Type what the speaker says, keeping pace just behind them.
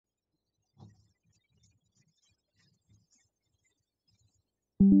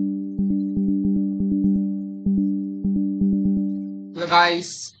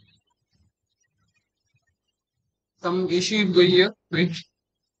Guys, some issue is going here. Wait,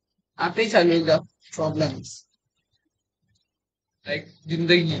 आते ही चलेगा problems like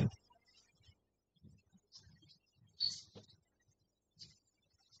जिंदगी.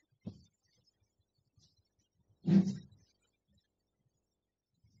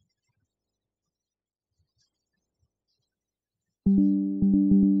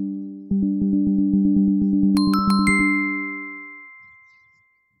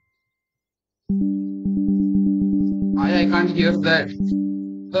 I can't hear that.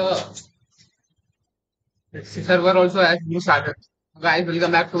 The server also has new started. Guys,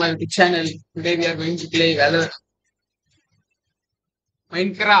 welcome back to my YouTube channel. Today we are going to play Valor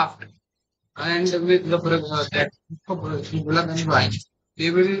Minecraft and with the that we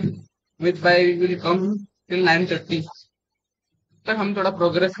will with by we will come till 9:30 तक हम थोड़ा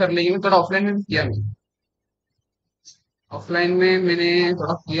progress कर लेंगे थोड़ा offline में भी किया मैं ऑफलाइन में मैंने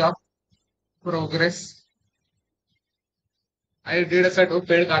थोड़ा किया प्रोग्रेस आई डिड कट और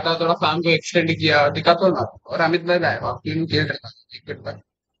पेड़ काटा थोड़ा फार्म को एक्सटेंड किया दिखाता हूँ ना और अमित भाई आए आप तीनों किया एक मिनट बाद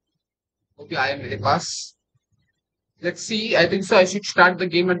वो भी आए मेरे पास let's see. I think so. I should start the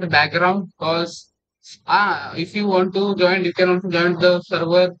game at the background because if you want to join, you can also join the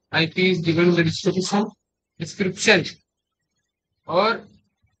server. IP is given in the description, or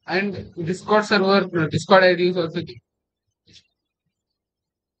and Discord server, Discord ID is also given.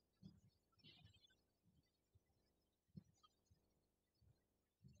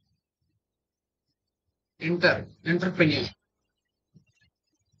 Entrepreneur.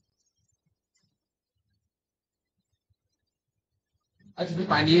 आज भी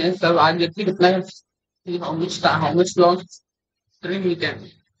पानी है सब आज देखते कितना है how much long stream we can.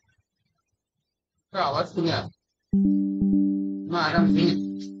 आवाज सुनिए आप मैं आराम से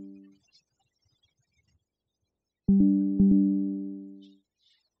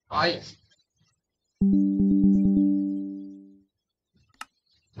आई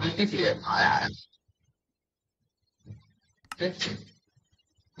multiplayer आया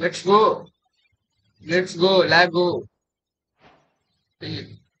let's go lag go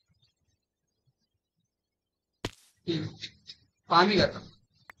पानी करता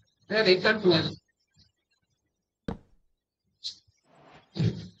यार एक कर तुम्हें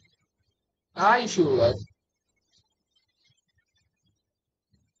क्या इशू होगा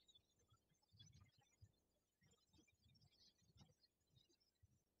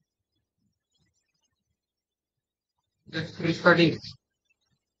just restarting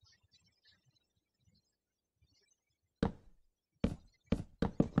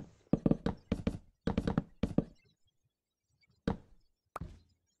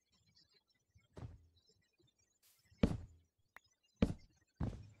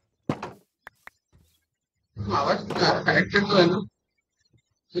आवाज कनेक्टेड तो है ना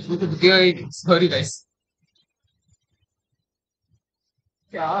इसमें तो दिखेगा सॉरी गाइस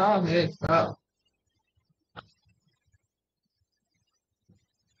क्या है क्या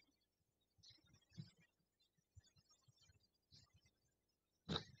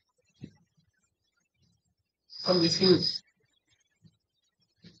some issues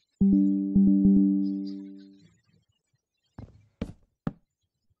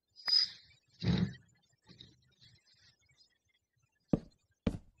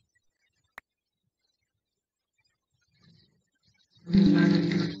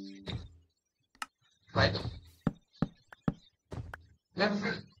right left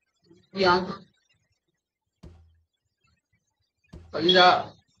यहाँ पहिला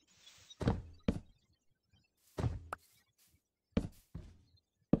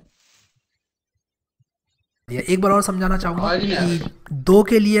एक बार और समझाना चाहूँगा और यार कि 2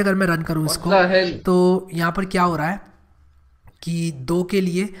 के लिए अगर मैं रन करूँ what इसको the hell तो यहाँ पर क्या हो रहा है कि 2 के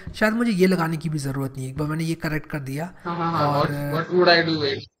लिए शायद मुझे ये लगाने की भी ज़रूरत नहीं है। एक बार मैंने ये करेक्ट कर दिया हाँ और what would I do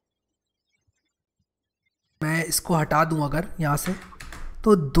wait मैं इसको हटा दूँ अगर यहाँ से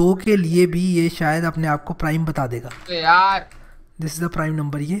तो 2 के लिए भी ये शायद अपने आप को प्राइम बता देगा। तो यार this is the prime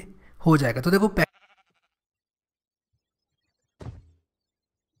number, ये हो जाएगा। तो देखो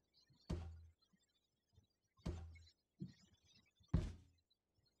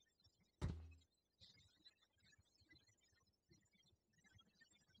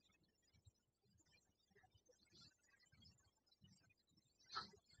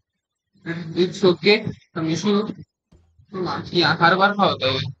इट्स ओके हम इशू यहाँ हर बार का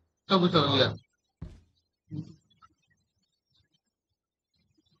होता है तो कुछ हो गया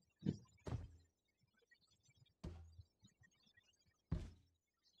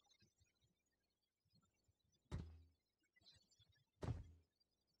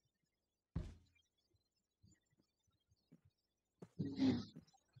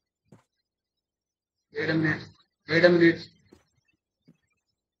wait a minute, wait a minute,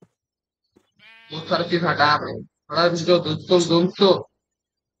 बहुत सारा चीज हटाना पड़ेगा। थोड़ा जो दोस्तों दोस्तों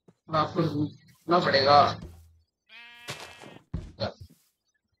थोड़ा आपको ढूंढना पड़ेगा।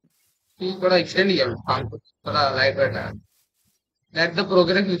 थोड़ा एक्सटेंड किया काम को, थोड़ा लाइट बैठा है। Let the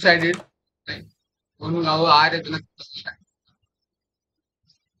progress which I did, like, बोलूंगा वो आ रहे तो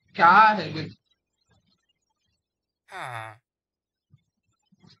क्या है ये?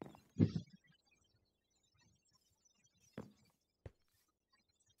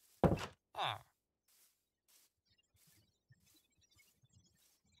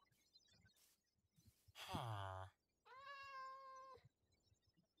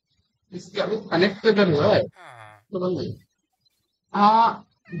 इसके अभी कनेक्ट कर रहा है तो बन गई। हाँ,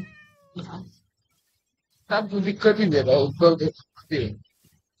 सब दिक्कत ही दे रहा है ऊपर देखते।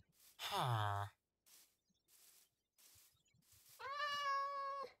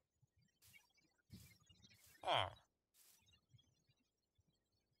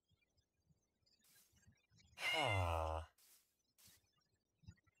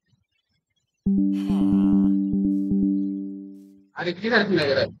 अरे किधर लग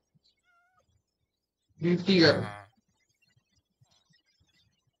रहा है? ड्यूटी कर,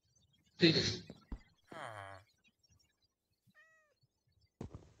 ठीक है।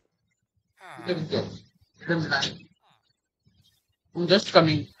 इधर इधर इधर मिला है। I'm just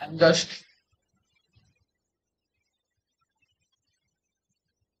coming. I'm just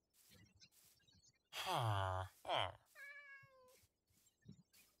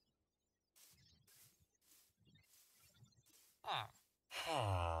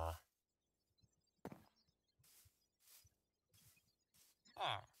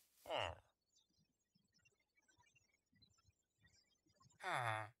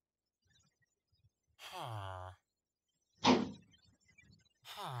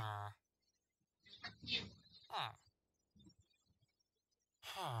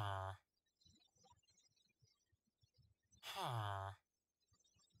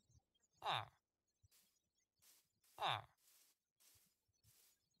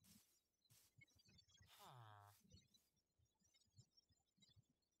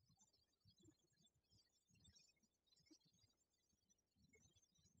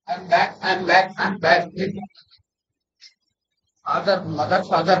I'm back. I'm back. I'm back. Father mother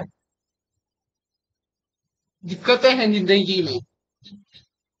father दिक्कतें हैं जिंदगी में।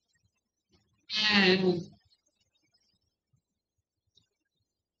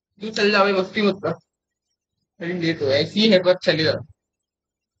 तू चल जा भाई, मस्ती मत कर। मेरी लेट हो ऐसी है पर चलेगा।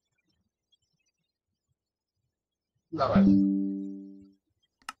 ला भाई।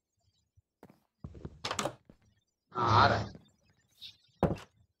 हाँ आ रहा है।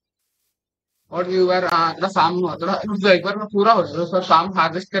 और व्यूअर हाँ थोड़ा शाम हुआ, थोड़ा रुक जा, एक बार मैं पूरा हो जाए उसका शाम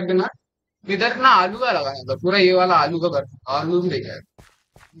हार्वेस्ट कर देना। इधर ना आलू का लगाया था पूरा, ये वाला आलू का कर, आलू भी लेके आया।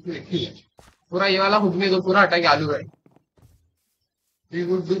 ठीक है, पूरा ये वाला हुक्ने दो, पूरा हटा के आलू का। We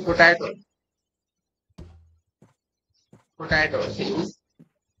would do potato, potato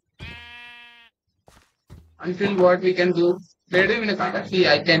until what we can do. Wait a minute, see,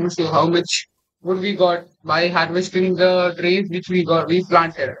 I can show how much wood we got by harvesting the trees which we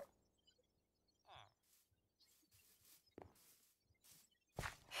planted.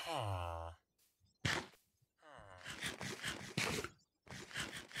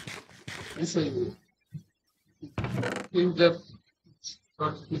 This will in the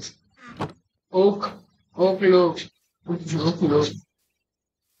oak, oak loaf, oak loaf,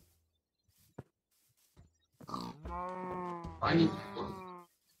 पानी,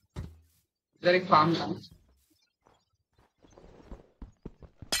 इधर एक farm था।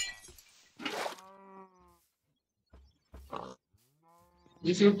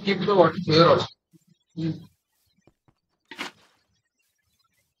 You should keep the water here also.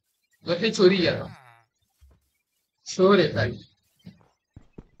 वैसे चोरी किया था, शोर है भाई।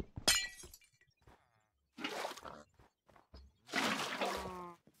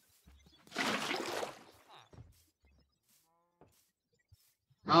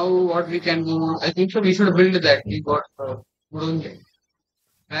 Now what we can do, I think so we should build that. We got wooden,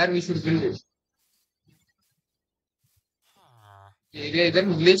 where we should build it. Area इधर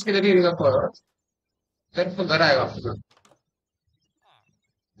विलेज के इधर ही रहेगा पर इधर तो घर आएगा आपका।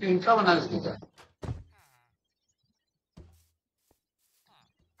 इनका बना देगा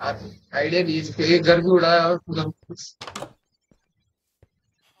आइडिया नहीं, इसके एक घर भी उड़ाया और पूरा प्लेट्स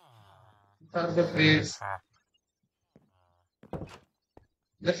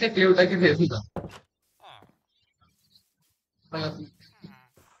इधर से क्ले उठा के भेज दूंगा।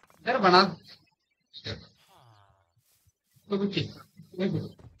 इधर बना तो भी ठीक। Maybe.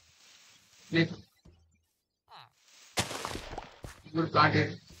 Maybe. You will plant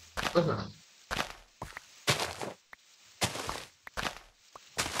it.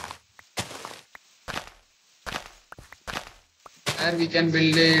 And we can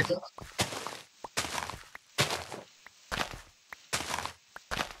build it.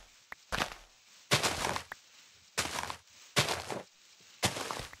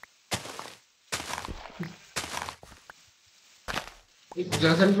 It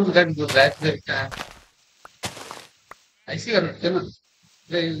doesn't look that good. That's the time. I see a return.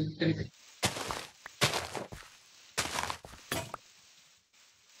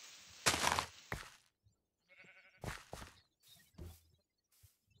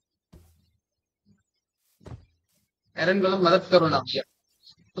 एरन को तो मदद करो ना भैया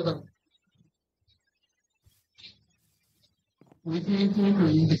तो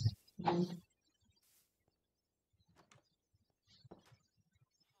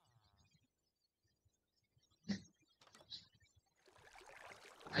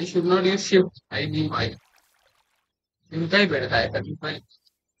I should not use shift आई नी आई इनका ही बैठता है कभी मैं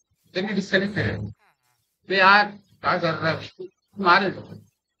इतनी डिस्कनेक्ट है तो यार क्या कर रहा है मारे तो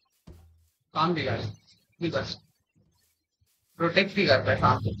काम भी कर नहीं कर प्रोटेक्ट भी करता है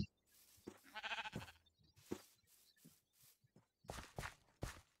काम को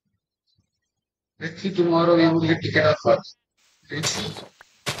let's see tomorrow we will get ticket of first let's see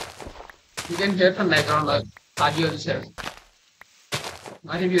you can hear from background like आगे और से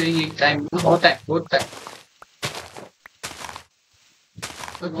हमारी भी वही टाइम बहुत टाइम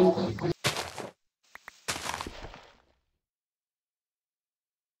तो तुम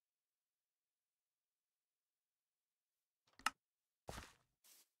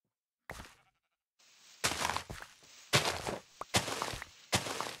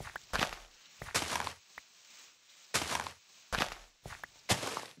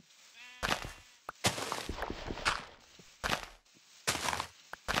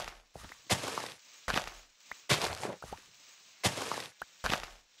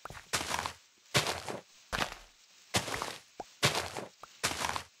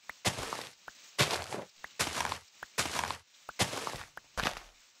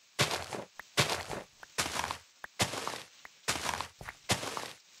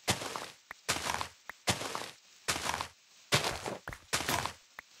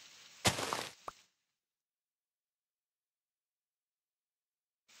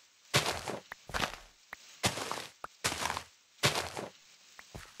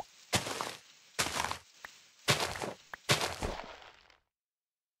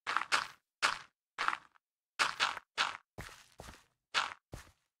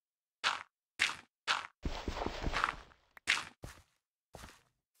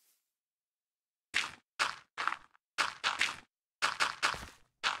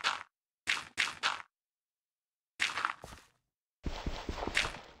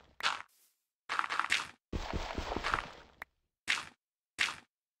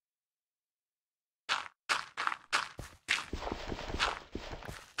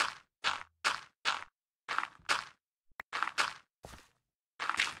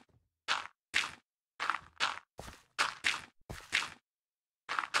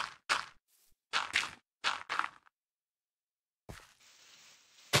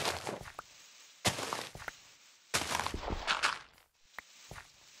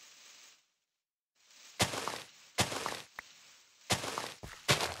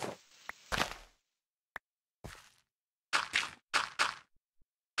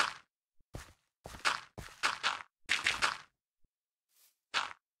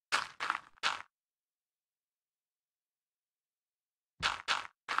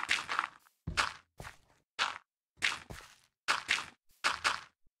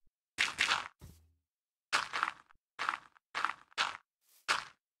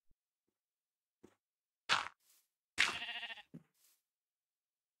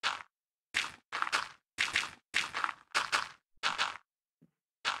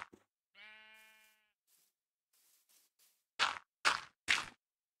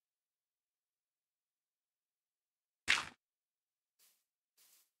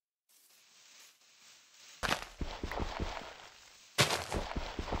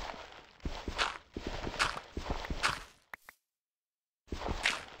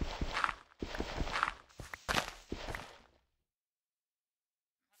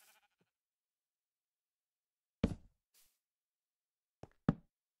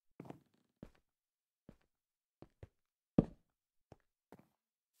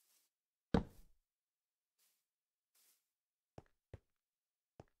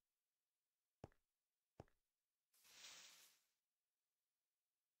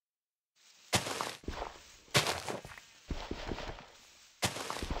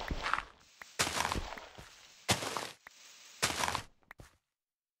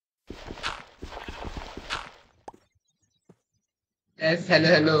यस हेलो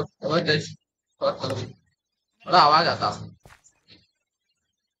हेलो जबरदस्त बहुत बड़ा आवाज आता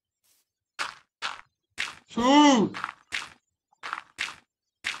छू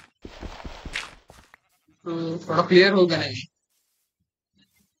तो थोड़ा क्लियर हो गया नहीं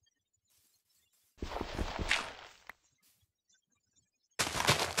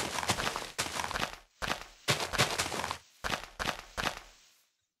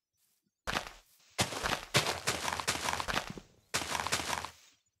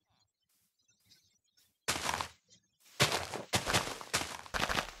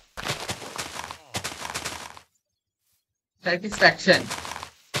 'सेटिस्फैक्शन'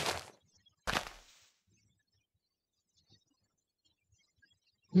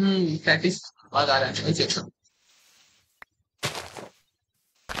 सैटिस आवाज आ रहा है अच्छा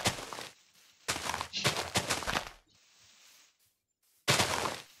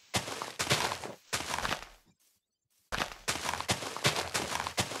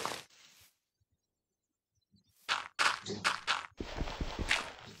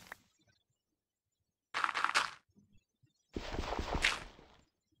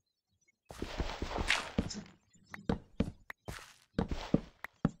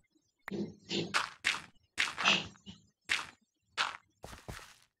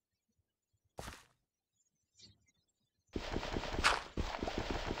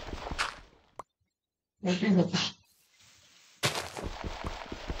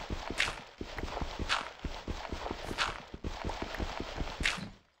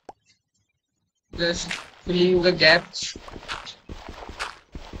just filling the gaps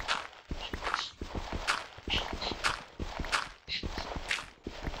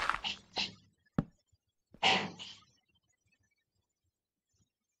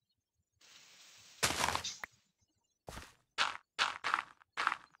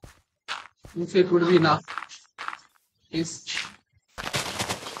if it would be enough is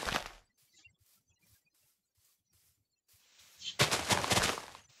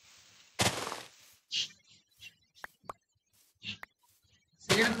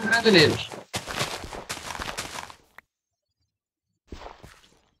cigarette फूकना तो ले लो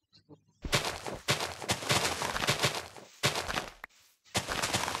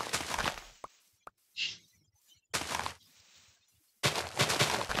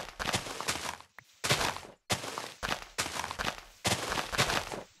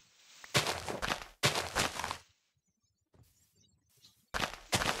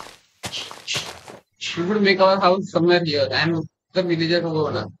we would make our house somewhere here and the villager को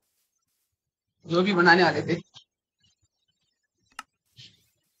बोला जो भी बनाने वाले थे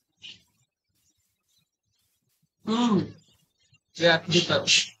हम्म यार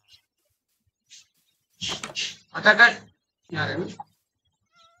अटक यार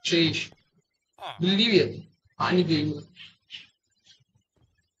शेष बिल्ली भी है पानी पिएंगे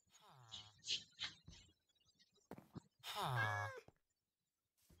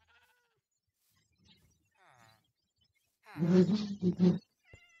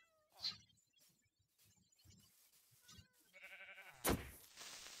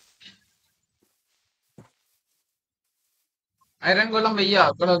आयरन गोलम भैया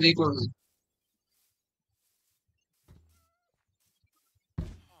थोड़ा देखो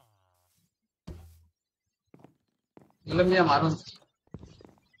गोलम भैया मारो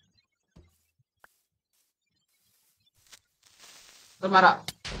तो मारा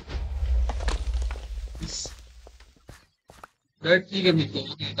डर्ट ठीक है मिलते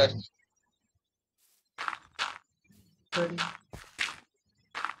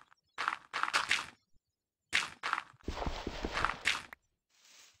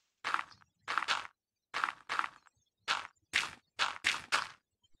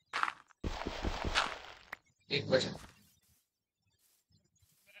एक बचा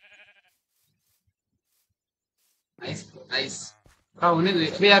नाइस नाइस हाँ होने दे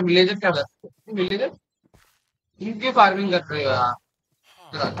अबे यार विलेजर क्या कर विलेजर इनके फार्मिंग कर रहे हो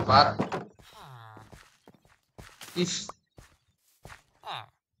यार बाहर इस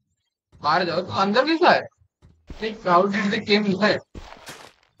बाहर जाओ तो अंदर कैसा है like how did they came inside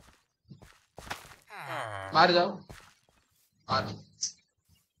बाहर जाओ बाहर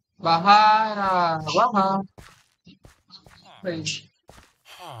बाहर बाहर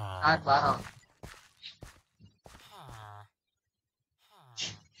बाहर बाहर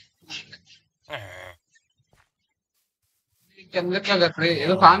के अंदर क्या कर रहे हैं ये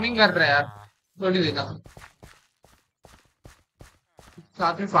तो फार्मिंग कर रहे हैं यार थोड़ी देना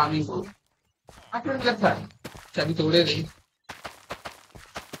साथ में फार्मिंग को आप लोग क्या था चलिए थोड़े रही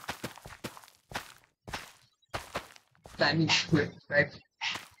टाइमिंग राइट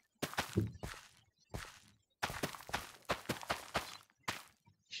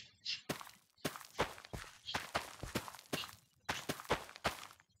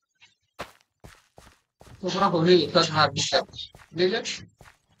तो पूरा होने उसका हार ले ले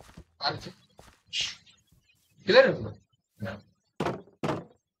क्लियर है।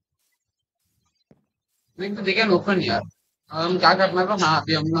 नहीं तो देखे ओपन यार। अब हम क्या करना था, हाँ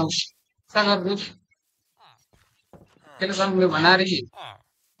अभी हम लोग क्या कर रहे पहले हम लोग बना रही है।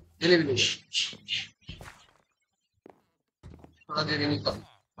 चलिए भी थोड़ा देर निकल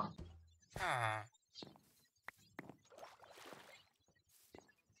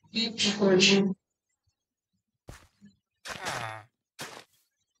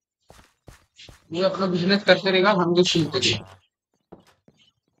वो अपना बिजनेस करते रहेगा, हम लोग सुनते रहेंगे।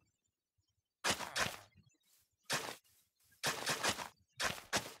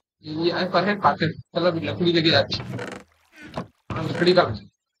 ये परफेक्ट बात है। चलो अभी लकड़ी लेके जाते हैं। हाँ, लकड़ी का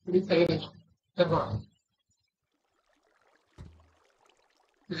लकड़ी सही है। चलो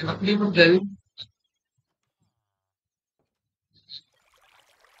ये लकड़ी को जल्दी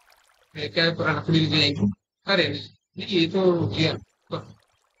क्या है, पूरा लकड़ी लेके जाएंगे। अरे नहीं ये तो ये तो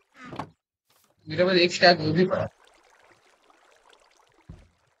मेरे पास एक स्टैक वो भी पड़ा है।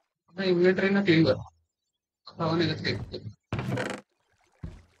 अपना इन्वेंटरी ना क्लीन कर होने लगते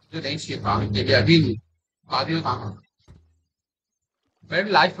जो नहीं चाहिए काम के लिए अभी नहीं, बाद में काम होगा। बेड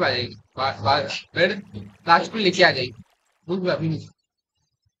लास्ट पे आ जाएगी, बेड लास्ट पे लेके आ जाएगी। दूध भी अभी नहीं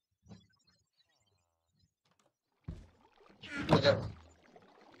हो जाएगा।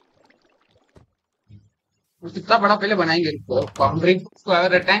 वो कितना बड़ा पहले बनाएंगे, बाउंड्री को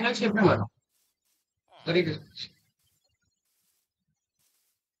रेक्टेंगल शेप में बना तरीके से।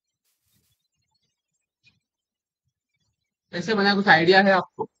 कैसे बनाया, कुछ आइडिया है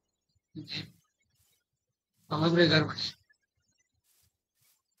आपको? समझ रहे घर में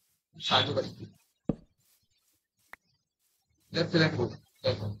शादी करती लेफ्ट लेफ्ट हो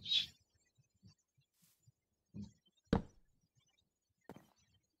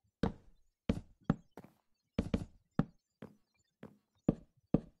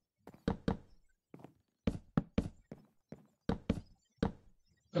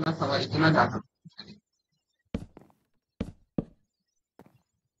इतना समझ इतना जाना।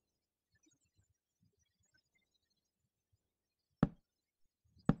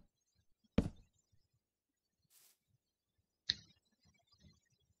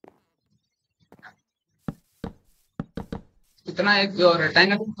 इतना एक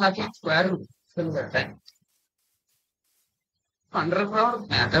रेक्टेंगल था कि स्क्वायर रेक्टेंगल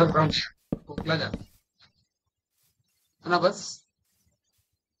अंडरग्राउंड अंडरग्राउंड खोखला जाता है ना बस।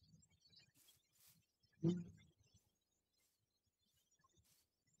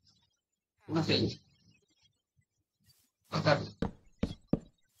 ना सही पता नहीं।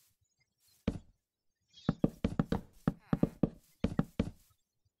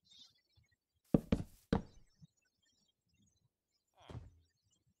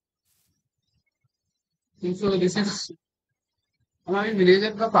 सो दिस इज हमारे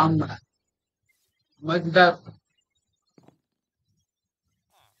विलेजर का काम बना मजेदार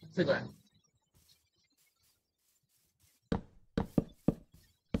से करें।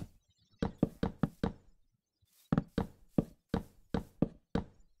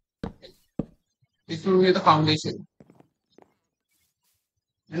 इसमें ये तो फाउंडेशन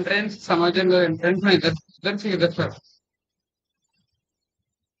एंट्रेंस समझ एंट्रेंस में इधर इधर से इधर से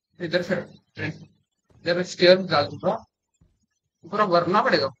इधर से एंट्रेंस इधर स्टेयर डाल दूंगा। पूरा भरना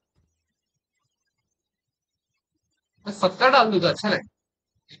पड़ेगा। मैं 70 डाल दूंगा अच्छा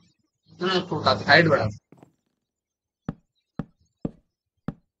लगे। इतना छोटा हाइट बढ़ा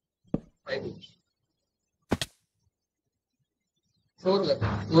छोड़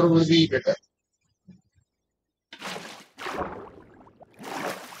कर और वो भी बेटर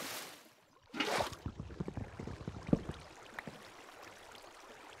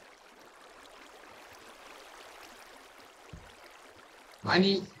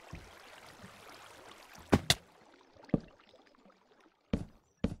पानी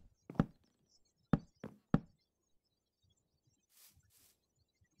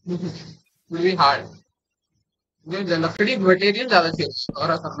भी हार्ड। मुझे लकड़ी मटेरियल ज्यादा चाहिए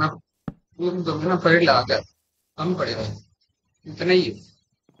और करना दोनों पेड़ लगाते हैं कम पड़ेगा इतना ही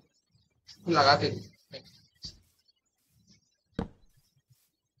लगाते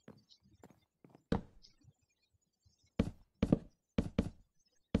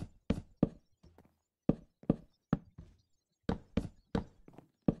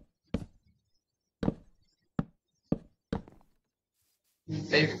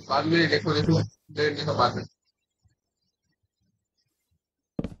सही। बाद में देखो देखो डेढ़ के बाद में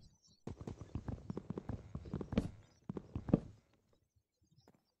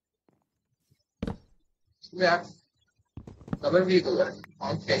यार कवर भी तो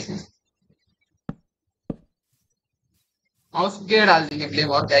और कैसे माउस के डाल देंगे ब्लेम,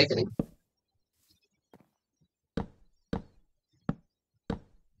 और क्या ही करेंगे।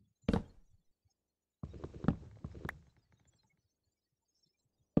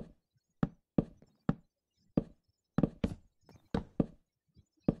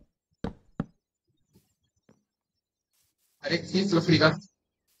 हर एक चीज लकड़ी का,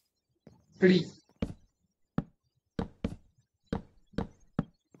 लकड़ी।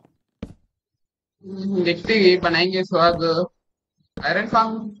 देखते हैं, बनाएंगे इसके बाद आयरन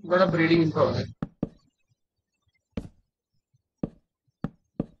फार्म, बड़ा ब्रीडिंग इनको है।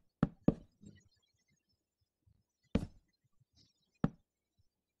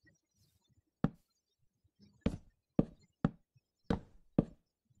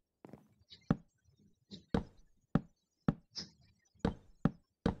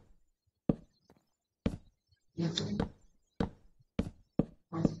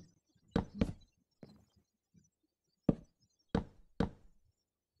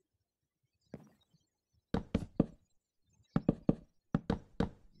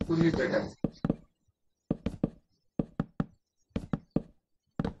 पूरी बेटर।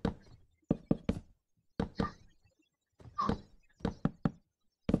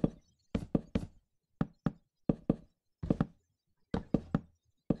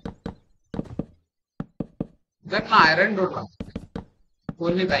 जब ना आयरन ढूंढ रहा,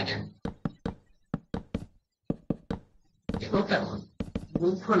 खोल नहीं पाएंगे। होता है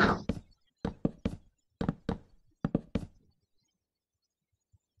उसको ना।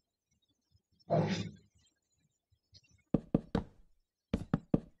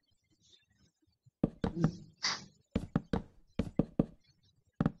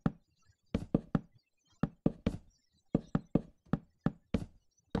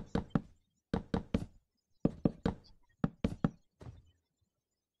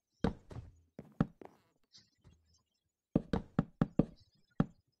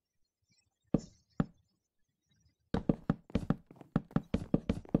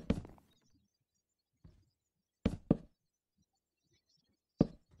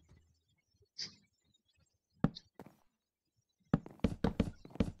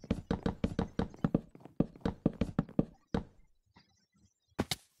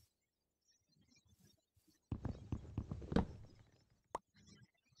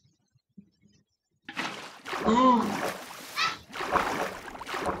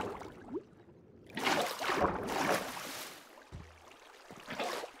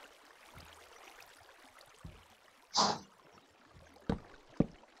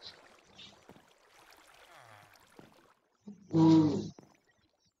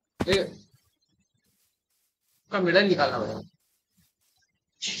 का मिडल निकालना पड़ेगा।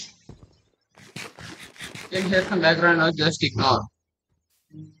 Can hear some background noise, just ignore.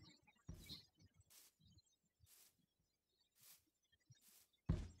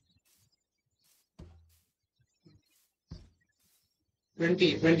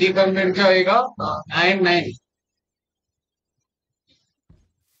 20 का मिनट क्या होएगा? 9 9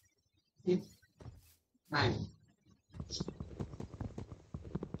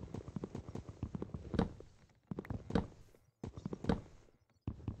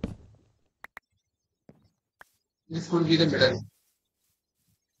 This would be the middle.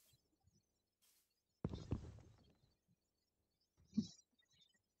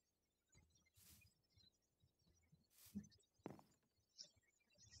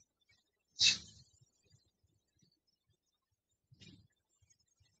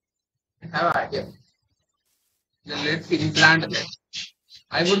 I have an idea. Then let's implant that.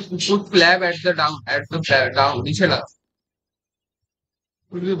 I would put flab at the down, down, नीचे ला.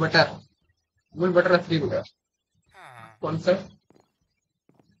 Would be butter. Would butter असली होगा. कौन सा?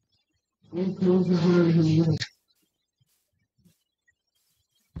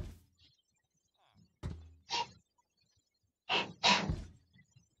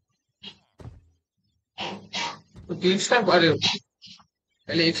 तो 3 step, अरे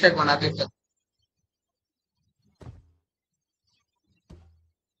पहले एक स्टेप बनाते थे।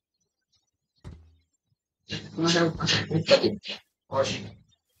 और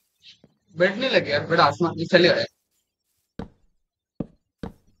बैठने लगे यार, बड़ा आसमान में चले गए।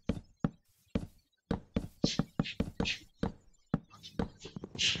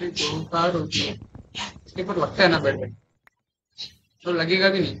 कार होती है, इसके ऊपर लगता है ना बैठ बैठ, तो लगेगा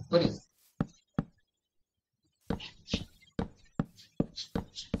भी नहीं सॉरी।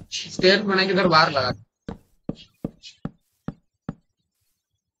 स्टेयर बनाए किधर बाहर लगा।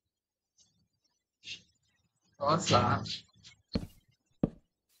 और सा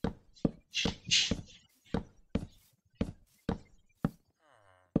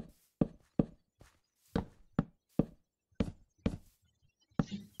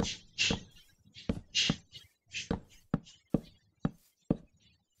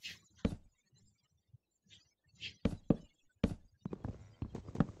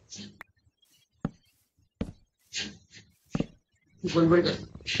बुलबुल कर।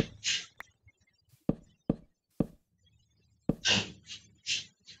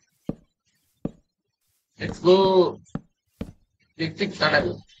 Let's go. देखते क्या है।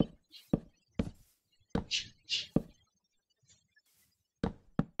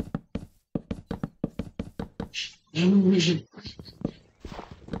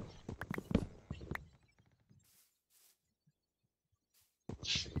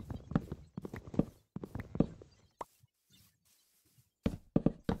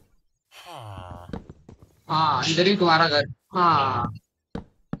 हाँ, इधर ही तुम्हारा घर। हाँ।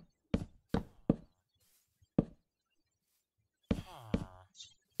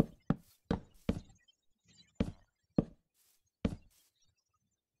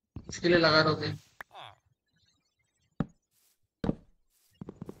 इसके लिए लगा रहोगे।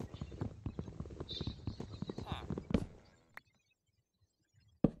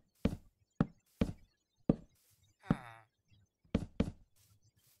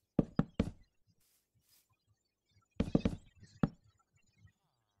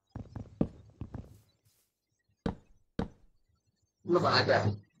 मतलब बना क्या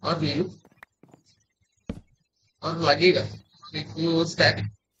है। और ले लो। और लगेगा। एक स्टैक।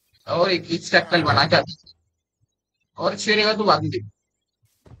 और एक स्टैक कल बना क्या। और छेड़ेगा तो बाद में देख।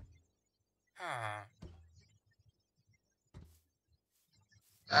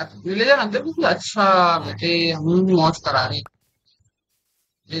 विलेजर अंदर भी अच्छा। बेटे हम मौज करा रहे।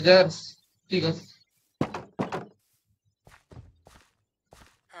 इधर। ठीक है।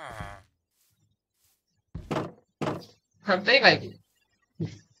 करते ही खाएगी।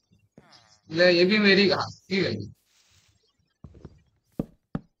 ले ये भी मेरी कहा ठीक है।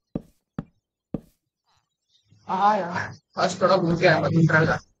 हाँ यार। आज थोड़ा घूम के आया महेंद्र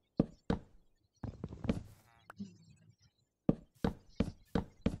का।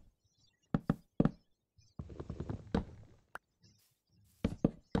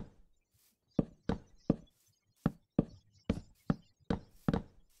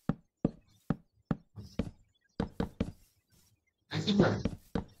 ऐसी क्या।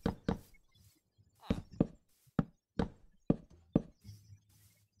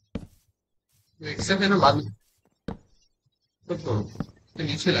 एक्सेप्ट है ना बाद में। तो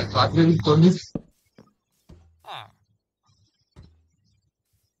नीचे लग बाद में तो नहीं।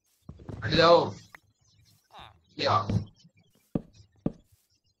 हट जाओ। या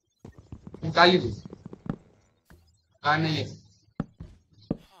निकाली तू। कहा नहीं है।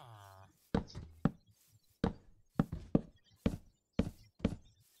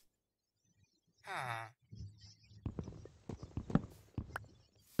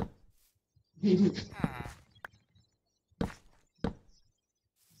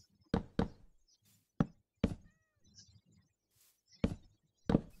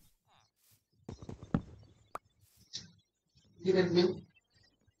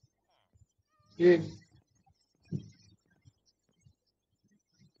 ये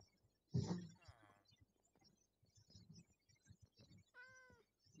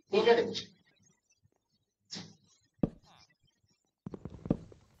ये क्या देख।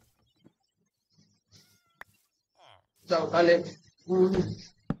 जाओ उठा ले।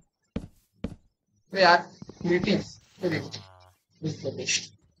 अरे यार। मीटिंग। ये देख। इस देख।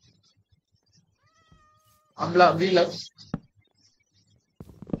 अगला अभी लग।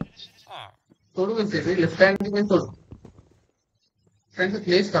 तोड़ू कैसे भी लेफ्ट हैंड में तोड़। फ्रेंड से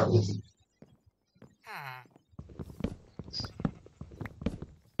प्लेस कर दो।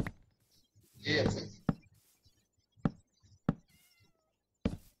 ये ऐसे।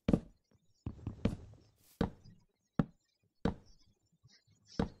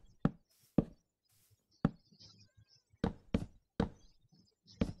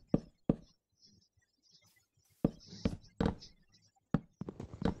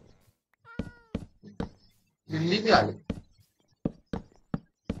 दिल्ली भी आ गए।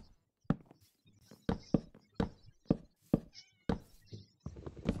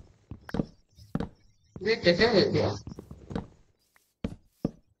 ये कैसे है क्या।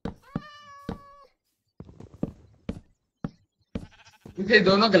 ये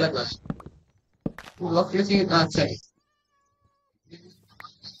दोनों गलत बात। लॉक प्लेसिंग इतना अच्छा है।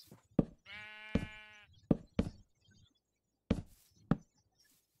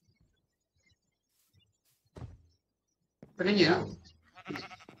 पर नहीं है ना।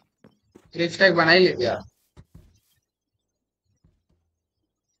 रिच टैग बना ही लेते यार।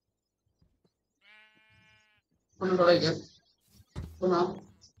 सुनो थोड़ा इधर। सुना।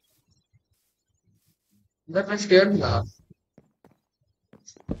 इधर मैं स्टेयर था।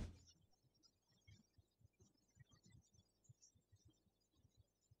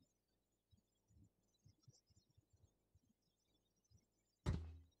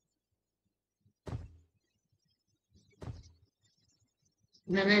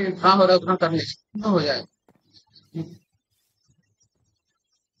 मैंने इतना हो रहा है उतना कर ले तो हो जाए।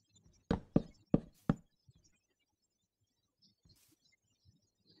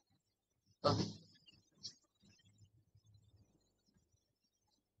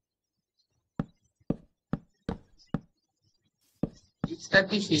 इस टाइप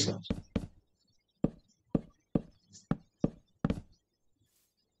की चीज है।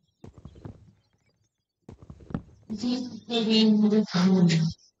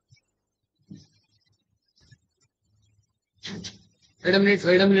 wait a minute,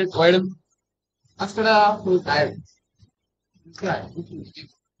 wait a minute. అక్కడ tyre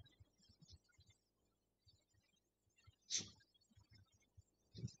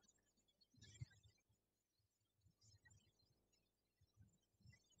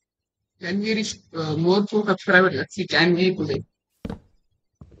can we reach more to subscribers? Let's see, can we today?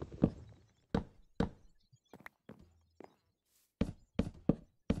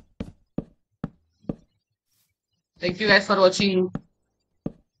 Thank you guys for watching.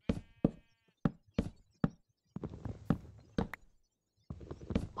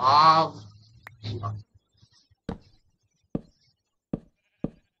 Ah,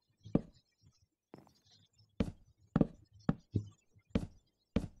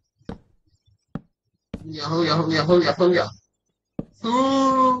 yahoo, yahoo, yahoo, yahoo, yahoo.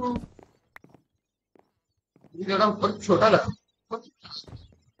 ये थोड़ा ऊपर छोटा लगा।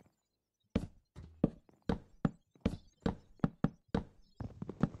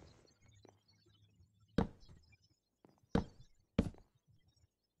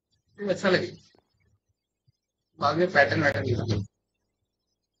 ये अच्छा लगे। बाद में पैटर्न वैटर्न नहीं लगे।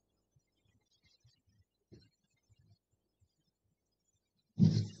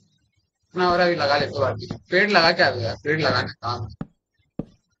 इतना हो रहा है, अभी लगा लेते बाद में। पेड़ लगा क्या गया, पेड़ लगाने का काम।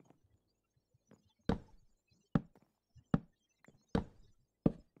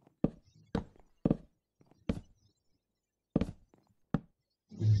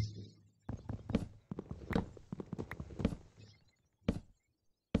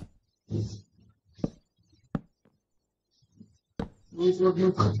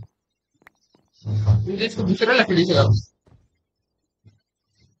 मुझे इसको दूसरा लकड़ी से लगाओ।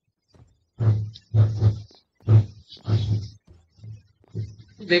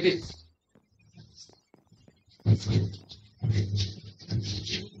 देखिए,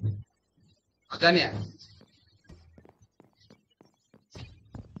 पता नहीं आया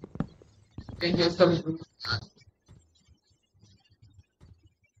कहीं उसका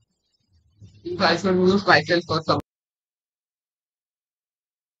I should use myself for some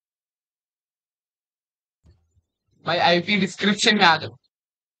भाई आईपी डिस्क्रिप्शन में आ जाओ।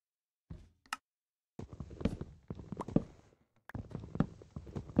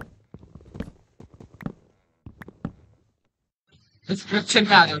 डिस्क्रिप्शन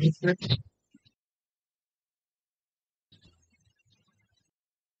में आ जाओ description.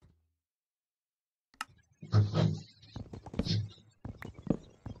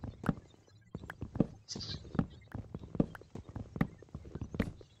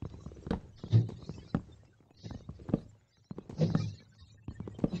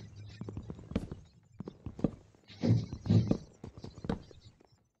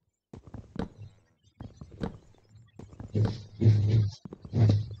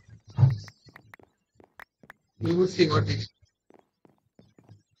 You will see what it is।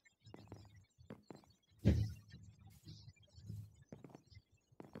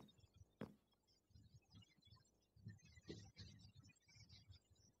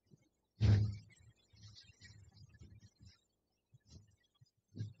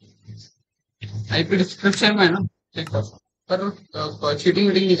 IP description में है ना, चेक कर। पर चीटिंग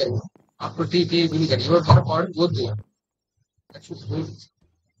वीटिंग नहीं करेंगे, आपको टीपी भी नहीं करेंगे और हमारा पॉइंट बहुत दिया।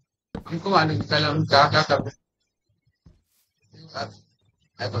 हमको मालूम है पहले हम क्या क्या कर रहे हैं।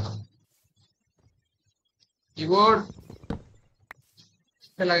 कीबोर्ड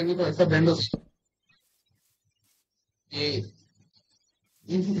लगाएंगे तो ऐसा बैंड हो ये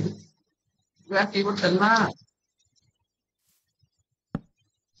कीबोर्ड चलना,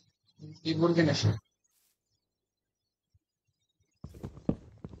 कीबोर्ड के नशे।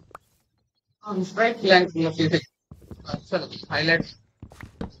 स्ट्राइक ब्लैंक अच्छा हाईलाइट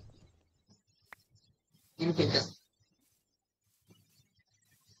इनके क्या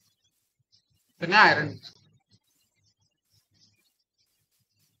बिना आयरन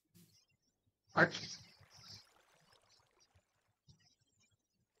हट।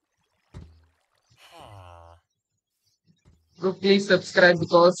 Bro, please subscribe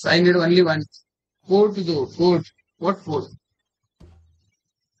because I need only one. Code though, code. What code?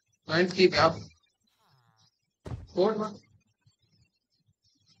 Don't keep up. Code what?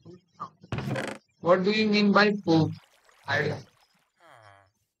 What do you mean by poop? I,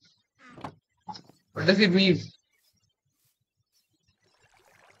 what does it mean?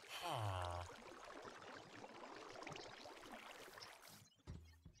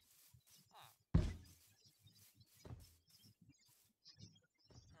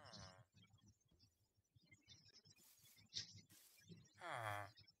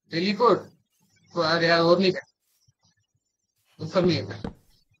 Teleport? तो यार यार और नहीं कर तो सब नहीं है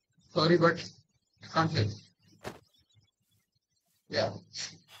सॉरी बट कांट से यार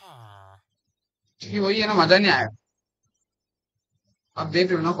क्योंकि वही है ना मजा नहीं आया अब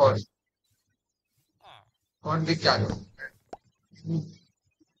देख लो ना कौन देख के आ जाओ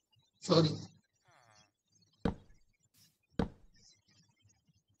सॉरी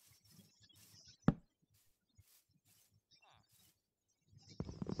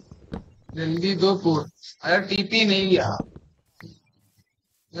जल्दी दो पोर्ट अरे टीपी नहीं यार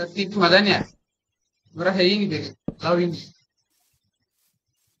यार टीपी मजा नहीं आया मेरा है ही नहीं देख लव ही नहीं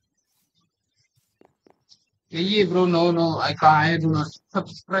ये ब्रो नो नो आई कहाँ है डू नॉट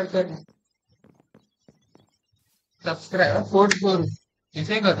सब्सक्राइब कर सब्सक्राइब फोर्ट फोर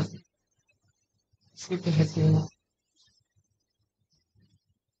ऐसे कर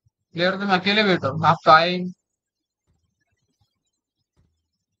प्लेयर तो मैं अकेले बैठा हूँ आप तो आए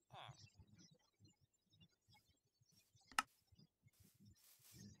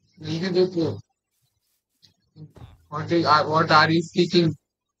नहीं देखो what are you speaking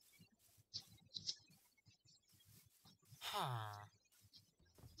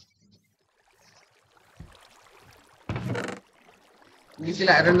इसलिए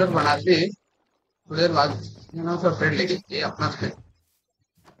आयरन डोर बनाते थोड़ी देर बाद यू नो सब फ्रेंड लेके अपना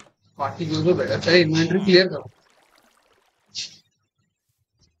पार्टी जो जो बैठा चाहे इन्वेंटरी क्लियर करो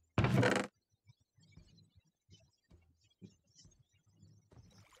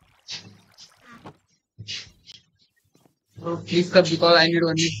तो प्लीज सब because I need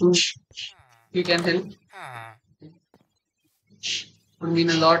only to you can help mean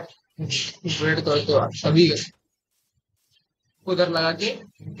a lot wait कर तो सभी उधर लगा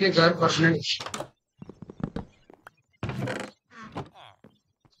के घर परमानेंट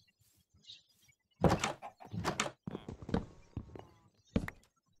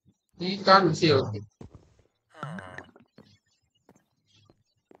ये काम से होती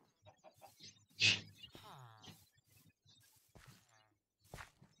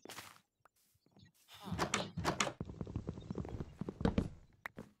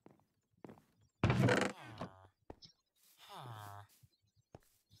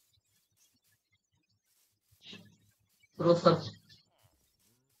तो सब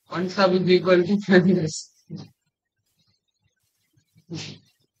वन सब is equal to feminist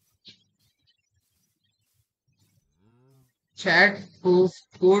chat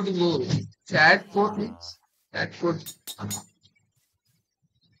code वो चैट कोड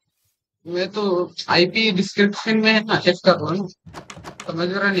मैं तो आईपी डिस्क्रिप्शन में है ना चेक कर रहा हूँ समझ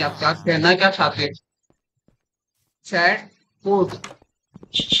रहा नहीं आप क्या कहना क्या चाहते हैं चैट कोड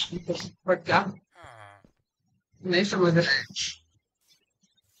बट क्या नहीं समझ रहे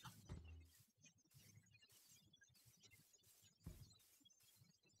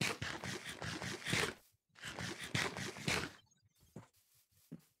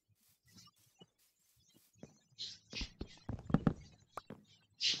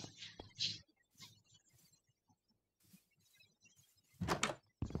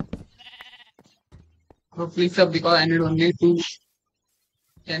तो प्लीज सब because I need only to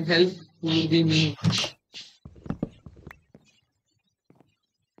can help B me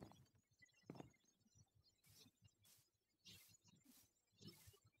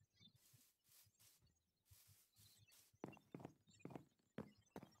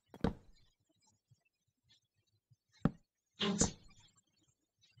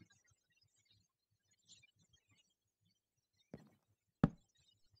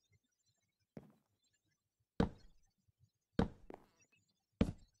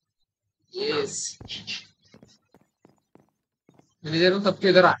yes manager को सबके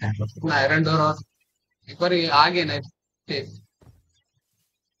इधर आना है अपना आयरन डोर और एक बार ये आ गए ना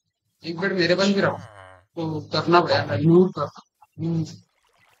एक बार मेरे पास भी रहो तो करना पड़ेगा लूट करना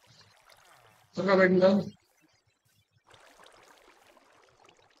तो क्या बैठेगा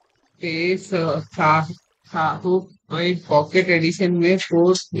फेस था था तो वही पॉकेट एडिशन में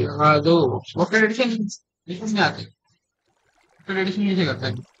पोस्ट लगा दो पॉकेट एडिशन एडिशन में आते पॉकेट एडिशन नीचे करता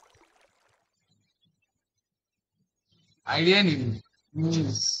है आइडिया नहीं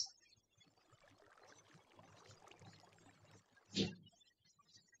हम्म,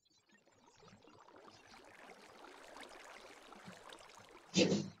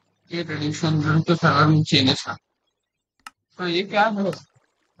 ये ट्रेडिशन तो सर्वर चेंजेस था। हाँ ये क्या है?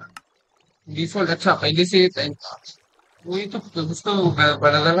 डिफॉल्ट अच्छा पहले से टाइम था। वही तो उसको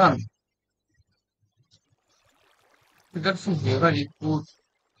बदला इधर से होगा ये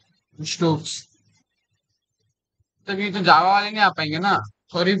स्टोक्स। तभी तो जावा वाले नहीं आ पाएंगे ना।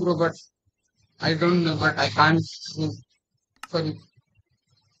 Sorry bro but I don't know but I can't. Sorry.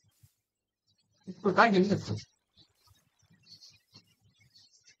 इसको क्या खेल सकते?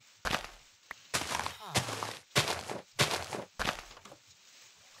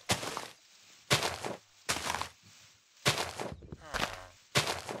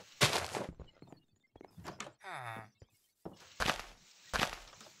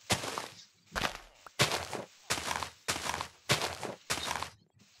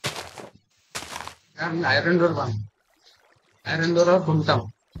 यार मैं आयरन डोर बना। आयरन डोर और घूमता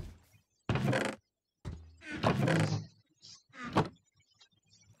हूँ।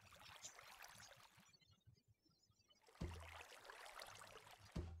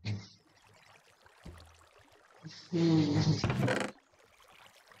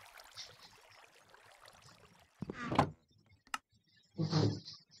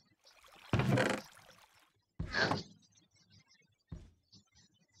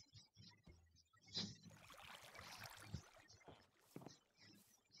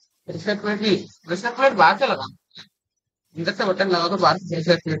 रिसेट प्लेट नहीं। रिसेट प्लेट बाहर से लगा। अंदर से बटन लगा तो बाहर से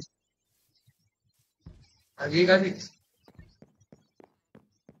रिसेट प्लेट। अभी का भी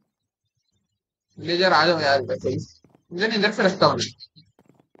लेजर आ जाओ यार इधर से। इधर इधर से रखता हूँ मैं।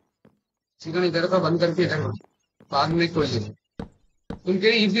 चिकन इधर का बंद करके इधर बाद में खोल देंगे।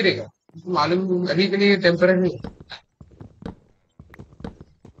 उनके लिए इजी रहेगा। मालूम अभी के लिए टेम्पररी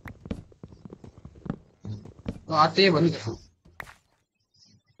तो आते ही बंद कर।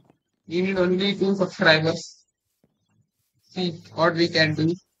 You need only 2 subscribers. See what we can do.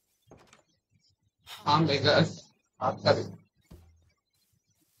 हाँ बेगा आपका भी।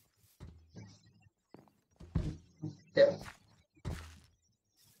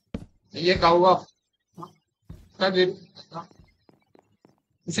 ये क्या हुआ? क्या देर?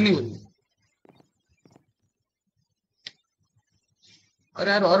 कुछ नहीं बोली।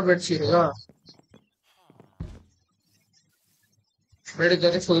 अरे यार और बेड चाहिएगा। बेड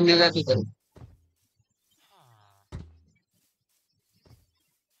इधर सोने का इधर।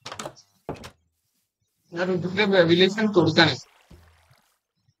 यार दूसरे विलेज में तोड़ता नहीं।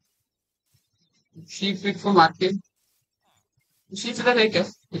 शीप विक को मार के। शीप इधर है क्या?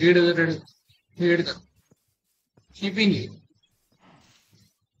 रेड रेड रेड का शीप ही नहीं।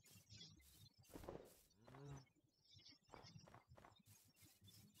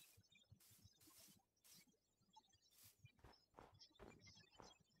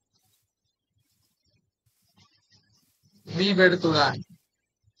 भी बेड तोड़ा है।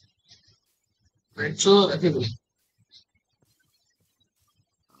 बेड चो रखे हुए।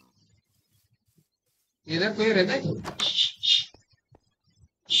 इधर कोई रहता है क्या?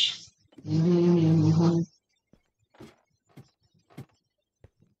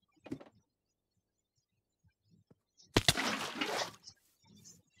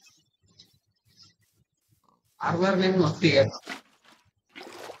 हर बार नहीं मस्ती है।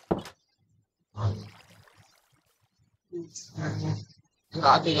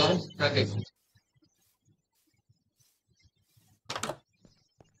 रात ही जाओ रखे।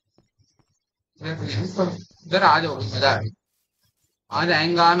 इधर आ जाओ मजा है। आ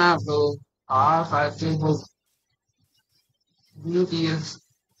जाएगा ना ब्रो। हाँ खाते हो। Blue tears.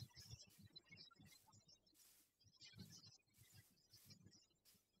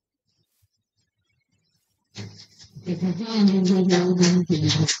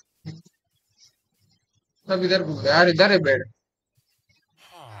 सब इधर घूम रहे यार इधर है बेड।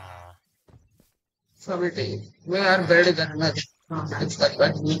 सब इधर ही। वो यार बेड इधर है ना। हाँ बेड का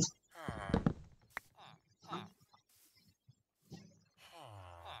बेड नहीं।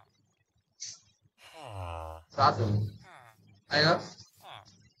 साथ में आएगा।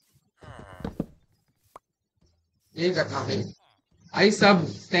 यही करना है। आई सब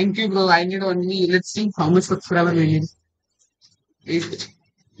thank you bro I need only let's see how much subscriber we need.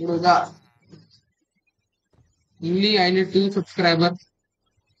 It only I need 2 subscriber.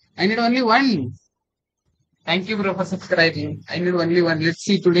 I need only one. Thank you bro for subscribing. I need only one. Let's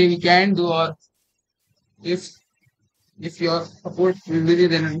see today we can do or if if your support will be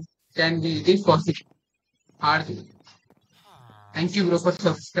then can be it is possible. Hard. Thank you bro for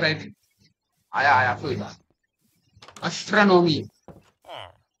subscribing. आया कोई बात। Astronomy.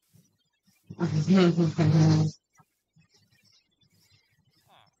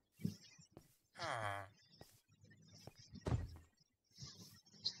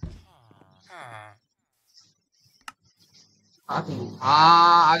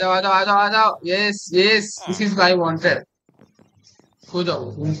 हाँ, आ जाओ आ जाओ आ जाओ आ जाओ, yes yes, this is I wanted. सो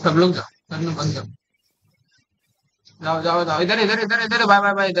जाओ तुम सब लोग, जाओ करना बंद करो। जाओ जाओ जाओ, इधर इधर इधर इधर, बाय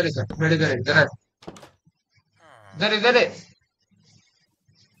बाय बाय, इधर इधर इधर इधर इधर इधर इधर,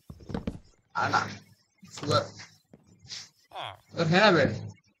 आना शुगर, तो है ना बेड।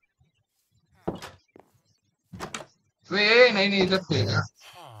 वे नहीं नहीं, इधर खुलेगा,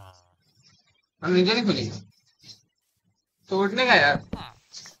 हम नीचे नहीं खुलेगा, तोड़ने का यार।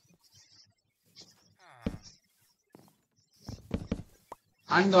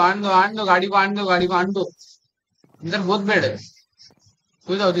 आन दो गाड़ी को, आन दो गाड़ी को, आन दो। अंदर बहुत बेड है,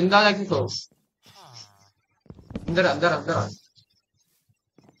 सो जाओ, जिंदा जाके सो। अंदर अंदर अंदर,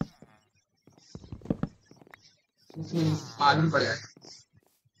 मालूम पड़ेगा।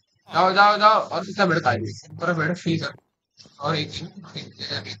 जाओ जाओ जाओ, और कितना बेड खाली, पूरा बेड फ्रीज है। और एक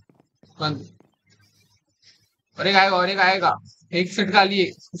बंद, और एक आएगा और एक आएगा। एक सीट खाली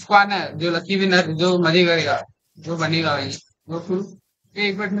है, उसको आना है, जो लकी विनर, जो मजे करेगा, जो बनेगा भाई, वो फुल।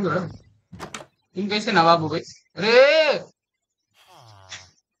 एक मिनट में थोड़ा, तुम कैसे नवाब हो गए? अरे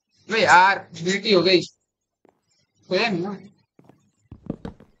अरे यार, बेटी हो गई, सोया नहीं ना।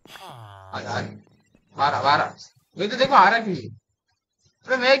 यार, बारह बारह, वही तो देखो आ रहा क्यों नहीं?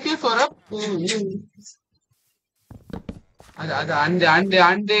 अरे मैं क्यों सो रहा हूँ? आजा आजा, आन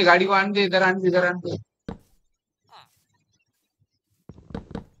दे गाड़ी को, आन दे इधर, आन दे इधर, आन दे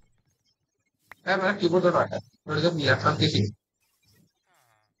यार, मेरा कीबोर्ड तो हटा, थोड़ी देर लैपटॉप देखी।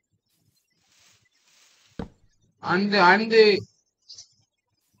 आन दे,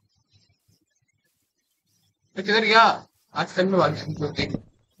 तो किधर गया? आज कल में भाग गया, दो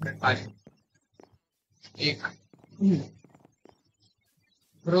तीन आज, एक।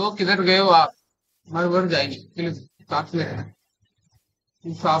 ब्रो किधर गए हो आप? हमारे घर जाएंगे, प्लीज साथ में रहना।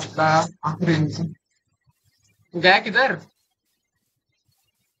 साफ का आखिरी इंसान। गया किधर?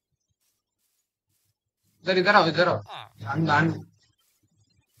 इधर इधर आओ, इधर आओ। जान जान,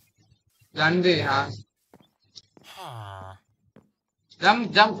 जान दे हाँ। जम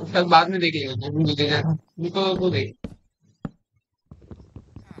जम, उसका बाद में देख लेंगे, जो भी मिलेगा उनको देख।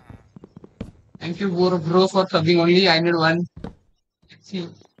 Thank you bro for सबिंग, only I need one. C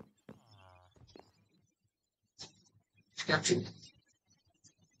capture,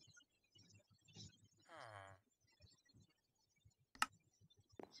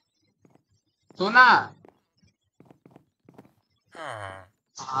 सोना।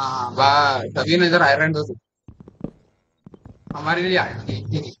 हाँ बस, तभी ना इधर आयरन दो, हमारे लिए आया।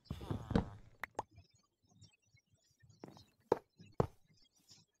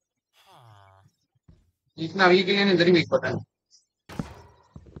 इतना अभी के लिए नहीं, इधर ही वेट पता है।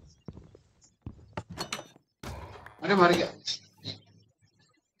 अरे मर गया।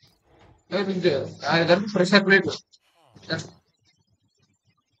 अरे रुक जाओ यार, इधर प्रेशर प्लेट इधर,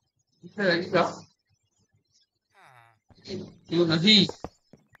 इधर रहेगी क्या? क्यों नहीं?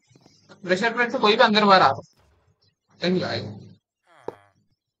 प्रेशर प्लेट से कोई भी अंदर बाहर आ सकता है, नहीं आएगा।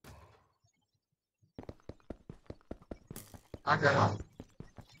 आ क्या रहा?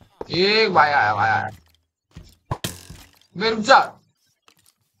 एक भाई आया, भाई आया। बे रुक जा।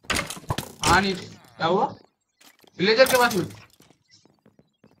 हाँ नहीं, क्या हुआ? विलेजर के पास में,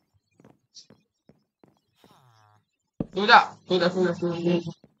 सो जा सो जा सो जा सो जा।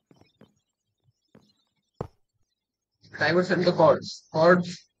 Driver send the chords,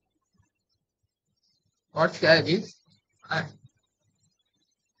 chords, chords क्या है जी?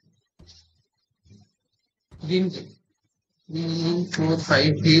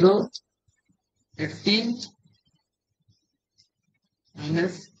 450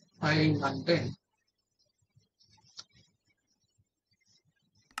 -510।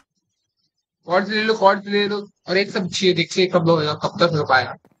 कॉर्ड्स ले लो, कॉर्ड्स ले लो, और एक सब चाहिए, देखिए कब होगा, कब तक हो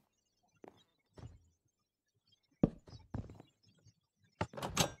पाएगा।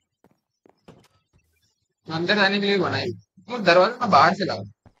 अंदर जाने के लिए बनाई, वो दरवाजा ना बाहर से लगा,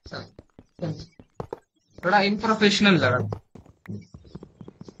 थोड़ा इनप्रोफेशनल लगा।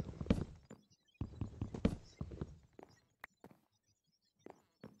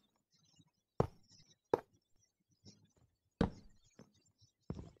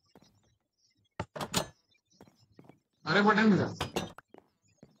 अरे बटन मिला,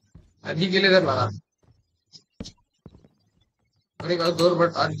 अभी के लिए इधर लगा। अरे दो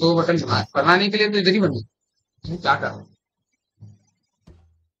बटन बनाने के लिए तो इधर ही बनी, क्या कर?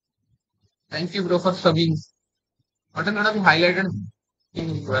 थैंक यू ब्रो फॉर सभी। बटन थोड़ा भी हाईलाइटेड,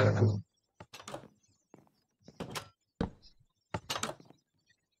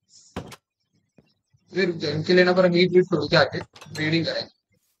 फिर इनके लेना पर मीट वीट छोड़ के आके ट्रेडिंग करें,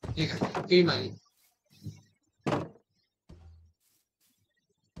 ठीक है? तीन महीने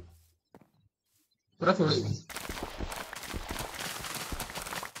पूरा छोड़ दो।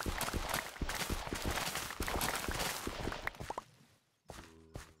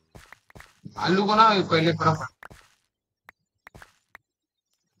 आलू को ना पहले पूरा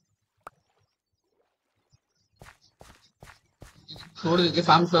छोड़ देके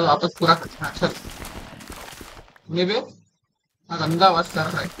शाम को वापस पूरा अच्छा ये भी गंदा आवाज कर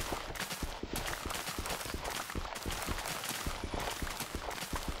रहा है।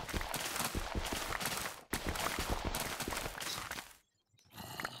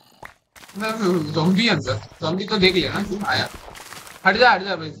 ज़ॉम्बी अंदर ज़ॉम्बी तो देख लिया ना तू आया। हट जा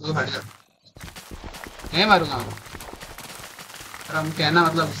भाई तू हट जा। नहीं मारूंगा मैं। पर हम कहना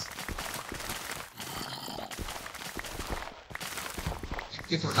मतलब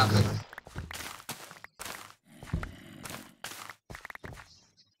किस होता है।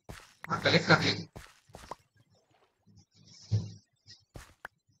 हाँ कलेक्ट कर लेंगे।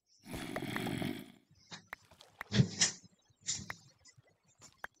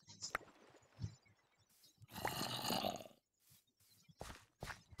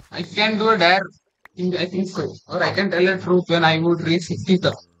 I can do a dare. I think so. Or I can tell the truth when I would reach 50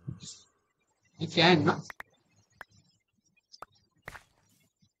 तक. You can ना.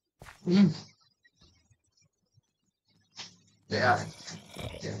 हम्म, यार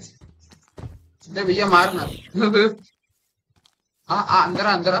दे भैया मारना। हाँ अंदर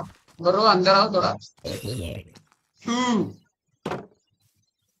अंदर बरो अंदर आओ थोड़ा। हम्म,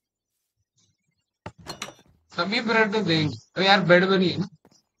 सभी ब्रेड तो देंगे तो यार बेड बनी है ना।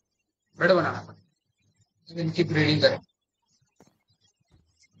 बेड बनाना पड़ेगा इनकी ब्रीडिंग करें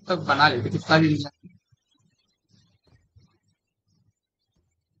तो बना लेंगे कितना भी।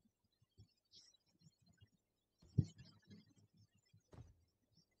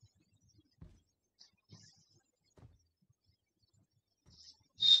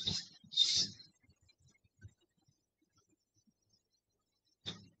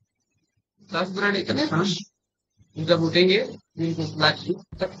 10 ब्रेड इतने हाँ जब उठेंगे इनको लाठी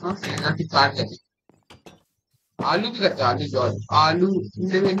तक हाँ लाठी काट देंगे। आलू भी करते हैं, आलू जॉल आलू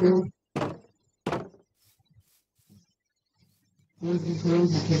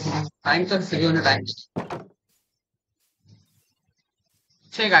टाइम तक सही होने टाइम।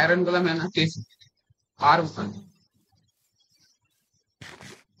 अच्छा एक आयरन गोलम है ना तेज are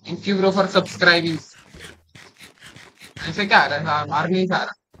thank you bro for subscribing. ऐसे क्या आ रहा है हाँ, मार नहीं खा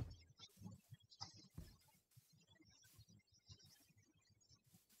रहा।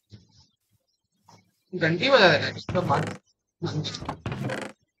 घंटी बजा देना है इसका मार।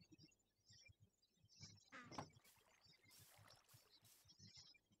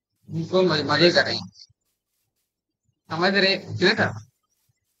 इनको मजे कर रहे हैं समझ रहे कितने था।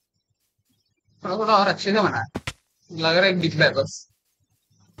 थोड़ा थोड़ा और अच्छे से बना है लग रहा है दिख रहा है बस।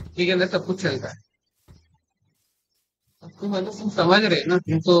 ठीक है अंदर सब कुछ चलता है। आपको मतलब तुम समझ रहे हैं ना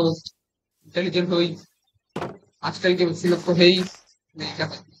तुमको इंटेलिजेंट हो ही। आजकल के बच्चे लोग को है ही नहीं क्या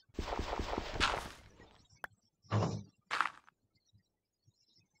समझ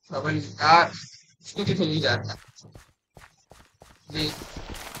यार इसको किसी नहीं जाता। नहीं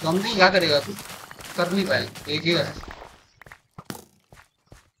तो हम नहीं क्या करेगा तू कर नहीं पाएगा एक ही है।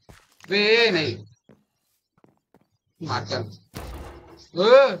 वे नहीं मारता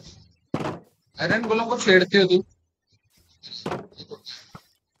आयरन गोलों को छेड़ते हो तुम।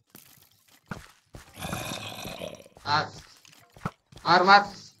 मार मार मार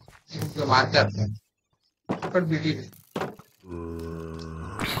तो मारते आते हैं पर बीटी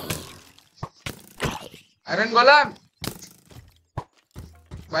आयरन गोलम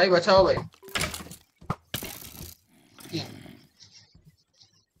भाई बचाओ भाई।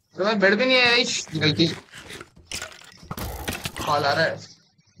 तो भाई बेड भी नहीं है इश, गलती कॉल आ रहा है।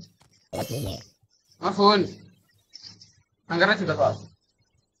 हाँ फोन अंगना चुका पास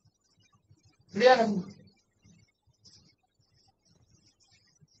लिया।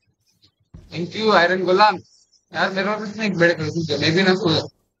 Thank you iron गोलम। यार मेरे पास इसमें एक बेड कर दूँ मैं भी ना सो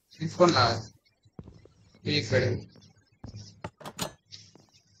इसको ना एक बेड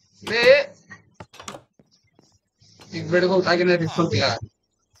ले एक बेड को उठा के ना रिस्पॉन्स किया।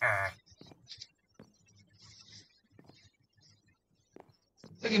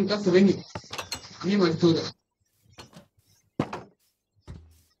 लेकिन इनका सुबह नहीं ये मजदूर है।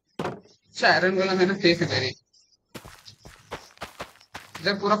 अच्छा आयरन गोलम है ना सेफ है मेरी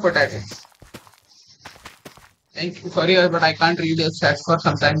इधर पूरा potato. Thank you sorry but I can't read your chats for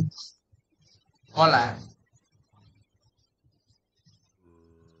some time all I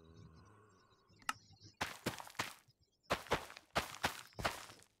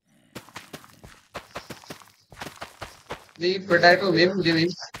ये पोटैटो वे मुझे नहीं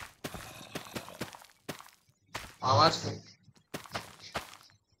आवाज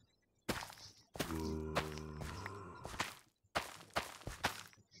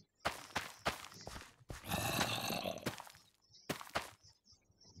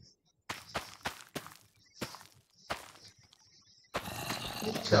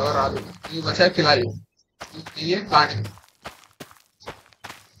अच्छा और आलू ये बचा है, खिला ये पानी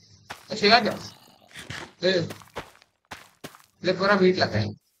अच्छी क्या ले ले पूरा मीट लगा है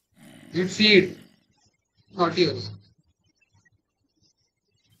मीट फीड नॉटी हो रही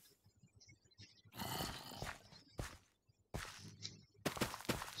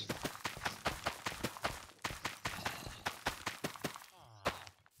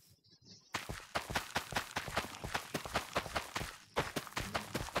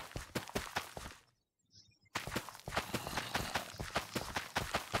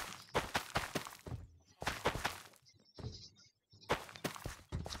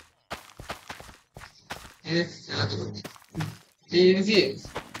ये इजी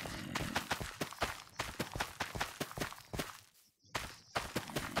है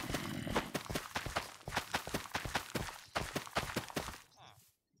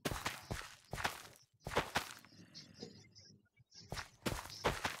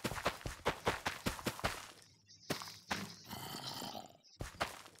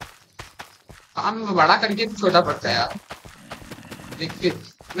काम बड़ा करके भी छोटा पड़ता है यार देख के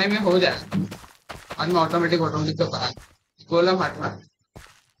नहीं में हो जाए आज में ऑटोमेटिक ऑटोमेटिक तो करा कोलम हटना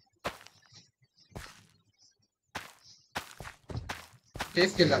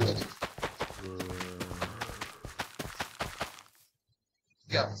टेस्ट के लग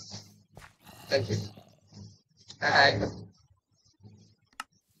क्या थैंक यू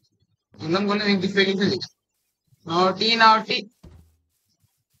तुम बोले एक दूसरे के लिए नोटी नोटी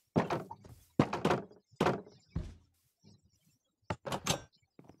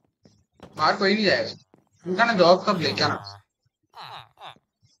बाहर कोई नहीं जाएगा उनका ना जॉब कब लेके आना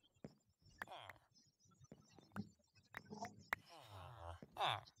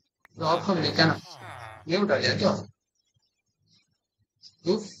जॉब कब लेके आना ये उठा जाए क्या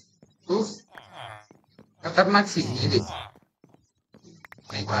उफ उफ खतरनाक सी ये देख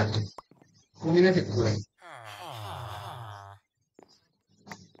नहीं बात तुम्हें नहीं फिक्र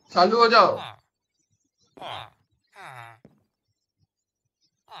चालू हो जाओ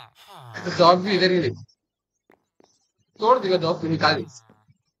तो जॉब भी इधर ही ले तोड़ देगा जॉब तो निकाल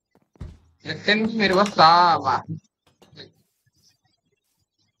लेकिन मेरे पास काम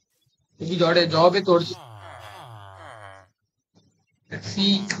क्योंकि जॉब जॉब है तोड़ सी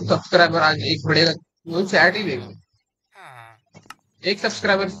सब्सक्राइबर आज एक बढ़ेगा वो चैट ही देगा एक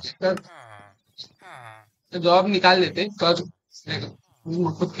सब्सक्राइबर तो जॉब निकाल देते कर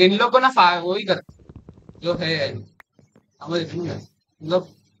खुद इन लोग को ना वो ही कर जो है समझ रही है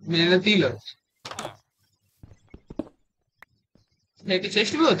मतलब मेहनती लोग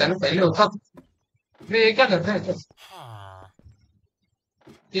चेस्ट भी होता है ना पहले होता था। फिर ये क्या करता है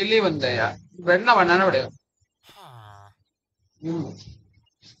के लिए बनता है यार बैठना बनाना पड़ेगा हम्म,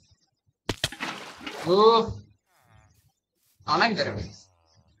 वो आना की तरह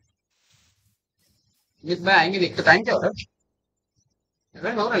जिस बार आएंगे देखते टाइम क्या हो रहा है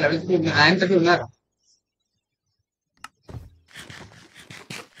अरे हो रहा है 11 9 तक होना है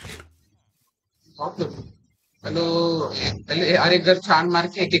हेलो पहले हर एक घर छान मार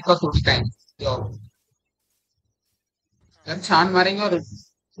के एक एक का सोचता है तो घर छान मारेंगे और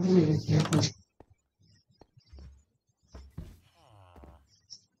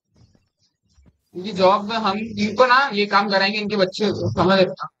इनकी जॉब में हम इनको ना ये काम कराएंगे इनके बच्चे समझ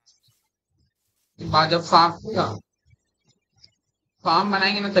रहे बाद जब फार्म फार्म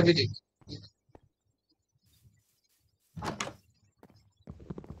बनाएंगे ना तभी देख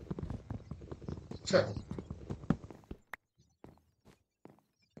अच्छा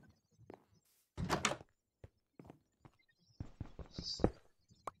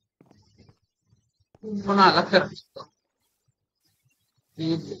उनको ना अलग कर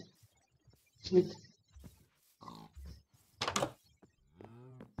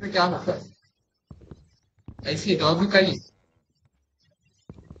क्या होता है ऐसी जॉब भी करी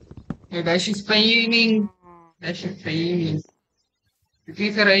dash is Penning dash is Penning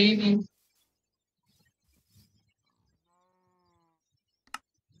क्योंकि से रही नहीं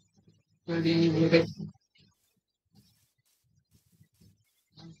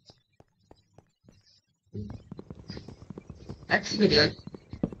एक्सपीरियंस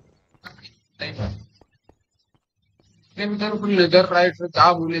लेदर राइट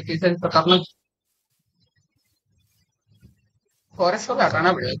क्या बोले कैसे करना फॉरेस्ट को भी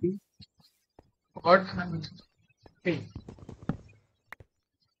हटाना पड़ेगा और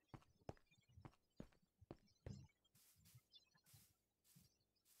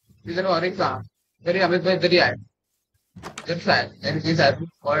इधर और एक कहाँ इधर ही अमित भाई इधर ही आए इधर से आए एनपी साहब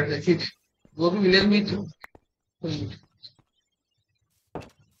और ऐसी थी वो भी विलेज में ही थी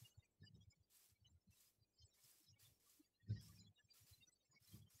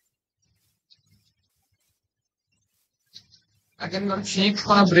अगर शीप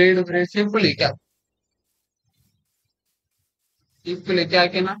को ब्रेड ब्रेड शीप को लेके आ शीप को लेके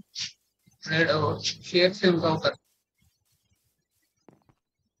आके ना ब्रेड शेयर से उनका ऊपर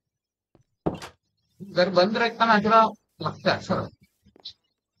घर बंद रखता ना थोड़ा लगता है अच्छा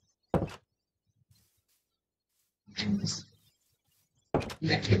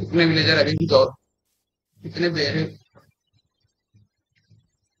देखिए कितने विलेजर अभी भी तो कितने बेर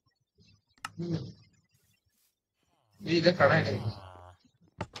ये इधर खड़ा है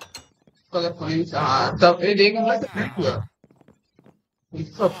तो अगर कोई हाँ तब ये देखेंगे तो नहीं हुआ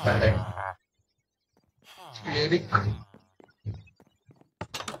इसको खड़ा है क्लियरिक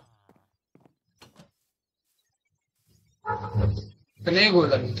कितने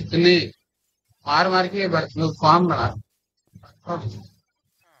गोलर कितने मार मार के फार्म बना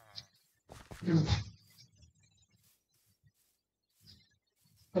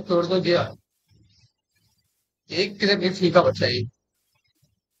तो तोड़ तो दिया एक किधर किसी का बच्चा ही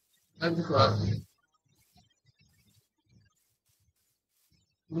नहीं तोड़ा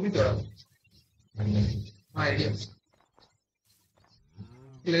नहीं तोड़ा आइडिया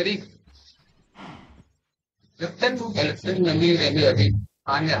क्लियरिक लेफ्टन लेफ्टन नमी रेमी अभी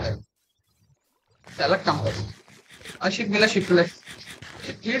आने आ रहा है अलग काम कर शिप मिला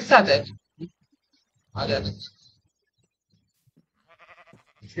स्पीड से आता है आ जाता है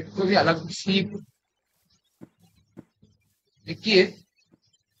शिप को भी अलग शिप एक ही है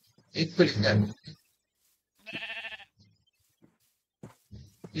एक को लिखा है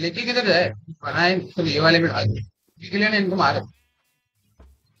लेके किधर जाए बनाए तो ये वाले में डाल दिए इसलिए ने इनको मारा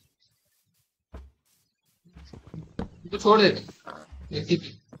तो छोड़ देते लेके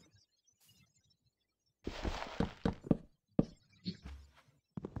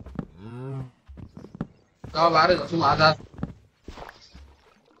कब आ रहे तुम आजाद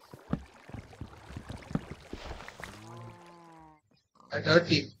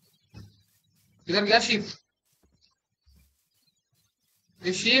डर्टी किधर गया शिप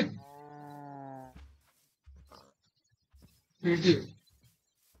ये शिप पीटी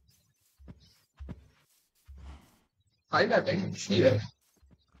फाइल आता है शिप है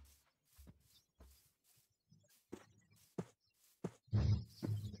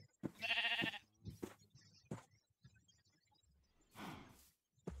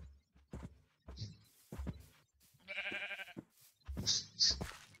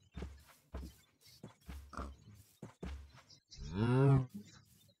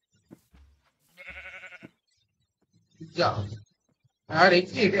जा यार एक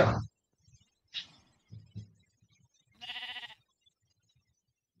ही है क्या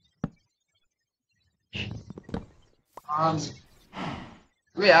हाँ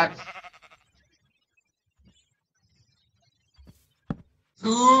वे यार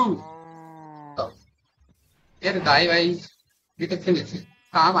तू यार दाई भाई ये तो फिर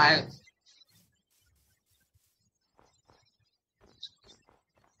काम आए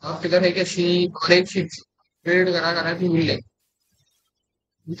और किधर है क्या शीप और एक शीप ट्रेड करा करा भी मिले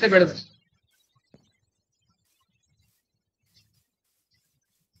उनसे बेड़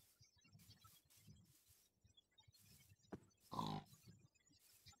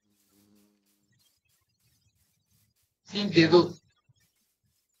शीप दे दो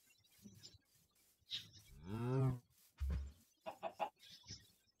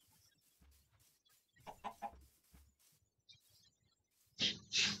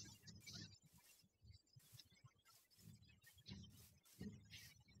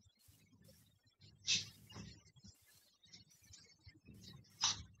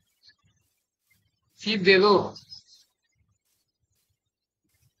शीप दे दो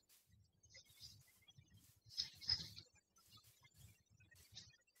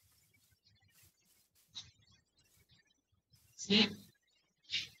शीप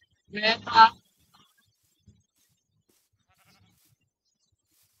मैं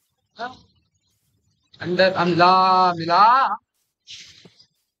अंदर अमला मिला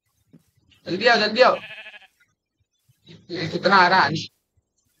जल्दी आओ जल्दी आओ ये कितना आ रहा है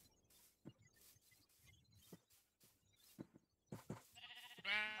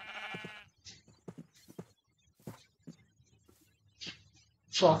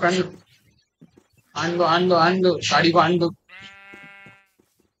शॉकन आन दो गाड़ी को आन दो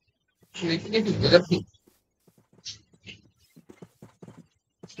देखिए कि गजब की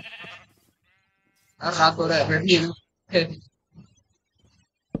यार रात हो रहा है बैठिए ना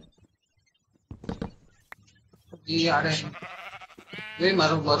ये आ रहे हैं। वे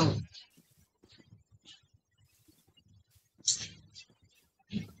मारो मारो।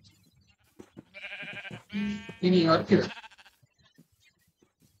 नहीं और किधर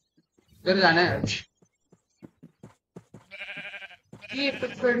किधर जाना है? ये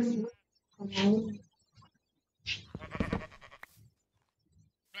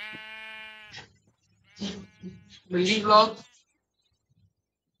बिल्डिंग ब्लॉक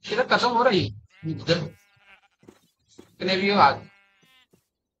किधर खत्म हो रही है? इधर कितने भी हो आज।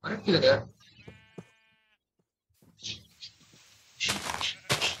 अरे किधर यार?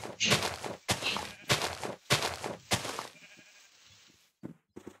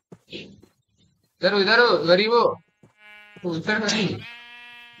 इधर हो गरीब हो। उधर नहीं।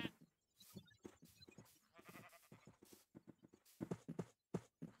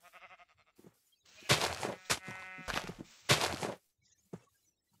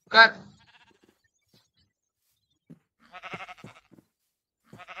 कर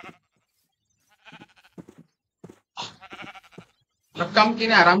अब कम की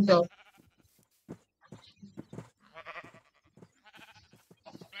नहीं आराम से हो।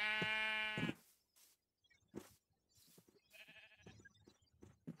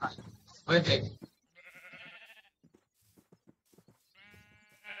 हाँ, वही थे।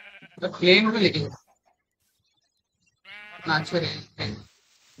 तो प्लेन में लेके नाच रहे।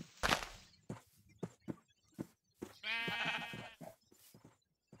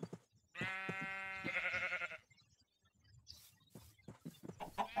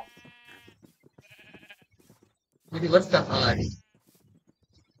 रिवर्स कर रहा गाड़ी।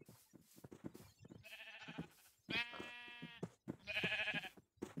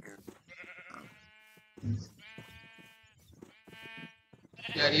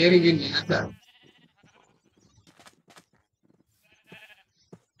 यार ये रिगिन नहीं आता।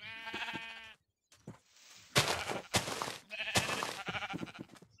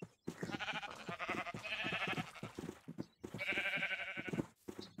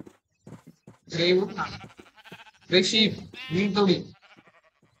 रेव रेशीप नींद थोड़ी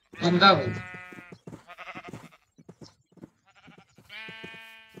बंदा वो।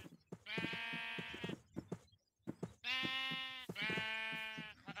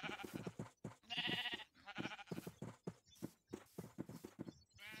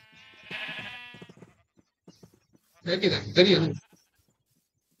 है किधर इधर ही है।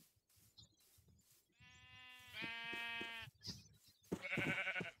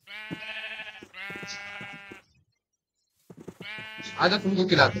 आजा तुमको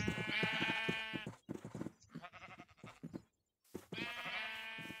खिला दो।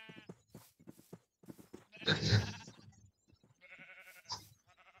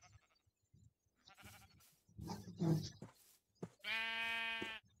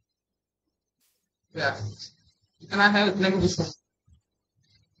 यार इतना है उतने में कुछ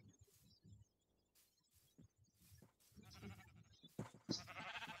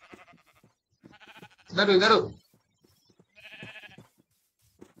इधर इधर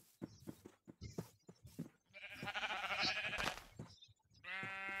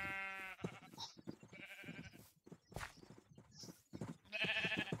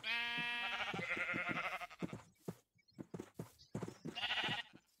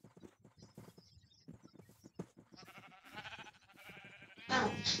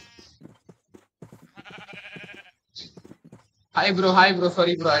hi bro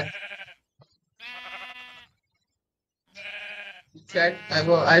sorry bro I chat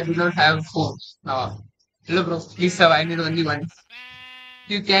I do not have phone. Hello bro, please have I need only one.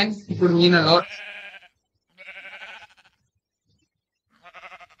 You can, it would mean a lot.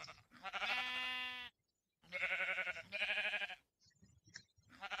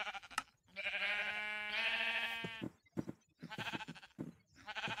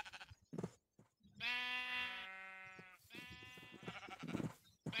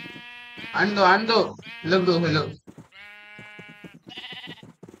 Ando. Hello bro, hello.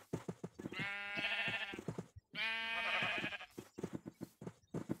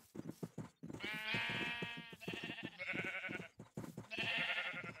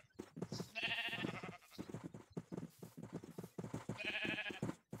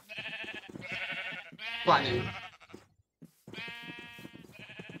 पानी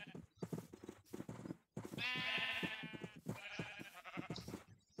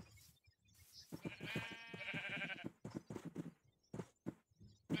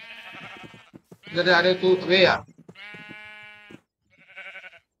इधर आ रहे तू वे यार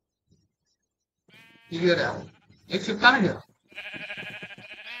इधर यार एक शिफ्ट ना गया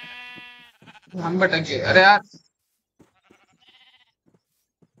हम भटक गए अरे यार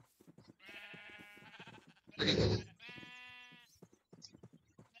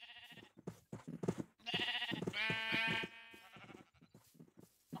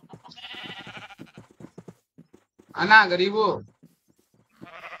अन्ना गरीबो,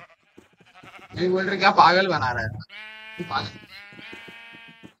 नहीं बोल रहे क्या पागल बना रहा है? तू पागल।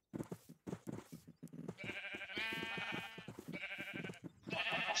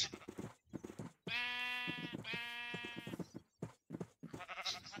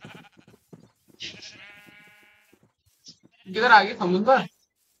 किधर आ गया समुंदर?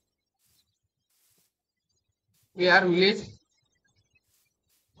 यार विलेज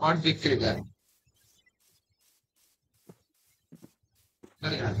और दिख रही है।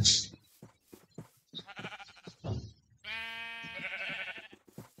 अरे यार,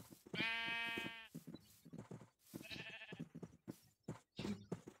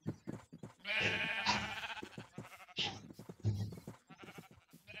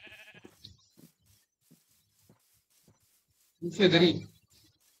 मुझसे इधर ही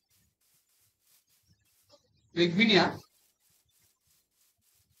एक भी नहीं आ।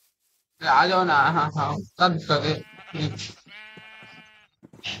 आ जाओ ना, हाँ हाँ तब कर दे।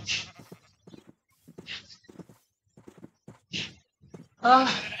 आह,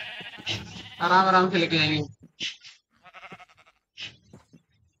 आराम आराम से लेके जाएंगे।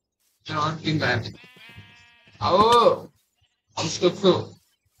 चलो और तीन बैग आओ। उसको उसको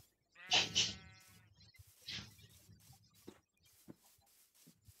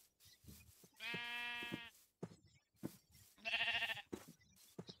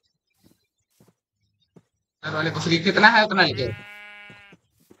घर वाले कुछ कितना है उतना लेके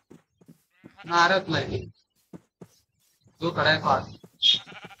ना आ रहा है उतना लेके जो खड़ा है पास।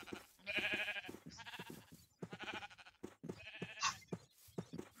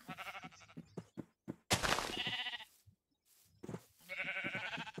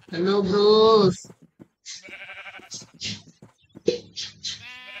 Hello Bros.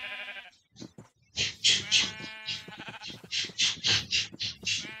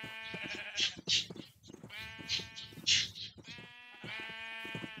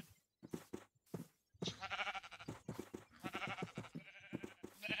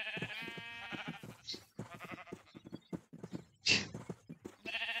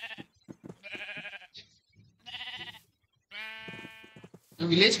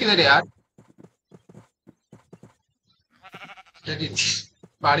 विलेज किधर है यार? चलिए,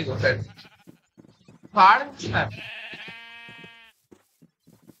 पहाड़ी को साइड पहाड़ है।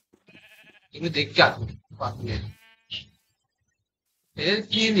 तुम्हें देख के आती हूँ बात में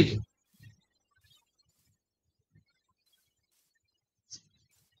की नहीं।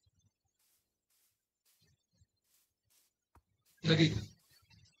 लगी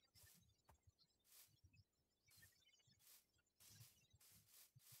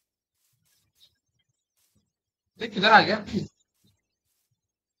देख किधर आ गया?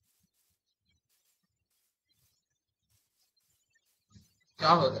 क्या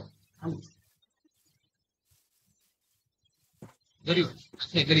हो रहा है? हम इधर ही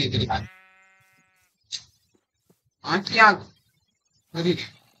अच्छा इधर ही आँख की आँख इधर ही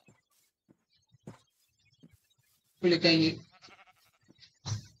तो लेके आएंगे।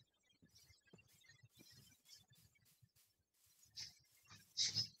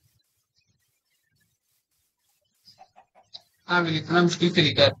 हाँ बिल्कुल इतना मुश्किल से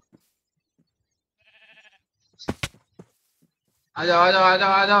लेकर आ जाओ आ जाओ आ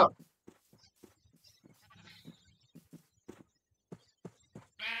जाओ आ जाओ।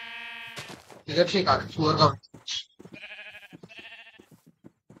 इधर से काट सुअर का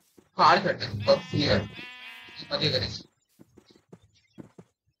पहाड़ कट है बहुत क्लियर मजे करें।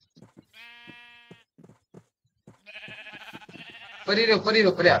 ऊपर ही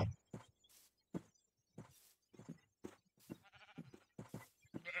रहो ऊपर यार।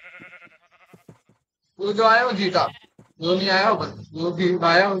 वो जो आया वो जीता, जो नहीं आया वो जो भी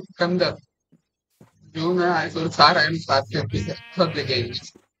आया वो कंदर। जो मैं आया तो सारा है साथ के सब लेके आएंगे।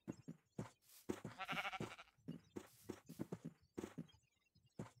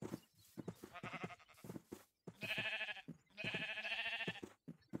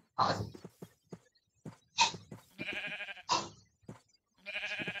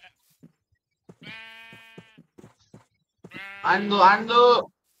 आंदो आंदो।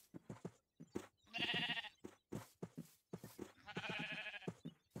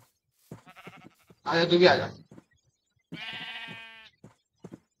 आजा तू भी आजा।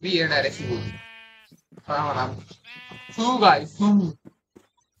 भी ये डायरेक्शन आराम आराम। सू गाइस सू।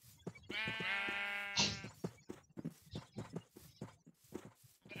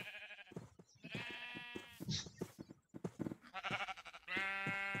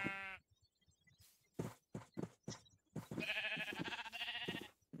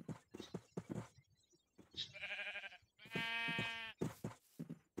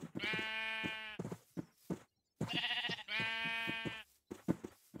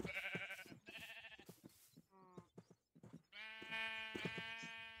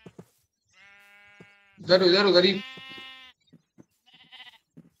 उधर उधर उधर ही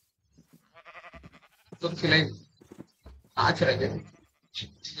तो खिलाई नाच रहे थे।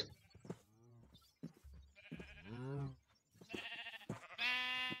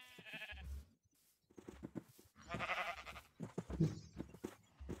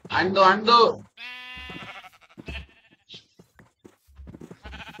 आन दो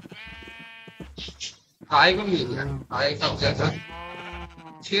आए को नहीं दिया आए सब जैसा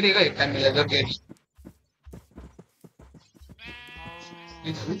छिड़ेगा एक टाइम मिलेगा के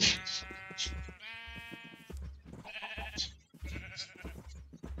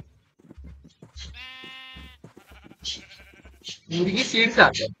मुर्गी सीड से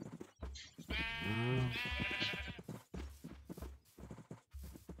आते हैं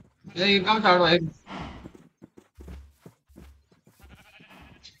ये काम छाड़ो है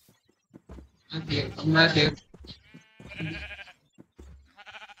मैं देख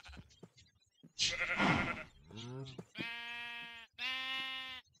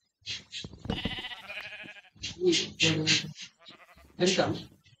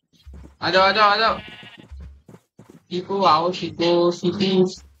आ जाओ आ जाओ आ जाओ सीखो आओ सीखो सीखो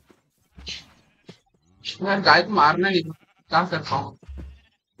यार गाय को मारना नहीं क्या करता हूँ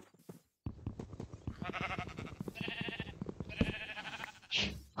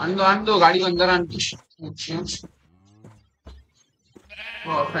आन दो गाड़ी को अंदर आन दो अच्छा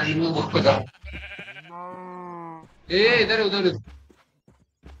फ्रेंड में बुक कर ए इधर उधर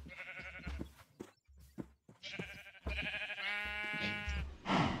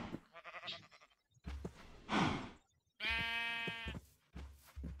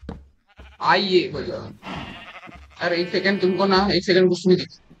आइए बोलो अरे एक सेकंड तुमको ना एक सेकंड कुछ नहीं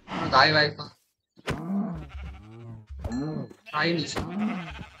दिख गाय वाय का आई नहीं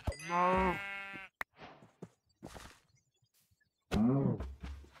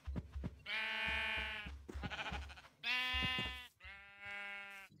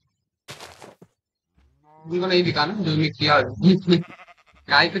तुमको नहीं दिखा ना जो मैं किया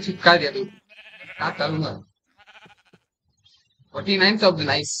गाय को चिपका दिया तू क्या करूंगा 49 ऑफ द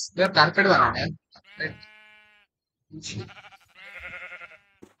नाइस यार कारपेट बनाना है कारपेट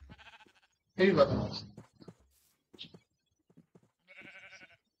फिर बताओ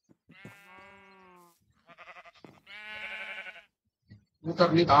वो तो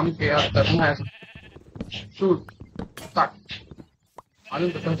अपने काम किया करना है शूट कट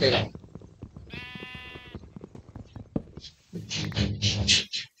मालूम पता चलेगा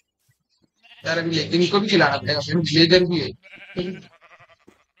यार अभी इनको भी खिलाना पड़ेगा फिर ब्लेजर भी है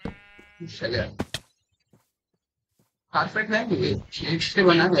चलिए कारपेट नहीं शेड से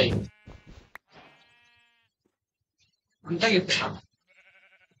बना जाएगा उनका ये था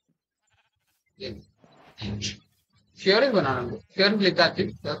शेयर ही बनाना शेयर भी लेते आते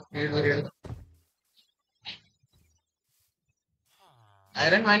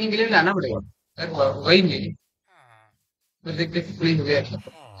आयरन माइनिंग के लिए लाना पड़ेगा यार वही नहीं तो देखते कितनी हो गया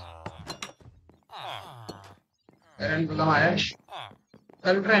आयरन तो कम आया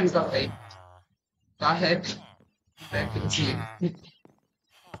चल रहा है इनका भाई क्या है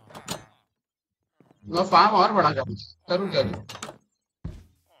मैं फार्म और बड़ा करूँ जरूर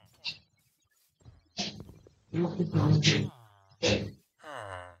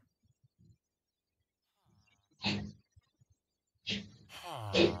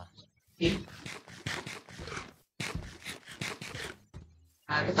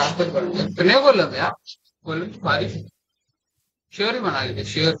हाँ तो काम कर नहीं बोल रहा यार बोलो बारिश श्योर ही बना लेते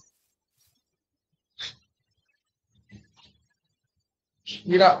श्योर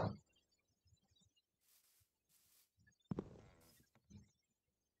मेरा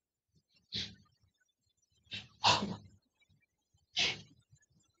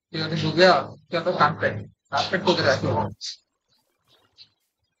श्योर हो गया क्या तो कारपेट कारपेट को करा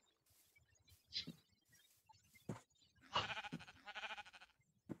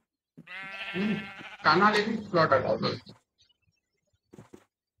काना लेकिन प्लॉट हटाओ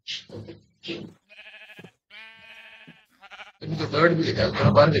तो बर्ड भी लेकर थोड़ा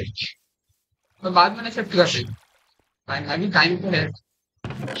बढ़ गई तो बाद में शिफ्ट कर देंगे टाइम अभी टाइम तो है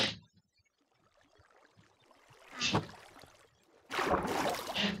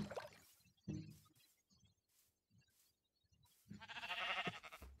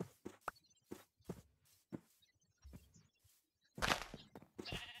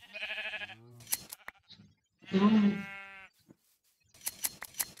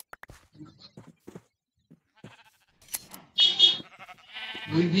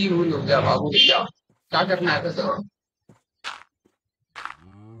मुर्गी भूल हो गया बाबू क्या करना है तो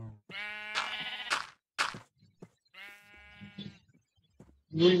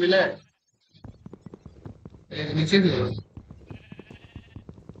भूल मिला है नीचे भी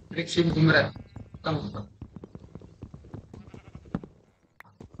रिक्शे भी घूम रहा है कम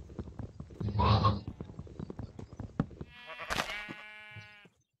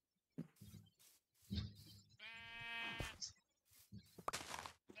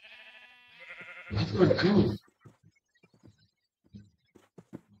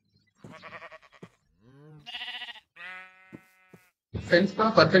फेंस का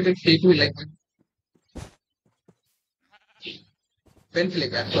परफेक्ट शेप में लेके फेंस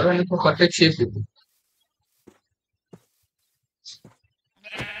लेके आया और मैंने उसको परफेक्ट शेप दे दी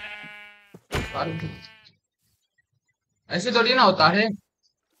और ऐसे थोड़ी ना होता है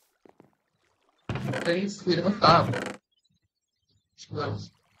फेंस मेरे पास था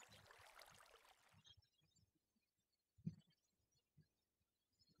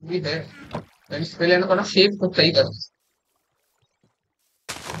भी है फेंस पहले ना थोड़ा शेप को सही कर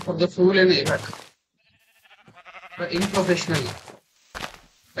अब जो फूल है नहीं बट इनप्रोफेशनल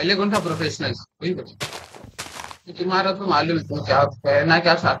पहले कौन था प्रोफेशनल वही बता तुम्हारा तो मालूम है तुम क्या कहना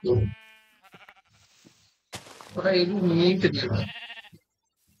क्या चाहते हो थोड़ा एक नीट दिया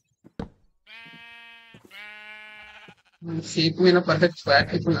शेप में ना परफेक्ट स्क्वायर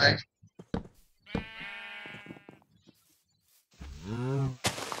शेप में आए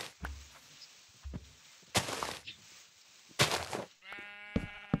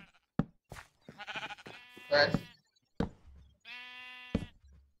स्क्वायर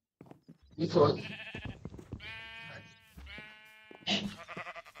ये छोड़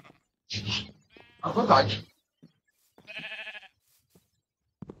अब आज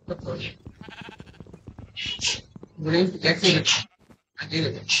ब्रेन कैसे अकेले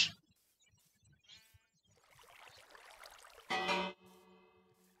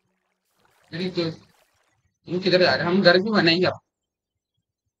मेरी तो इन किधर जा रहे हैं हम घर भी बनाएंगे आप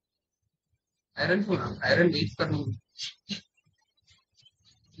आयरन को ना आयरन वेस्ट कर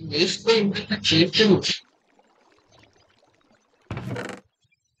वेस्ट तो वेस्ट तो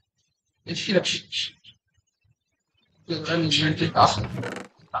इसकी रखी मूवमेंट के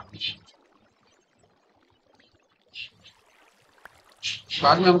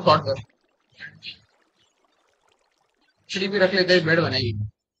बाद में हम शॉर्ट कर सीढ़ी भी रख लेते हैं बेड बनाएंगे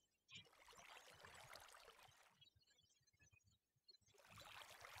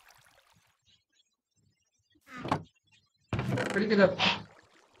सीढ़ी की तरफ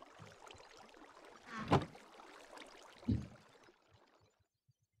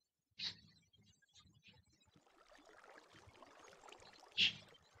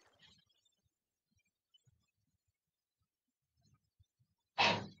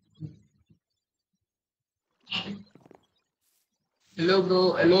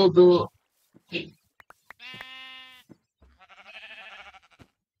हेलो ब्रो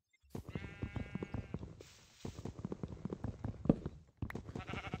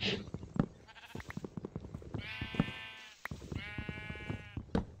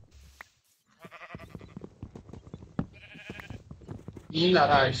नींद आ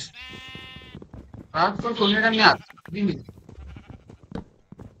रहा है रात को सोने का नहीं आता अभी नहीं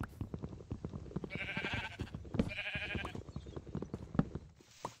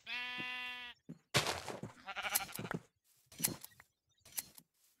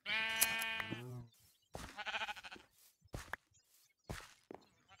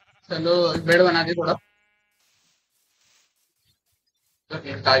चलो बेड बना दे थोड़ा तो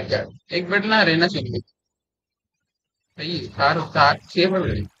निकाल क्या एक बेड ना रहना चाहिए सही है, चार चार छह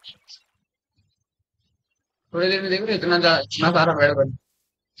बेड थोड़ी देर में देख रहे हो, इतना सारा बेड बन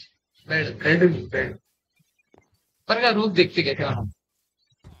बेड बेड बेड पर क्या रूप देखते कैसे हम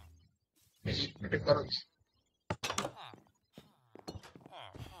करो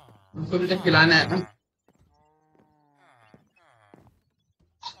उनको भी जब खिलाना है ना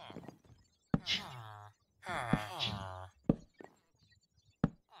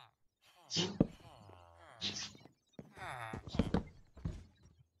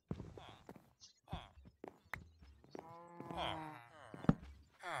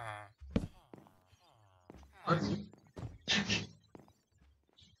और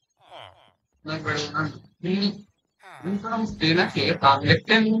मैं बेड बना उनको हम देना चाहिए काम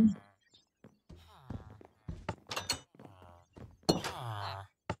देखते हैं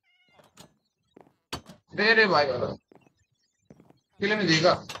दे रे भाई वाला किले में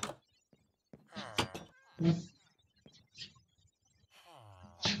देगा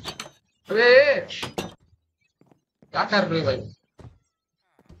अरे क्या कर रहे हो भाई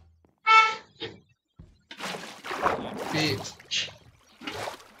ये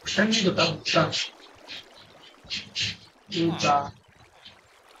नहीं होता जूता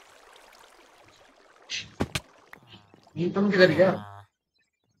तुम किधर गया?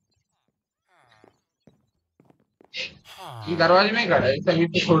 ये दरवाजे में ही खड़ा है, तभी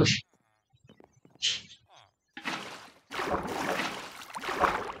तो छोड़।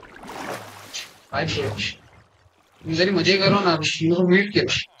 भाई छोड़, इधर ही मजे करो ना, मीट के।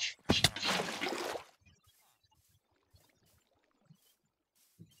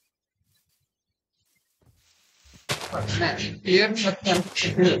 क्लियर नहीं लगता है।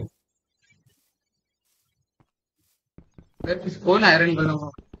 कौन आयरन बनाऊंगा?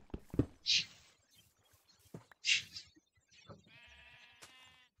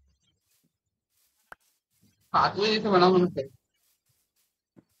 हाथ में जैसे बनाऊंगा ना,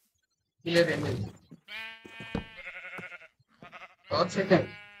 क्लियर है। और सेकंड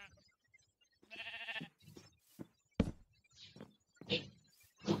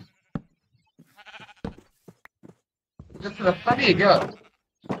जब रखता नहीं है क्या?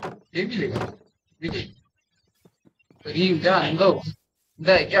 ये भी लेगा, देखिए। करीम क्या अंदर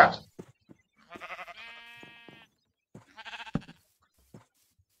अंदर है क्या?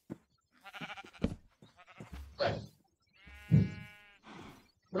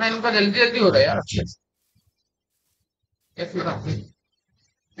 मैं इनका जल्दी जल्दी हो रहा है यार, अच्छे से। कैसे हो रहा है?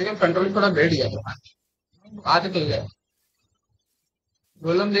 लेकिन कंट्रोल थोड़ा बैठ गया था, आदत हो गया।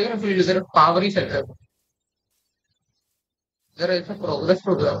 गोलम देख रहे हो, फिर इधर पावर ही चल रहा है। जरा ऐसा प्रोग्रेस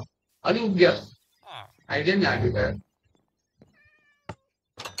हो गया। अरे उठ गया, आइडिया नहीं आ गया।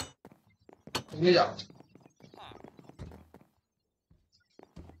 तुमने जाओ,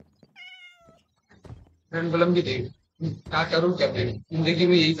 रन गोलम की देख। क्या करूँ क्या करूँ, जिंदगी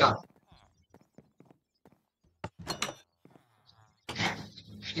में यही काम।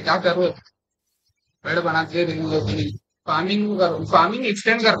 कि क्या करो, पेड़ बना के फार्मिंग करो, फार्मिंग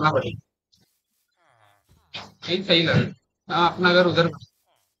एक्सटेंड करना पड़ेगा। सही सही लगा। हाँ, अपना घर उधर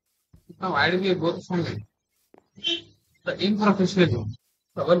इतना वाइड भी है, बहुत फन है। तो इन प्रोफेशनल हो,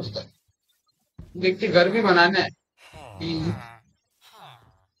 खबर नहीं। देखते घर भी बनाना है कि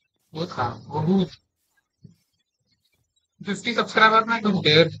बहुत काम, बहुत 50 सब्सक्राइबर में तुम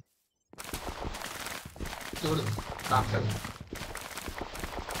देर छोड़ दो, काम कर।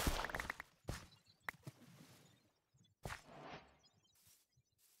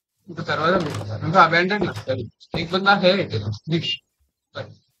 तो दरवाजा नहीं होता, उनका अबेंडन लगता है। एक बंदा है दिख,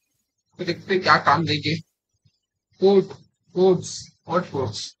 तो देखते क्या काम देंगे। कोट कोट्स और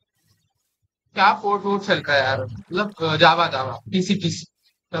कोट्स, क्या कोट वोट चल रहा है यार, मतलब जावा जावा पीसी पीसी।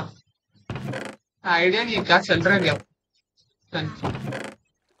 आइडिया नहीं है क्या चल रहा है क्या।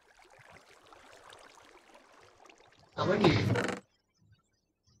 समझ नहीं।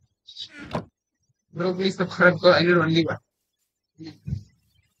 ब्रो प्लीज सब्सक्राइब करो, I need only one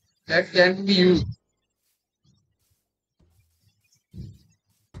that can be used.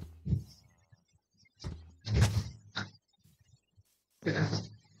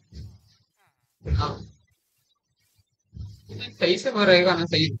 हाँ, सही से वो रहेगा ना,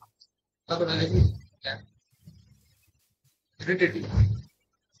 सही। तब रहेगा इरिटेटिंग।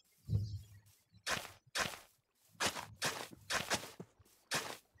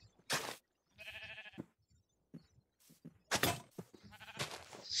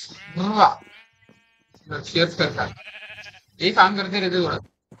 हाँ, शेयर करता है, ये काम करते रहते थोड़ा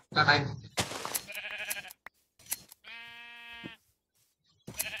टाइम।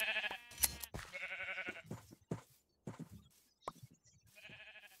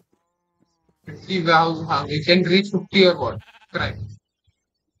 50, हाँ वी कैन रीच 50 और व्हाट क्राइम।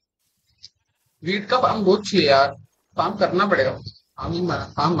 वीट का काम बहुत चाहिए यार, काम करना पड़ेगा। काम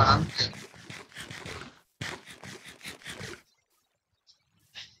बनाना।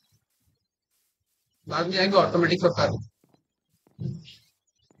 बाद में जाएंगे ऑटोमेटिक सब कर।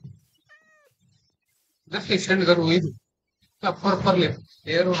 जस्ट एक्सटेंड करो वही, अपर अपर ले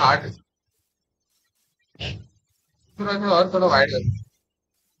एयर हार्ड, थोड़ा थोड़ा और थोड़ा वाइड कर।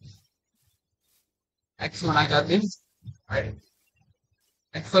 एक्स बना के आते हैं,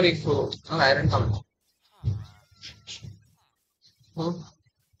 एक्स और एक आयरन का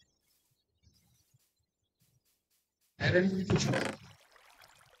आयरन भी कुछ नहीं।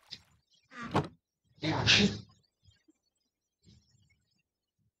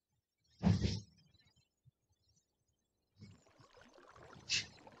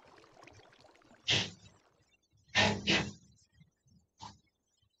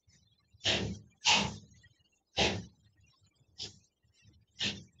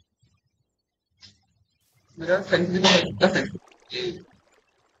 मेरा सेंसिटिव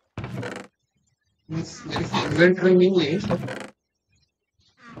मेरी इन्वेंटरी नहीं है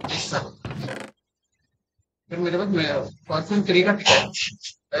ऐसा। फिर मेरे पास फॉर्चून 3 का टिकट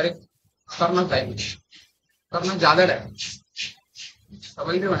डायरेक्ट करना चाहिए। करना ज्यादा डैमेज,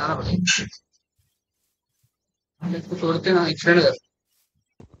 डबल भी बनाना पड़ेगा। हम इसको छोड़ते ना, एक्सटेंड कर,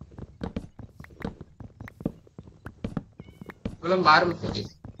 मतलब मार मत मुझे,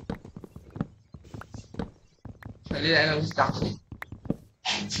 चले जाएगा उस काम से।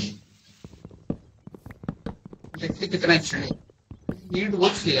 देखते कितना एक्सटेंड है। नीड वो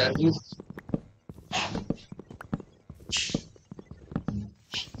चाहिए यार, नीड।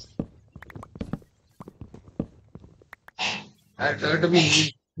 यार डर्ट भी,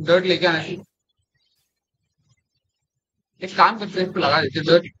 डर्ट लेके आना चाहिए। एक काम करते हैं, इसको लगा देते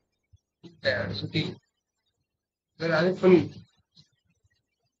डर्ट यार, ठीक है फुल।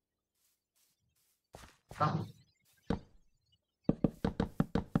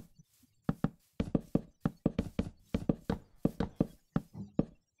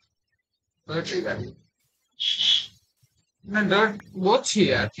 डर्ट लेगा ना, डर्ट बहुत अच्छी है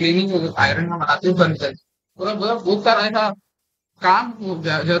यार, क्लीनिंग आयरन में बनाते हुए बन कर पूरा पूरा बहुत सारा ऐसा काम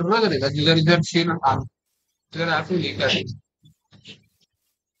जरूरत रहेगा, जिधर इधर छीन ना काम, इधर आप लेकर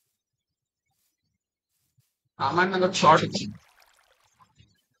सामान अगर शॉर्ट,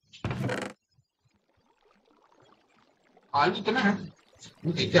 आलू इतना है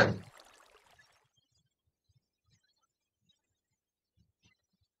ठीक है।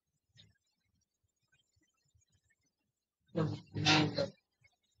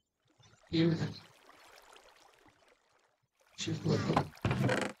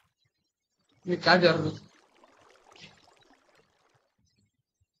 ये क्या जरूरत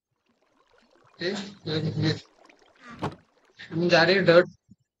है, हम जा रहे हैं डर्ट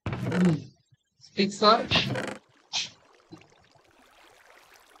स्टिक्स और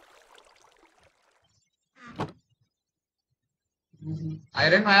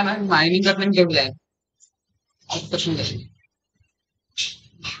आयरन आया ना, माइनिंग करने में क्या जाए, पसंद है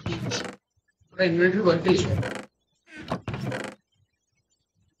पूरा इन्वेंटरी भरती है।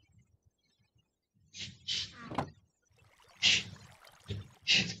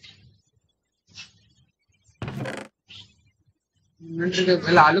 इन्वेंटरी के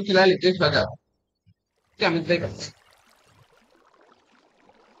पहले आलू खिला लेते हैं, क्या क्या मिलता है,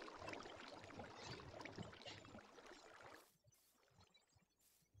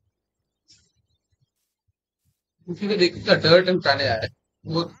 उसी को देख के डर्ट उठाने आ रहे हैं,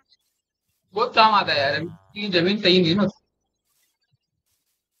 बहुत बहुत काम आता है यार, की जमीन सही नहीं ना,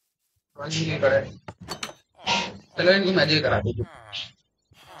 नहीं करा है। चलो इनको मजे करा दो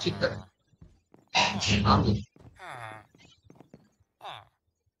ठीक है। हाँ,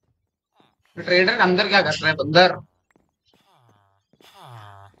 ट्रेडर अंदर क्या कर रहा है अंदर,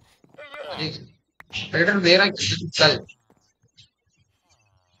 ट्रेडर दे रहा है चल।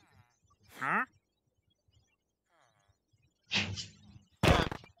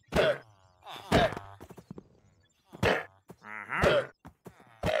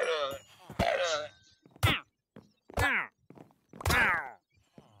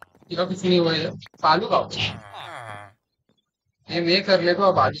 ये कुछ नहीं हुआ है, फालू का ये मैं कर ले तो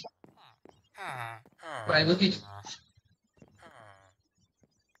अब आज प्राइवेसी,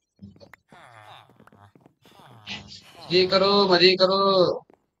 ये करो मजे करो,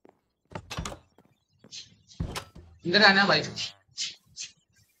 इधर आना भाई,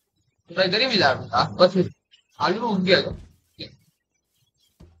 तो इधर ही मिला बस, आलू में उग गया था।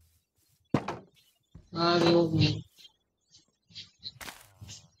 हाँ, तो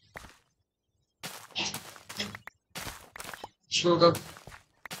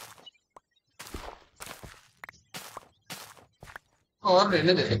और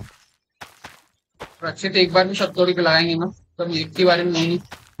रहने देते, और अच्छे से एक बार में सब तोड़ी पे लगाएंगे ना, तब एक की बारे में नहीं,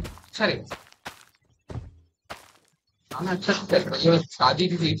 अच्छा रहेगा। हाँ ना, अच्छा जो शादी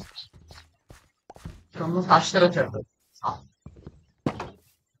की थी तो हम लोग खास तरह चलते, हाँ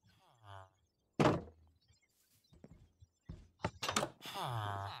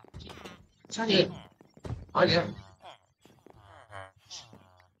अच्छा ये, और यार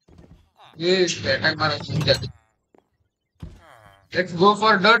ये बैठक मारा जाते, let's go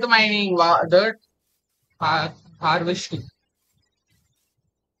for dirt mining, dirt harvesting,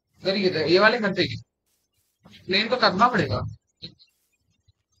 करिए ये वाले करते हैं, प्लेन तो करना पड़ेगा।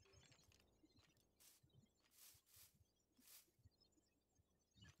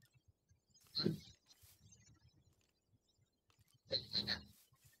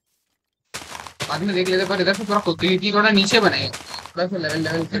 बाद में देख लेते, पर इधर से थोड़ा क्वालिटी थोड़ा नीचे बनाएंगे, थोड़ा सा लेवल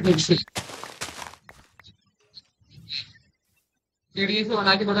लेवल के नीचे, सीढ़ी से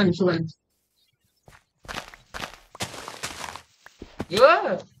बना के थोड़ा नीचे बनाएंगे।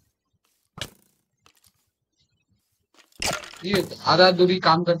 ये आधा दूरी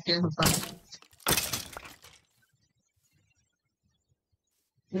काम करके होता है।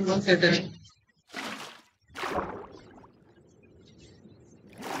 कौन से तेरे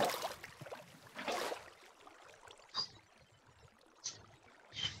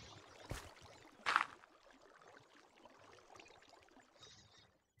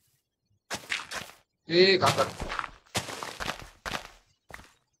ये कहा कर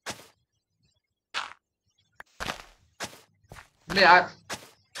अरे यार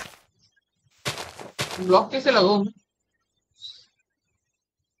ब्लॉक कैसे लगाऊं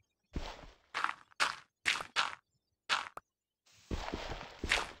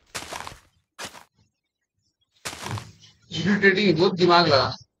इरिटेटिंग बहुत दिमाग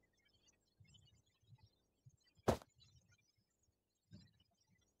लगा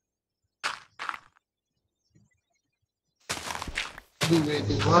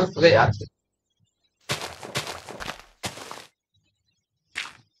बहुत अरे यार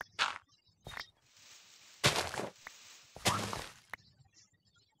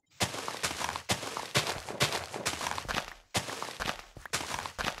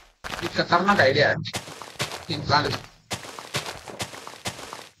ये खतरनाक आइडिया है इंसान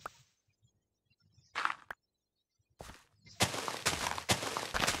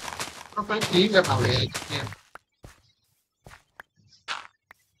प्रोफाइल क्लीन करना पड़ेगा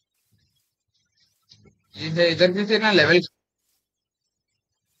ये इधर भी से ना लेवल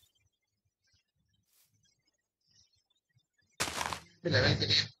लेवल के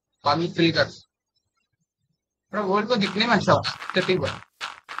लिए पानी फिल कर पर वर्ल्ड को दिखने में अच्छा होगा सेटिंग पर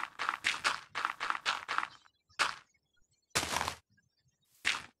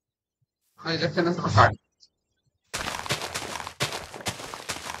हाँ इधर से ना थोड़ा काट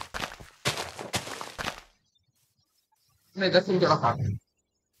नहीं इधर से भी थोड़ा काट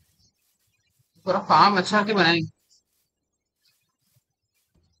थोड़ा फार्म अच्छा के बनाएंगे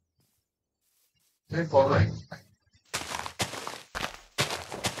फॉलो है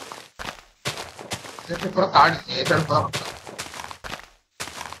जैसे पूरा काट दिया इधर पूरा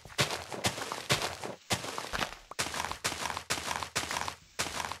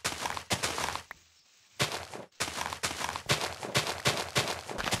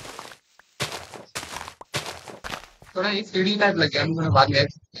थोड़ा ये सीढ़ी टाइप लग गया मुझे बाद में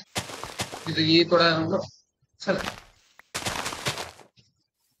तो ये थोड़ा मतलब अच्छा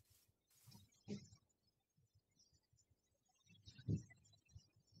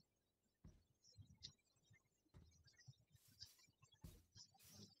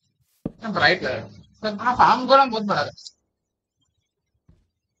ब्राइट लगा तो अपना फार्म को ना बहुत बड़ा लगा।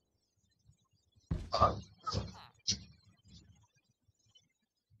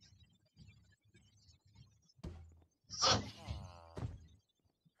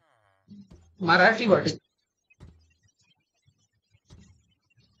 Marathi word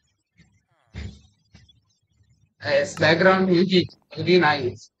background music very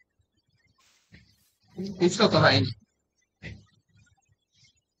nice कुछ तो भाई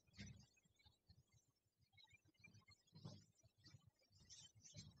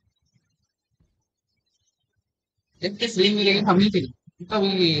इतनी स्क्रीन मिलेगी हम ही थी तो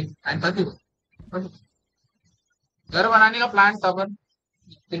भी टाइम पास ही हुआ। घर बनाने का प्लान था पर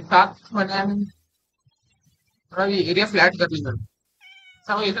फिर साथ बनाया नहीं। थोड़ा ये एरिया फ्लैट कर ली मैंने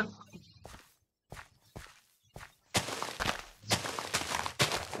सब इधर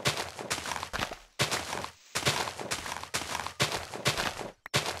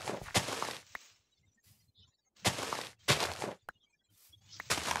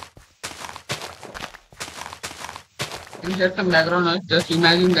insert some background noise just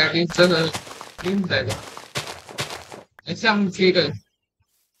imagine that it's a green background ऐसे हम फील करें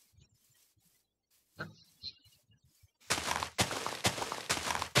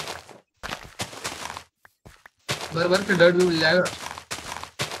भर भर के डर्ट भी मिल जाएगा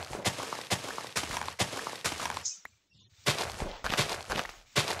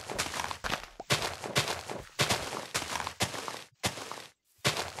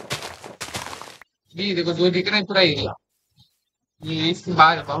ये देखो जो दिख रहा है पूरा एरिया ये इसके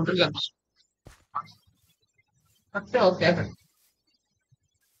बाहर बाउंड्री करना सकते हो क्या कर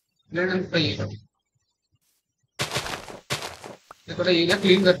लेकिन सही है ये थोड़ा एरिया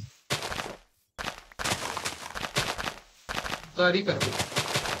क्लीन कर सारी कर दो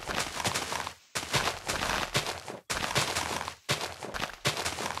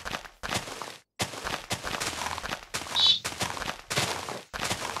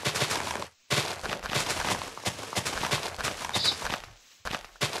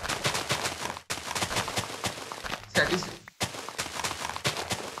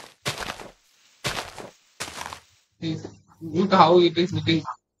good how it is looking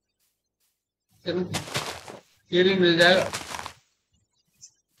चलो ये भी मिल जाएगा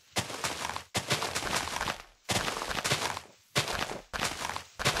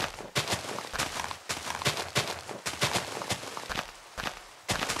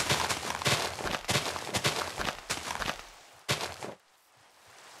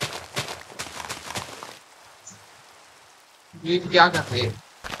ये क्या कर रहे हैं?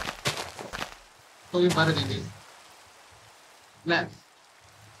 कोई मर देंगे। मैं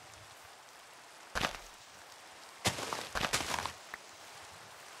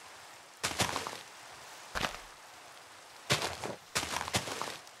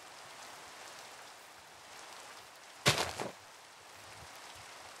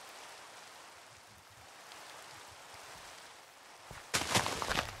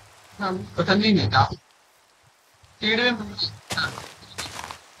हम पसंद ही नहीं था। पेड़ में हाँ,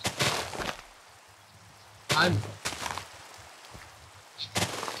 हाँ,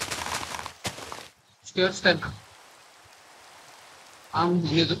 स्टेयर्स टाइप का। हम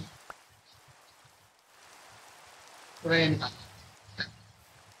ये तो ट्रेन का।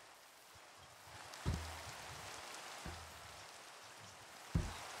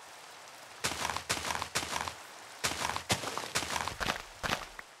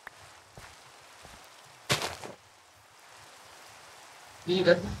 ये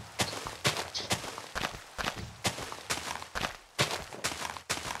कर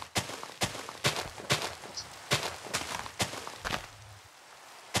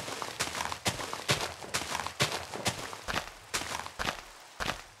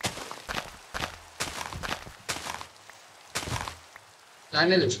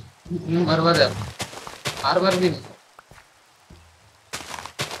जाने दो। बर्बाद है। हर बार भी नहीं।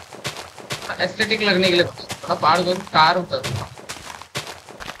 एस्थेटिक लगने के लिए थोड़ा पहाड़ को कार उतर दूंगा।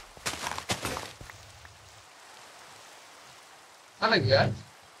 अलग यार।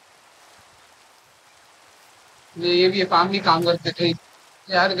 ये भी फार्म भी काम करते थे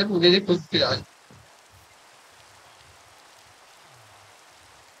यार। अगर मुझे खुद की और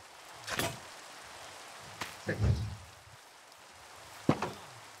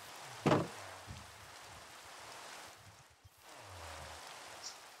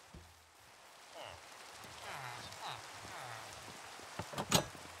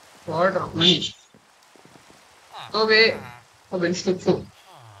नहीं तो वे तो बेंच तो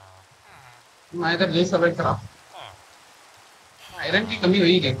मैं इधर ले सब करा। आयरन की कमी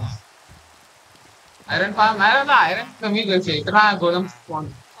हुई क्या? आयरन फार्म आयरन ना आयरन की कमी कैसे इतना गोलम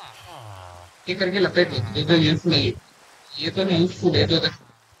स्पॉन ये करके लपेट लेते ये तो यूजफुल नहीं। ये तो नहीं यूजफुल है तो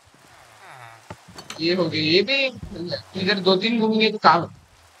ये हो गया ये भी इधर दो तीन घूमेंगे तो काम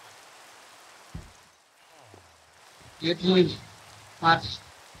ये तीन मार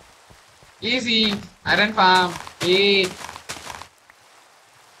इजी आयरन फार्म ये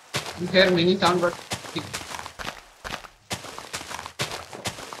खैर मिनी साउंड बट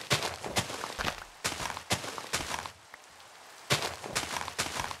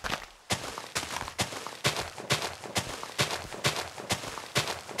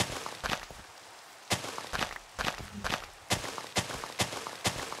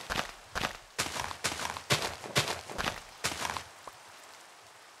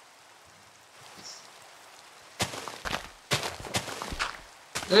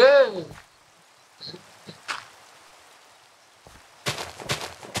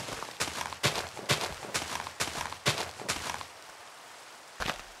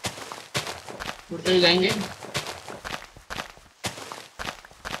उठते जाएंगे।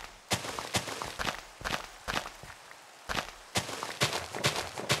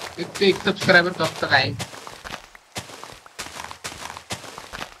 एक सब्सक्राइबर कब तक आएंगे?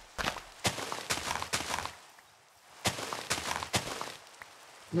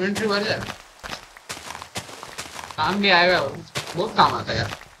 इन्वेंट्री बढ़ जाए काम भी आएगा बहुत काम आता है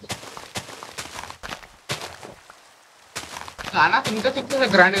यार। गाना सुनते सुनते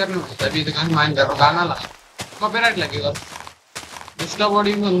ग्राइंड करने में होता है अभी दुकान माइंड कर रहा हूँ गाना लगा कॉपीराइट लगेगा। इसका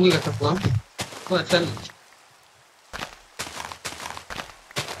बॉडी में नहीं कर सकता तो अच्छा नहीं।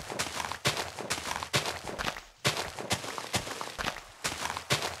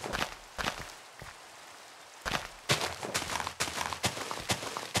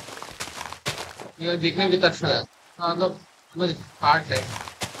 ये देखने में भी तो अच्छा है। हाँ, मतलब मुझे पार्ट है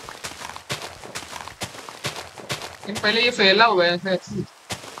लेकिन पहले ये फैला हुआ है ऐसे।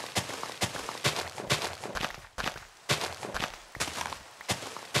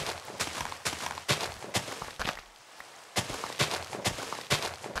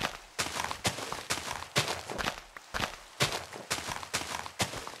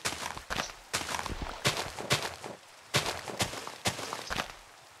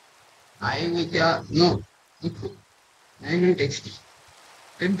 आएंगे क्या नो आएंगे टेक्स्ट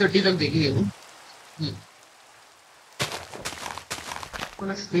 10:30 तक देखेंगे वो।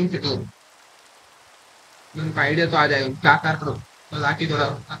 पूरा स्क्रीन पे तो उनका आइडिया तो आ जाएगा क्या कर रहा हूँ तो आके थोड़ा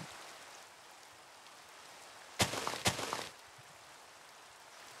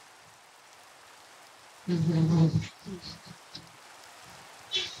You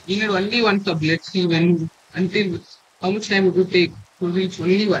need only one sub. Let's see when until how much time it would take to reach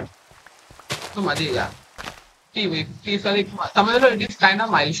only one. तो मजे यार कि वे कि सर एक समझ लो it is kind of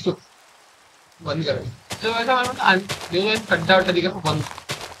milestone बंद करो तो वैसा मैं जो है खड्डा और तरीके से बंद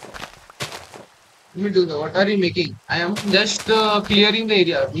me do that. What are you making? I am just clearing the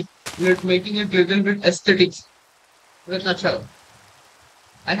area. Making it little bit aesthetics. That's अच्छा लगा.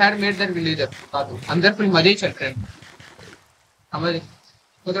 I had made that villager. अंदर फिर मजे ही चल रहे हैं हमारे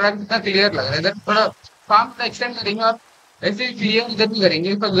तो थोड़ा कितना क्लियर लग रहा है इधर थोड़ा फार्म का एक्सटेंड करेंगे और ऐसे ही क्लियर इधर भी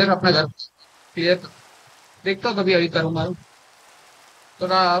करेंगे तो उधर अपना घर क्लियर देखता हूँ कभी अभी करूंगा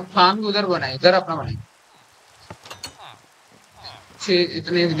थोड़ा फार्म उधर बनाए इधर अपना बनाए छह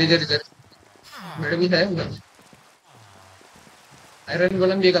इतने विलेजर इधर मेरे भी है उधर आयरन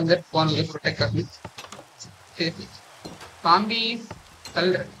गोलम भी एक अंदर कौन मुझे प्रोटेक्ट कर फार्म भी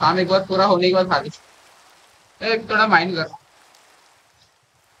कल फार्म एक बार पूरा होने के बाद खाली एक थोड़ा माइंड कर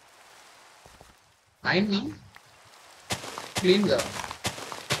माइंड नहीं क्लीन कर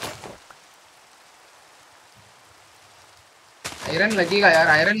आयरन लगेगा यार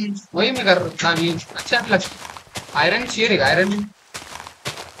आयरन वही मैं कर रहा था अभी अच्छा लग आयरन चाहिए आयरन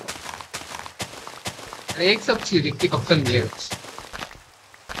एक सब चीज दिखती कब तक मिलेगा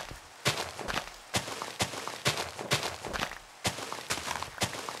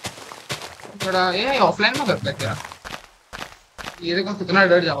थोड़ा ये ऑफलाइन में करता है क्या ये देखो कितना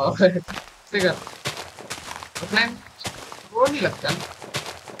डर जमा हुआ है इससे कर ऑफलाइन वो नहीं लगता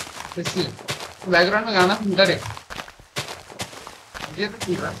इसलिए बैकग्राउंड में गाना सुनता रहे ये तो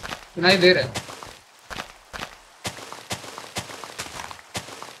सुन रहा है सुनाई दे रहा है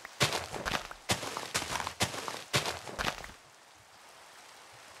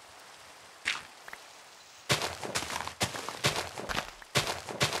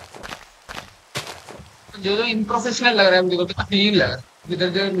जो जो इनप्रोफेशनल लग रहा है मुझे को तो क्लीन लग रहा है इधर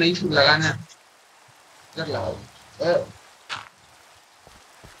जो नहीं लगाना है इधर लगाओ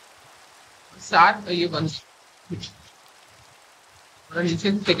साथ ये बंद थोड़ा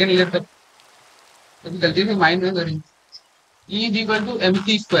नीचे सेकंड लेयर तक कभी गलती से माइंड में करें E is equal to M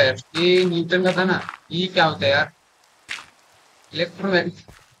C square ये न्यूटन का था ना ई क्या होता है यार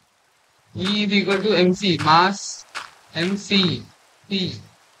electromagnetic E is equal to M C mass M C C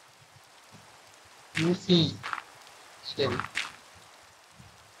you C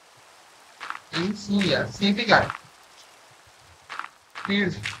M C यार सी पे क्या है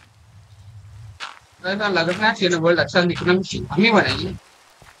फील्ड ऐसा लगना चाहिए ना वर्ल्ड अच्छा दिखना भी चाहिए हम ही बनाएंगे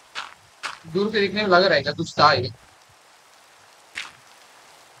दूर से दिखने में लग रहा है क्या कुछ था ये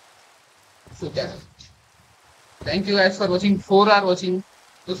तो क्या thank you guys for watching 4 our watching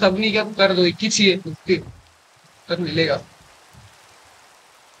तो सबने क्या कर दो 21 चाहिए 50 तक मिलेगा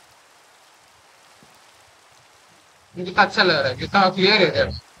मुझे कितना अच्छा लग रहा है कितना क्लियर है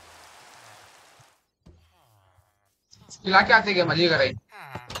यार खिला के आते क्या मजे कराई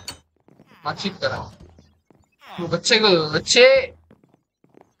बातचीत करा वो बच्चे को बच्चे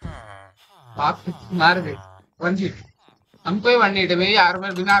बाप मार गए 1 हिट हमको ही 1 हिट है मेरी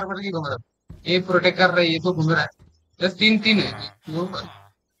आर्मर बिना आर्मर की घूम रहा है। ये प्रोटेक्ट कर रहा है ये तो घूम रहा है बस 3-3 है वो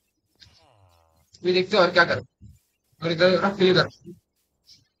भी देखते हैं और क्या कर और इधर फील कर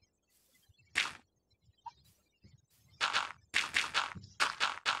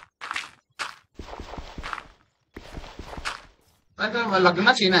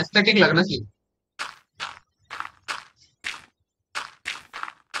लगना चाहिए ना एस्थेटिक लगना चाहिए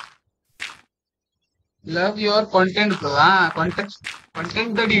लव योर कंटेंट ब्रो हाँ कंटेंट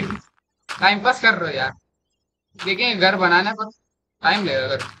कंटेंट तो टाइम पास कर रहे हो यार देखें घर बनाने पर टाइम लगेगा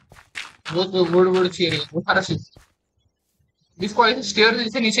अगर बहुत गुड़ गुड़ चाहिए वो सारा चीज इसको ऐसे स्टेयर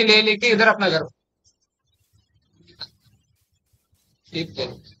से नीचे ले लेके इधर अपना घर ठीक है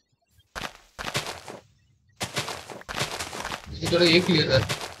चलो एक ही इधर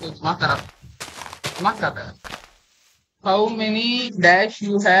तो दिमाग खराब दिमाग खराब है how many dash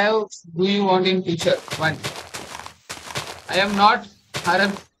you have do you want in future 1 I am not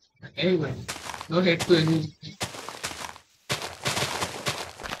हरब anyone no hate to any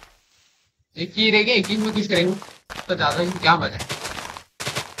एक ही रहेगा एक ही में कुछ करेंगे तो ज्यादा क्या मजा है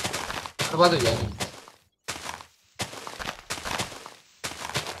बर्बाद हो जाएगा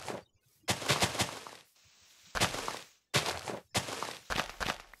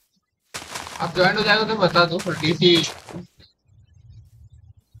आप ज्वाइन हो जाएगा तो बता दो फिर डीसी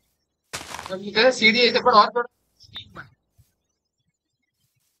कहते सीढ़ी ऐसे पर और थोड़ा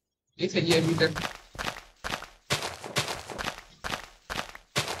ये सही है अभी तक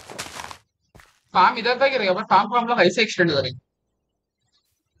फार्म इधर तक ही रहेगा पर फार्म को हम लोग ऐसे एक्सटेंड करेंगे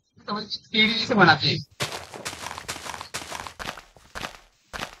तो सीढ़ी से बनाते हैं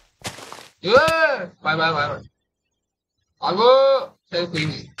बाय बाय बाय। आगो चल कोई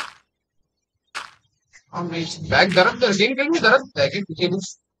नहीं। हम नहीं बैग दर्द कर गेम खेल में दर्द है कि पीछे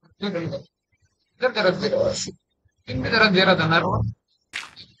कुछ इधर दर्द दे रहा है। इनमें दर्द दे रहा था ना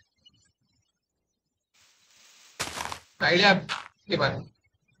आइडिया के बारे में।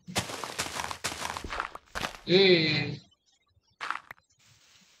 ये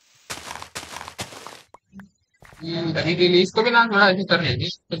कहीं के लिए इसको भी ना थोड़ा ऐसे कर लेंगे।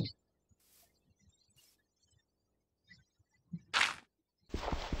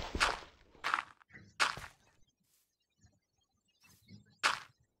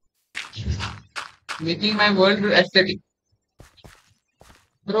 Making my world aesthetic.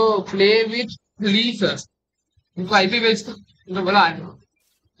 Bro play with leaf. उनको आईपी भेज दो उनको बोला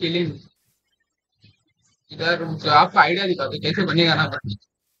किलिंग। इधर उनको आपका आइडिया दिखा दो कैसे बनेगा ना करने।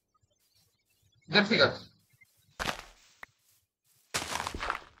 इधर से कर।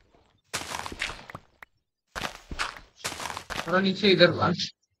 थोड़ा नीचे इधर बात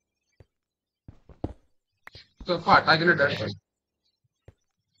तो हटा के ना डर कर।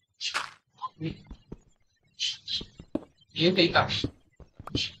 ये सही था।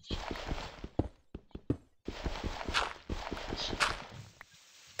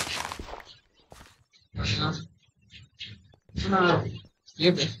 हाँ,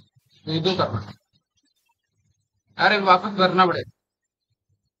 ये पे ये दो करना। अरे वापस भरना पड़ेगा।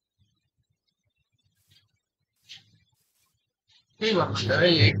 नहीं भरना पड़ेगा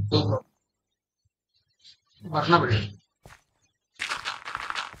ये एक दो भरना पड़ेगा।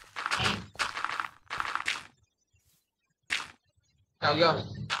 क्या हो गया।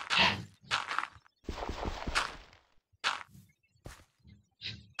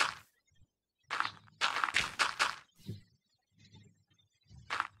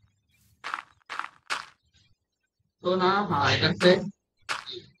 तो ना हाँ इधर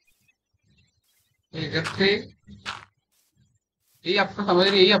से ये आपको समझ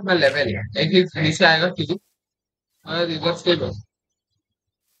रही यही अपना लेवल है ऐसे नीचे आएगा किसी और इधर से लो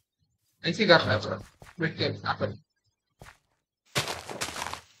ऐसे करना है पूरा बैठ के यहाँ पर।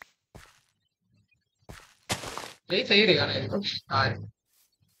 यही सही रहेगा ना ये तो। हाँ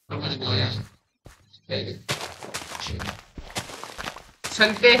समझ गया। सही है।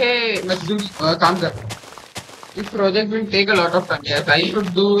 चलते हैं मजदूर काम कर रहे हैं। This project will take a lot of time. Yes, I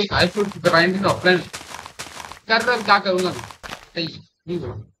should grind in offline. कर रहा हूँ, क्या करूँगा मैं? सही नहीं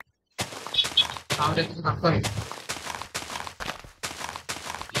बोलो। हाँ रे तो करता हूँ।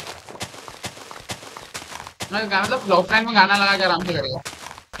 मैं गाना मतलब ऑफलाइन में गाना लगा के आराम से करेगा।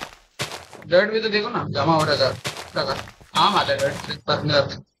 डर्ट भी तो देखो ना जमा हो रहा था। आम आता है डर्ट पर में।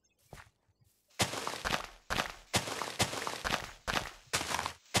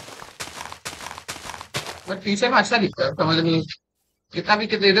 बट पीछे में अच्छा दिखता है समझ नहीं। कितना भी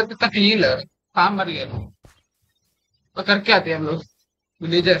कितना इधर कितना क्लीन है। काम मर गया। तो करके आते हैं हम लोग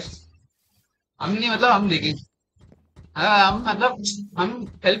विलेजर्स। हम नहीं मतलब हम देखेंगे। हाँ हम मतलब हम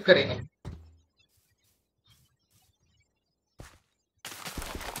हेल्प करेंगे।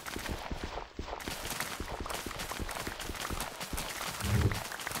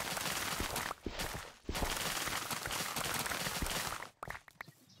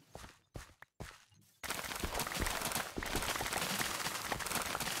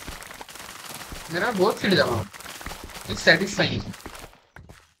 मेरा बहुत फील्ड जमा हो। It's satisfying.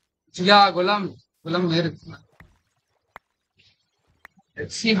 या गुलाम गुलाम मेरे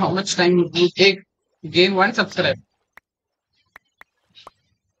let's see how much time it will take to gain one subscribe.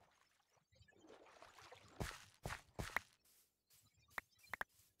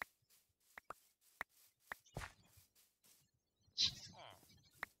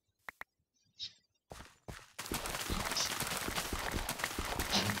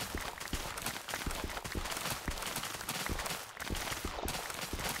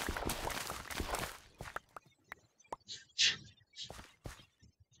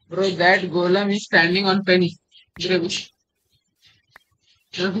 Bro, that golem is standing on penny. क्या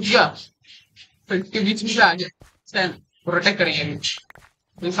फिर के बीच में से आ गया स्टैंड प्रोटेक्ट करेंगे।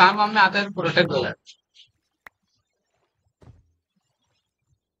 तो शाम वाम में आता है तो प्रोटेक्ट होगा।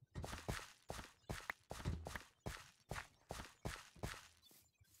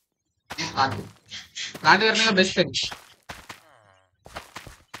 कांटे कांटे करने का बेस्ट है।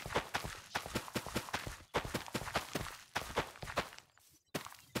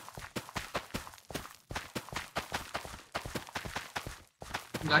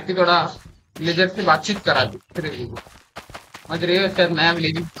 बाकी थोड़ा लेजर से बातचीत करा दी फिर समझ रही हो शायद नया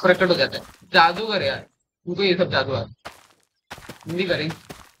विलेज प्रोटेक्ट हो जाता है। जादूगर यार उनको ये सब जादू है। हिंदी करेंगे।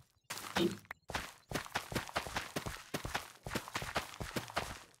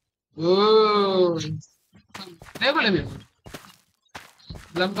 ओ नहीं बोले मेरे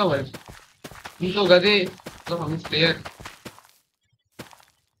को लंका वर्ड तुम तो गधे तो हम प्लेयर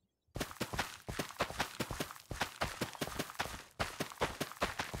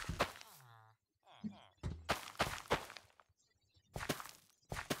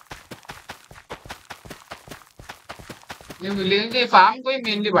ये मिलेंगे फार्म को ही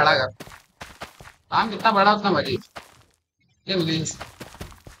मेनली बड़ा कर फार्म जितना बड़ा उतना मजे ये विलेज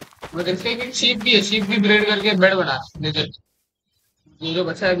और इसके एक शीप भी है शीप भी ब्रेड करके बेड बना देते ये जो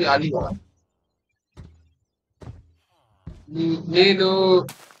बच्चा है अभी आली होगा ले लो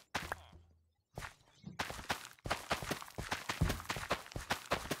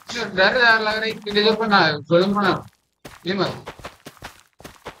डर डर लग रहा है विलेजर को ना गोलम को ना ये मत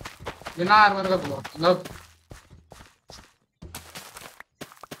बिना आर्मर का बोलो मतलब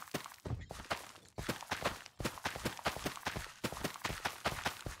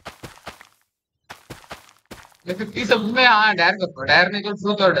ये 50 सब में हाँ डर करो डर नहीं तो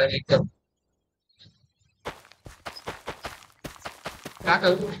ट्रूथ और डर एकदम क्या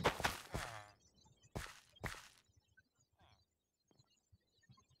करूँ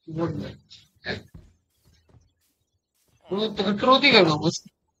कीबोर्ड में ट्रूथ ट्रूथ ही कर दो बस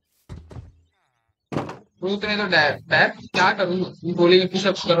ट्रूथ नहीं तो डर डर क्या करूँ बोलेंगे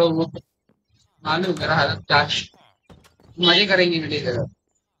पुशअप्स करो वो मालूम मेरा हालत क्या मजे करेंगे मेरे जगह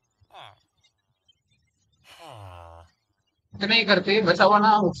इतना ही करते बचा हुआ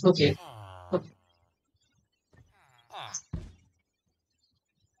ना उसको के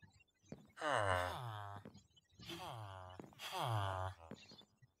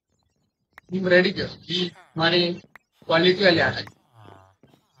टीम रेडी कर हमारी क्वालिटी वाले आ रहे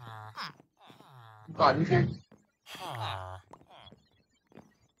क्वालिटी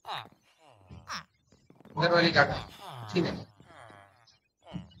इधर वाली काटा ठीक है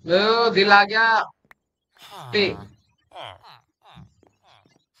दिल आ गया पे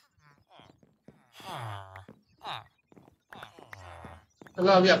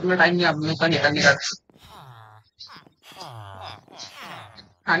चलो अभी अपना टाइम नहीं अपने का निकलने का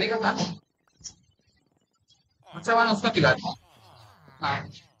खाने का था अच्छा वाला उसका खिला दो हाँ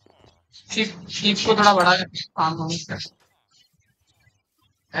शीप को थोड़ा बड़ा करके काम हम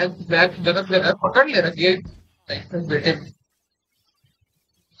बैग जगह ले रहा है पकड़ ले रहा है ये बेटे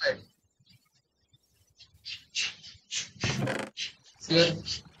फिर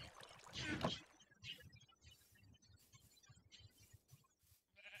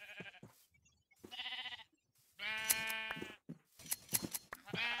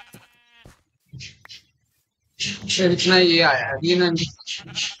फिर इतना ये आया है ये ना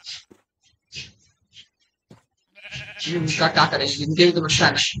इनका क्या करेंगे इनके भी तो बच्चा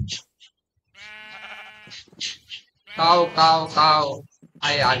है ना काओ काओ काओ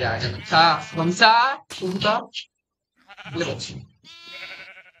आए आ जाए अच्छा वंशा तुम तो ले बच्ची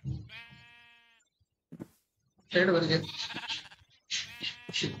पेड़ भर गए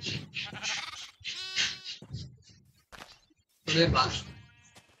थोड़ी देर बाद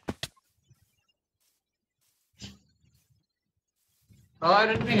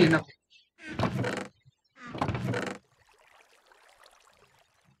और भी नहीं ना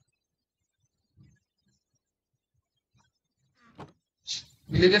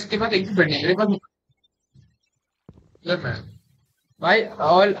विलेजेस के बाद एक भी पेड़ नहीं है मेरे पास मतलब भाई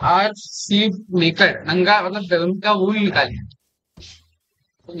ऑल आर सीप नेकर नंगा मतलब उनका वूल निकालिए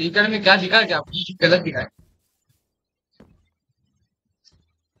तो नेकर में क्या दिखा क्या आपको गलत दिखा है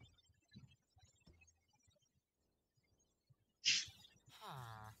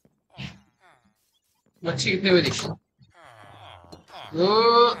मच्छी कितने बजे दिखी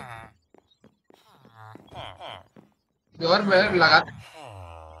तो और मैं लगा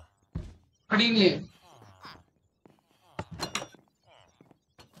खड़ी नहीं है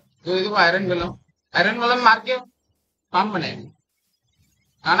तो देखो आयरन वाला मार के काम बनाएंगे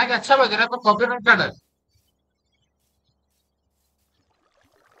खाना क्या अच्छा बज रहा है पर कॉपीराइट का डर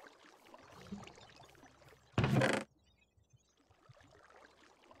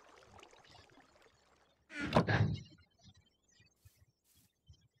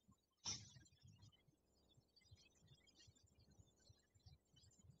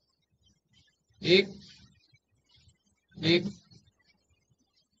एक एक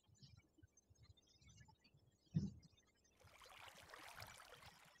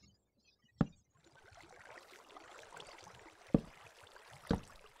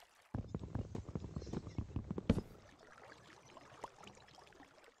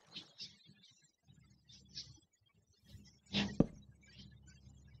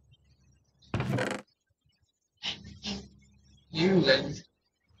ये हो जाएगी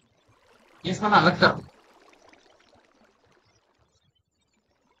इसका ना अलग कर।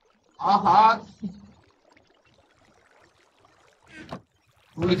 हाँ हाँ।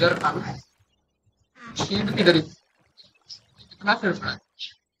 वो इधर खाना है। शीट किधर है? कितना फिर है?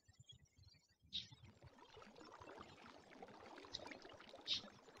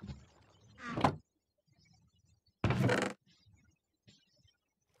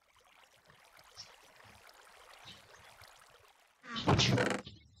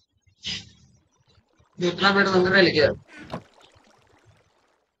 इतना बेड अंदर है लेके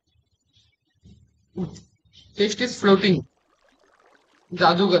टेस्ट इज फ्लोटिंग।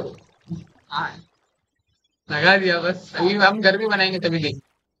 जादूगर। हाँ लगा दिया बस अभी हम घर भी बनाएंगे तभी देखेंगे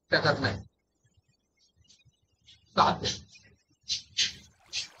क्या करना है। साथ में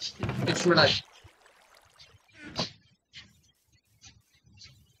एक मिनट आज।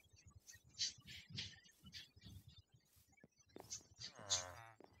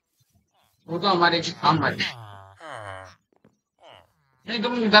 वो तो हमारे काम हमारे। नहीं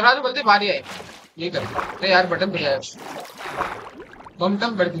तुम दरवाजा बोलते बारी आए। ये कर अरे यार बटन दबाया। कम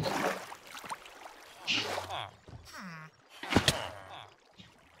कम बढ़ दिया।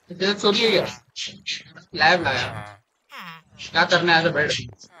 तेरा चोरी हो गया। लैब लाया। क्या करने आया था बैठ।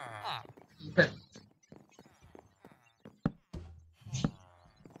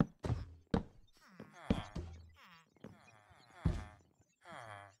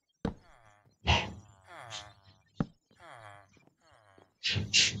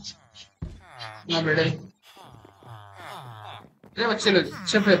 ना बेटे। अरे बच्चे लोग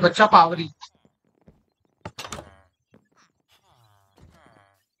अच्छा बच्चा पावरी।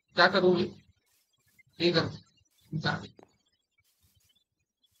 क्या करूँगी? ये कर।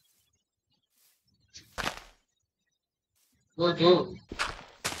 वो जो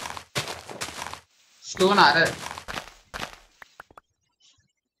स्टोन आ रहा है।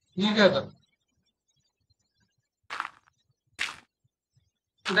 ये क्या था?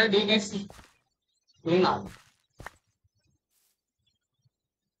 नहीं ठीक है स्टोन आ रहा।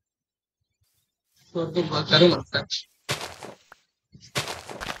 तो बहुत करो लगता है।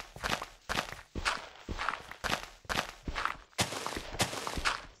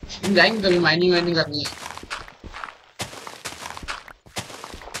 हम जाएंगे कभी माइनिंग वाइनिंग करनी है।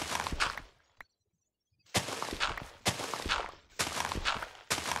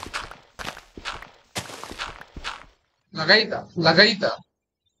 लगा ही था।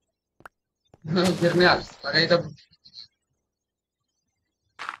 गिरने आ लगा ही था।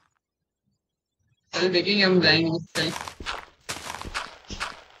 चल देखेंगे हम जाएंगे कहीं।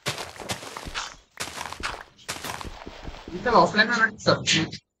 मतलब ऑफलाइन में मैं सब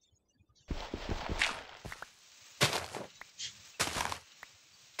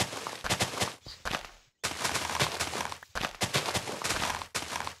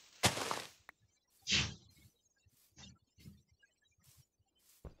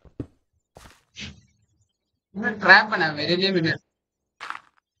ट्रैप बना मेरे लिए भी।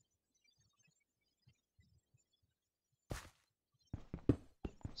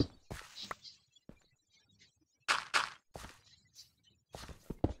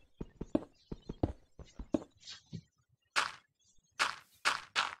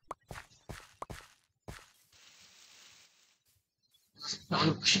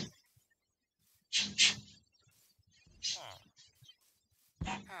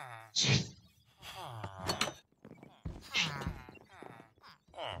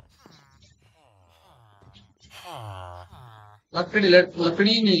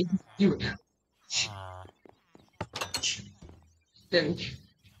 लकड़ी नहीं क्यों बना?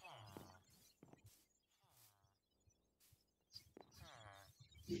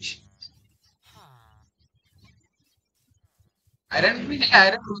 आयरन भी नहीं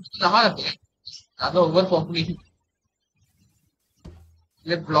आयरन जमा करते हैं। ज्यादा ओवर पॉपुलेशन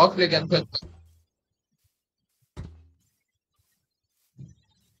ये ब्लॉक लेके आते हैं।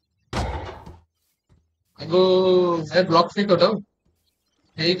 वो मैं ब्लॉक से कटाऊं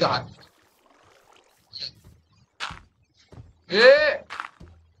यही कहा। ए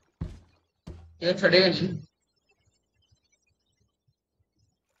ये चढ़ेगा नहीं।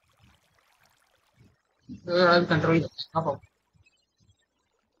 कंट्रोल करना पाऊँ।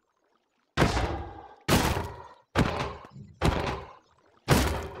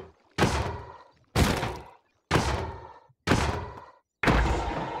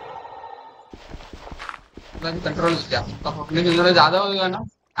 मैं कंट्रोल किया लेकिन थोड़ा ज्यादा होगा ना।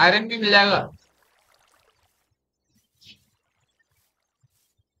 आयरन भी मिल जाएगा।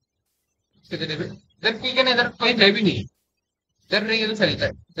 इधर ठीक है ना इधर कोई है भी नहीं। इधर नहीं है तो चलता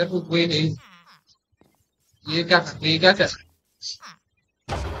है इधर कोई नहीं। ये क्या करते ये क्या कर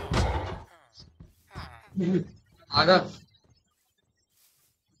आधा।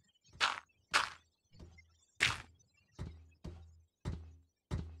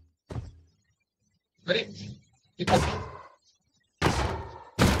 अरे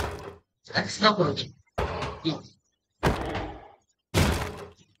एक्स्ट्रा प्रोटीन।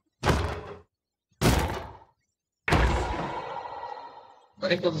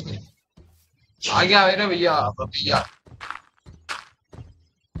 अरे क्या आ गया है ना भैया भैया।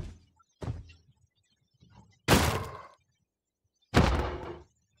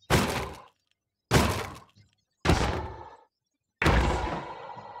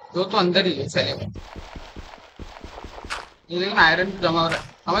 तो अंदर ही है चलेगा। ये लेकिन आयरन जमा हो रहा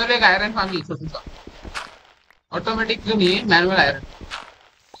है हमारे एक आयरन फार्म छोटू सा। ऑटोमेटिक जो नहीं है मैनुअल आयरन।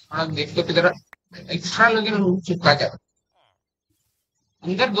 थोड़ा देख तो किधर एक्स्ट्रा लेकिन चिपका क्या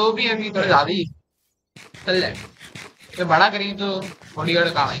अंदर दो भी है अभी थोड़ा ज्यादा ही चल जाए। तो बड़ा करेंगे तो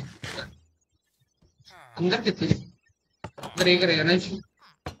बॉडीगार्ड काम है। अंदर कितने अंदर एक रहेगा ना इसमें।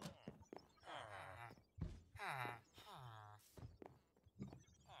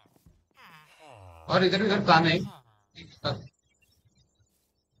 और इधर उधर काम है।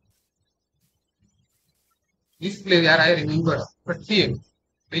 डिस्प्ले यार आई रिमेम्बर पट्टी है।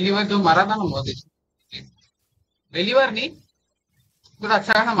 पहली बार जो मारा था ना बहुत पहली बार नहीं पूरा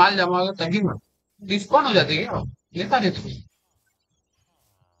अच्छा खासा माल जमा होगा तभी मर डिस्काउंट हो जाती है क्या लेता नहीं तुम्हें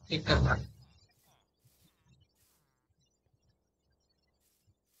एक करता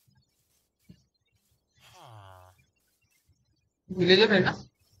विलेजर है ना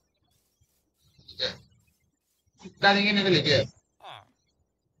कितना देंगे नहीं तो लेके आए।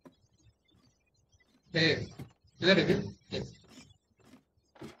 ए, इधर है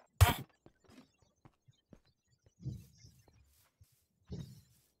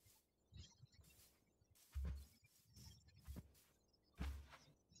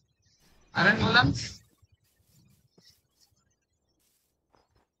अरे बोला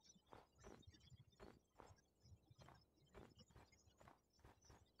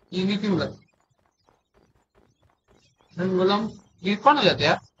ये नहीं क्यों बोला अरे बोला डिस्काउंट हो जाते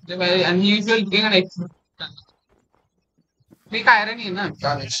यार जब अनयूजुअल देंगे ना एक नहीं का आयरन ही है ना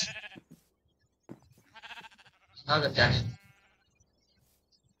क्या करते हैं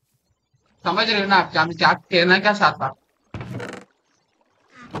समझ रहे हो ना आप क्या क्या कहना क्या चाहता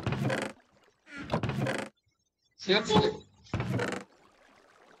सिर्फ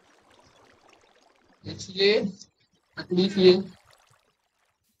इसलिए तकलीफ ये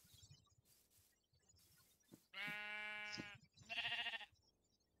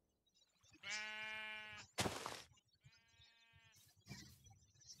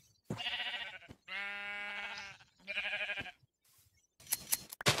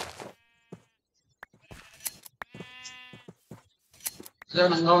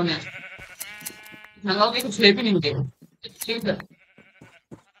जब नंगाओ ने नंगाओ के कुछ ले भी नहीं मुझे ठीक है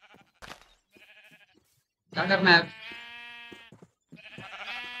क्या करना है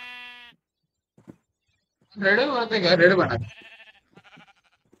रेड बनाते क्या रेड बना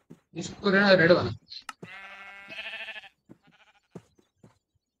इसको रेड बना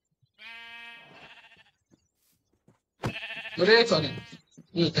अरे सॉरी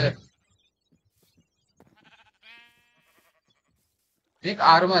ठीक है एक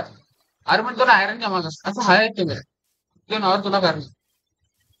आर्मर आर्मर तो आयरन जमा कर अच्छा है तो मेरे क्यों और तुला कर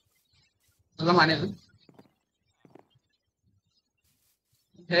तुला माने ना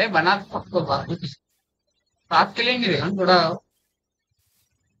है बना तो बात आपके लिए नहीं रहेगा थोड़ा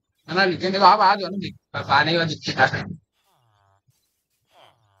बना लीजिए देखो आप आ जाओ ना आने के बाद दिक्कत है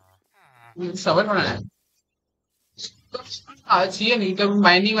सबर होना है तो चाहिए नहीं कभी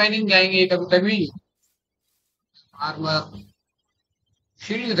माइनिंग वाइनिंग जाएंगे कभी कभी आर्मर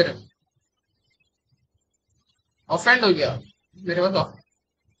शील्ड की तरफ ऑफेंड हो गया मेरे पास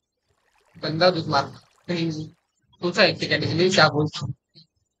बंदा दुश्मन कहीं सोचा एक सेकंड के लिए क्या बोलता हूँ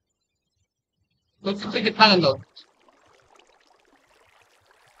तो सबसे कितना गंदा हो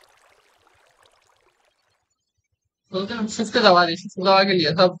सोचते हम शिफ्ट दबा के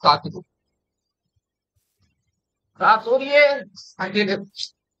लिए सब काट दो रात हो रही है आगे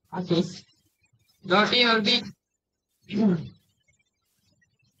आगे नोटी नोटी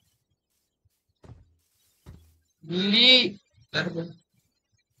बिल्ली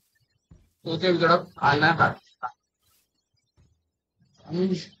सोचे जरा खाना खा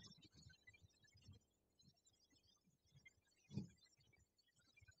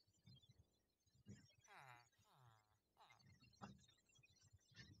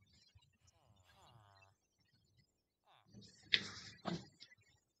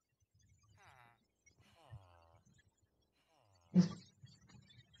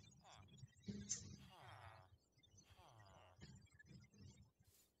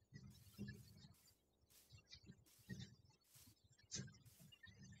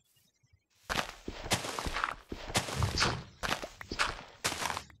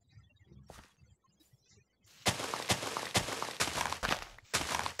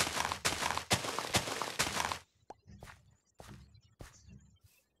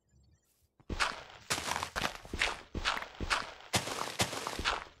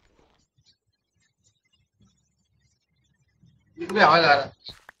भी आवाज आ रहा है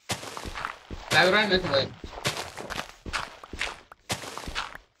बैकग्राउंड में थोड़ा।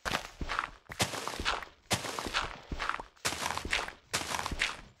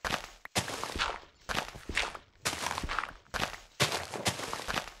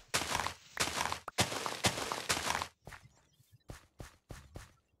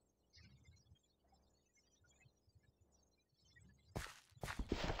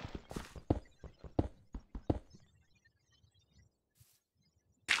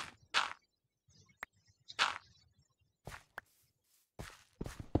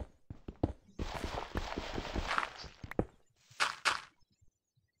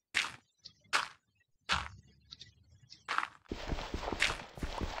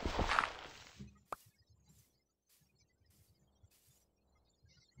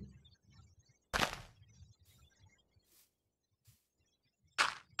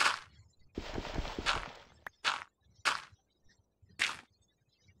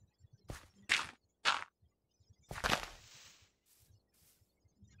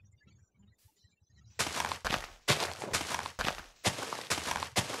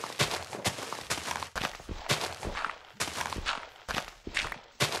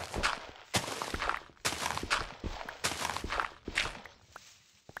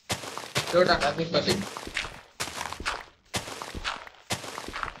 जो टाटा फिर पति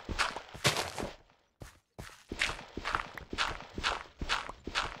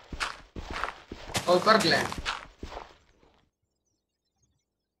और ऊपर ग्लैंड।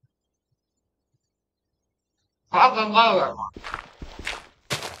 हाँ गंगा होगा।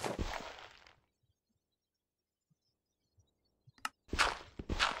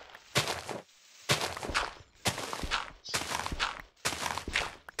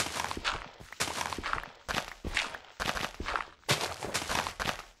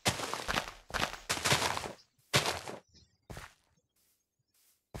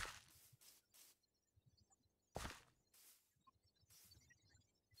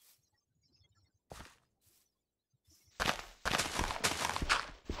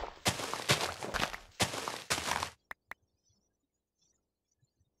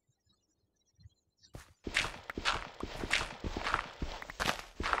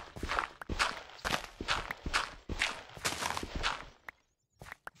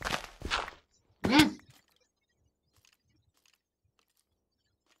 हम्म,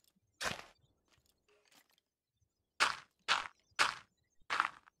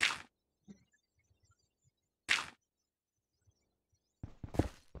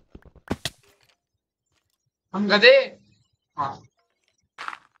 हम गधे। हाँ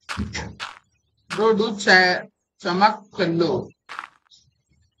दो दूध चमक कर लो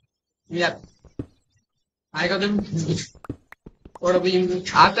यार। आएगा तुम थोड़ा भी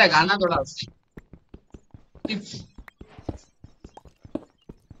आता है गाना थोड़ा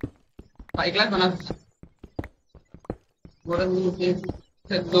फाइव क्लास बना थोड़ा मुझे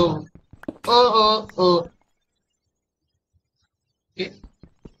कर दो। ओ ओ ओ ये-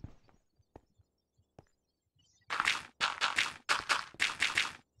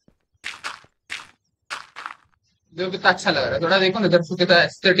 देखो कितना अच्छा लग रहा है। थोड़ा देखो ना इधर से कितना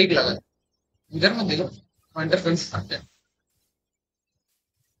एस्थेटिक लग रहा है। इधर मत देखो इंटरफेस आते हैं।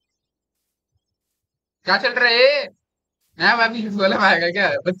 क्या चल रहा है? नया मैं भी गोलम आएगा क्या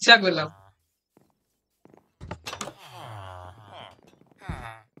बच्चा गोलम?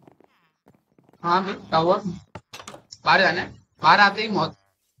 हाँ भाई क्या हुआ? बाहर जाना है। बाहर आते ही मौत।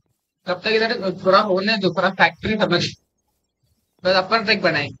 तब तक इधर थोड़ा होने दो थोड़ा फैक्ट्री समझ। बस अपन तक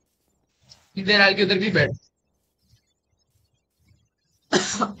बनाए इधर डाल के उधर भी बैठ।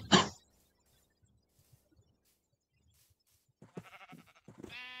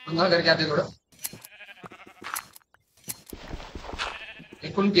 पंगा करके आते थोड़ा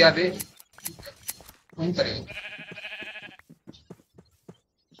एक किया थे हम करेंगे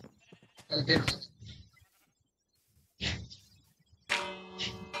चलते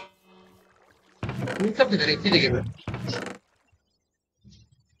ये सब किधर एक ही जगह पे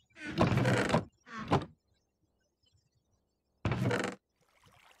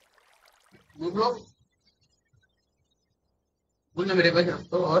वो लोग बोलना मेरे पास रख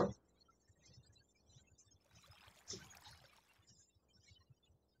दो और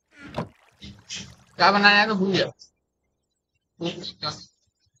क्या बनाया है तो भूल गया।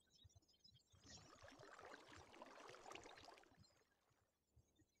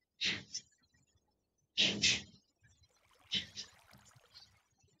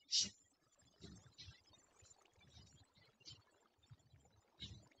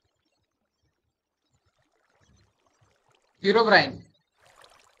 हीरो ब्राइन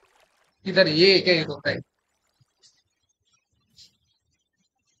किधर ये क्या हीरो ब्राइन?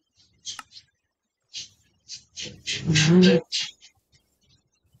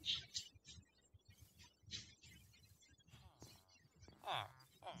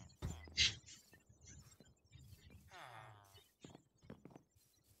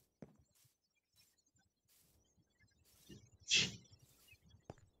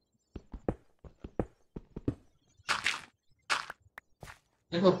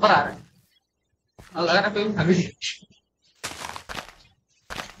 देखो ऊपर आ रहा है। और लग रहा है कोई अभी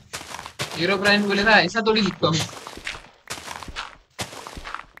हीरो ब्रांड बोले ना ऐसा थोड़ी लिखता हूँ।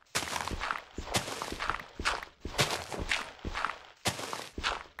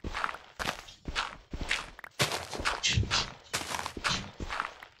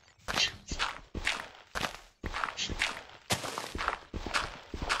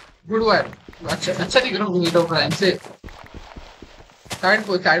 Good work. अच्छा अच्छा दिख रहा हूँ हीरो ब्रांड से। साइड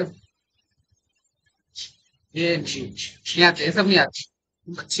ये नहीं आते, ये सब नहीं आते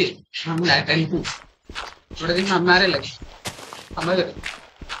बच्चे। हम लाइट थोड़े दिन हमारे लगे हमारे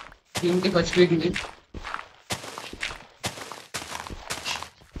टीम के फर्स्ट वीक में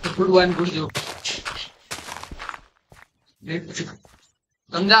गुड वन गुड जो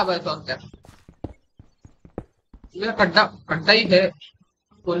समझा बस और क्या। मेरा कड्डा कड्डा ही है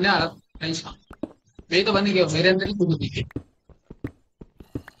बोलने वाला नहीं था। मैं तो बन गया मेरे अंदर ही खुद दिखे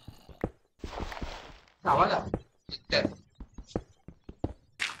आवाज आ रही है।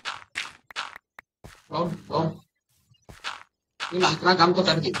 इतना काम तो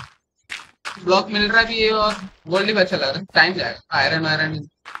कर दी। ब्लॉक मिल रहा भी है और गोल्ड भी अच्छा लग रहा है। टाइम जाएगा आयरन आयरन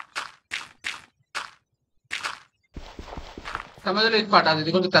समझ लो इस पार्ट आ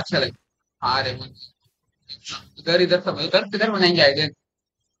देखो कितना अच्छा लगेगा। हाँ रे इधर इधर समझ इधर किधर बनाएंगे idea.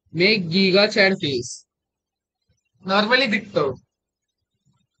 Make giga chad face normally दिखता हो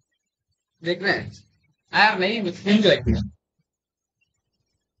देख रहे हैं यार नहीं मिस्किन लगेगा।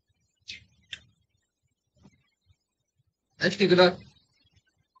 अच्छी तरह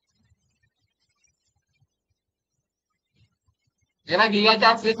मेरा गीगा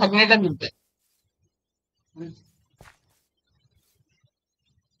चैट से थकने का मिलता है।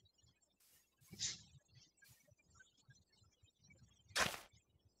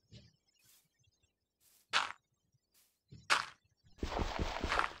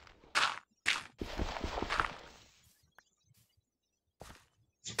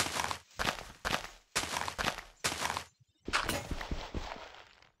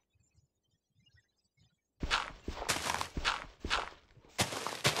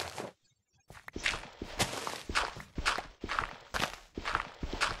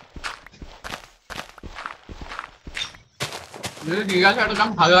 मेरे गीगा चैट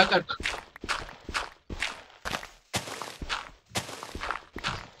काम भागा करता।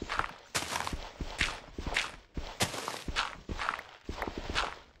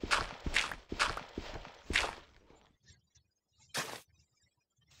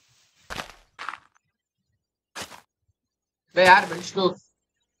 बे यार इसको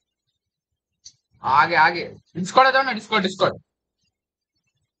आगे आगे डिस्कॉर्ड आ जाओ ना डिस्कॉर्ड डिस्कॉर्ड।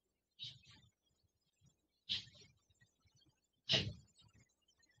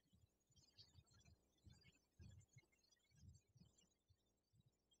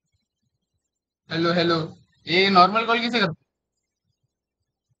 हेलो हेलो ये नॉर्मल कॉल किसे कर।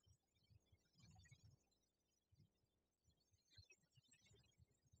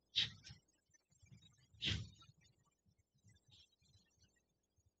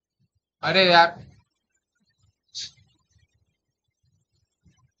 अरे यार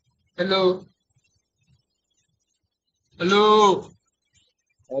hello hello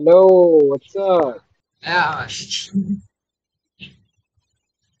Hello, what's up? यार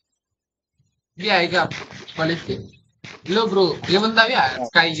भी आएगा कॉलेज के। लो ब्रो ये बंदा भी आया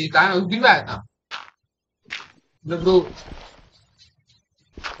स्काई ये कहा उस दिन भी आया था। लो bro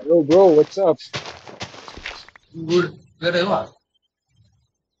Hello, bro, what's up? Good कर रहे हो आप।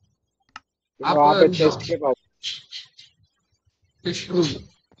 मैं आप वहाँ पे रुक जाओ चेस्ट के पास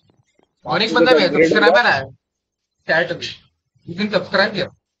और एक तुझे बंदा तो भी है अपग्रेड मिला। सब्सक्राइबर है चैट में उस दिन सब्सक्राइब किया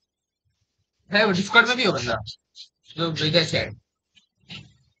है वो डिस्कॉर्ड में भी हो बंदा जो भेजा चैट।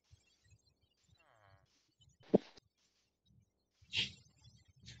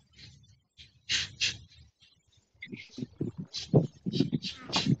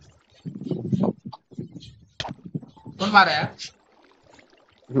 कौन मारा यार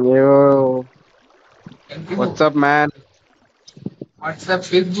Yo, continue what's up, man? WhatsApp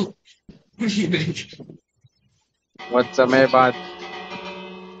Facebook What समय बाद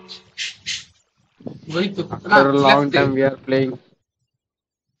वही तो अपना after a long left time we are playing.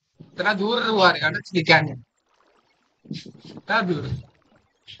 इतना दूर हुआ रहेगा ना क्या है इतना दूर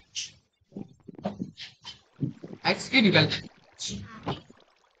एक्स की निकल।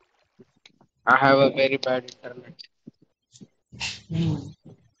 I have a very bad internet.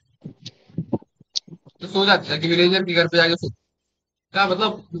 तो सो जाता है कि विलेजर के घर पे जाके सो। क्या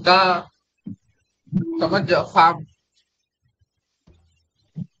मतलब का समझ जाओ फार्म।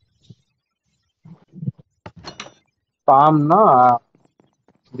 Palm ना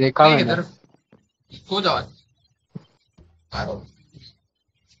देखा नहीं मैंने. इधर सो जाओ यार।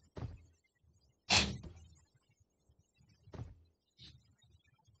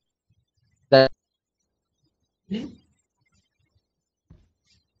 That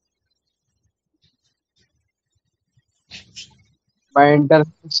my internet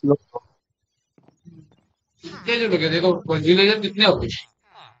is slow. कितने जो लोग हैं, देखो विलेजर कितने हो गए।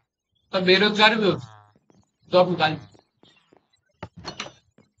 सब बेरोजगार भी हो। जॉब निकाल।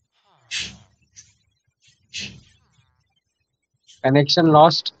 Connection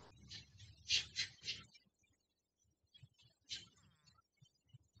lost.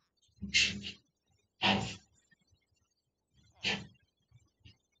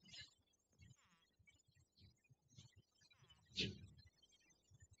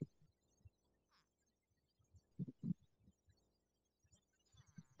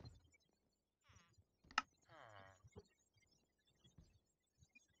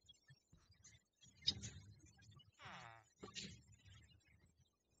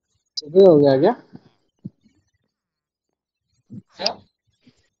 सुबह हो गया क्या? क्या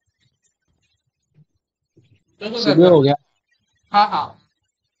तो कर सुबह रहा हो हूँ। गया. हाँ हाँ।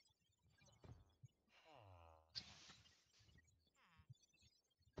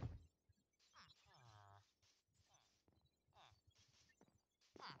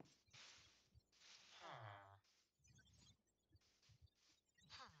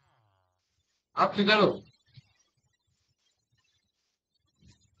 आप किधर हो।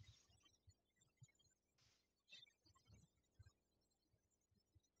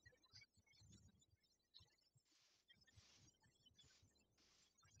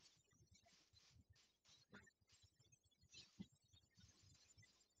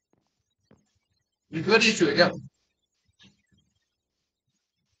 नेटवर्क इशू है क्या।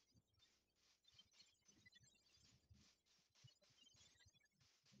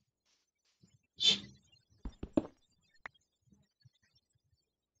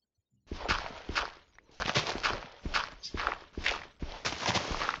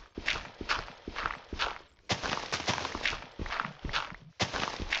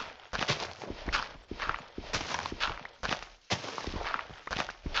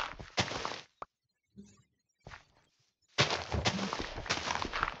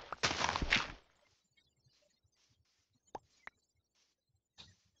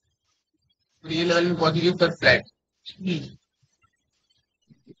 ये लेवल में पॉजिटिव पर फ्लैट।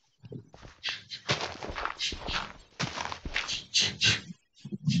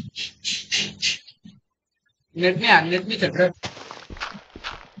 नेट नहीं चल रहा।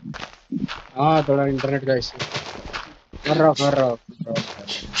 हाँ थोड़ा इंटरनेट का इशू. कर रहा हूँ.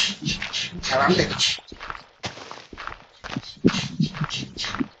 आराम से।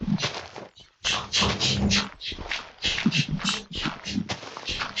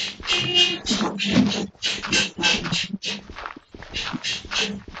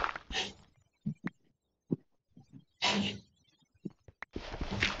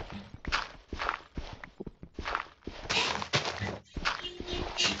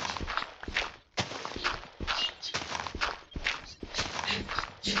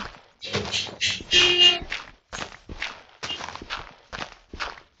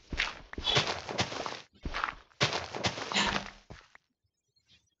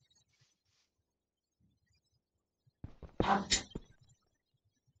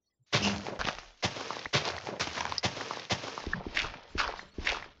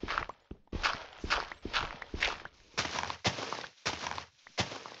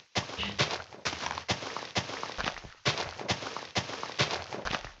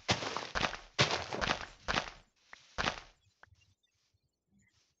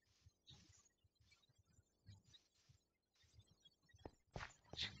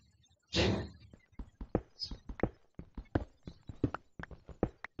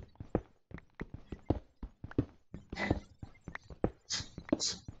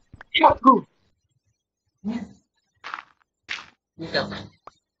 ये क्या है?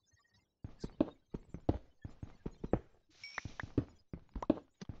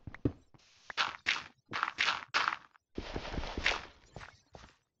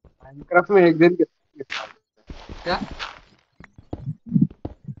 माइनक्राफ्ट में एक दिन क्या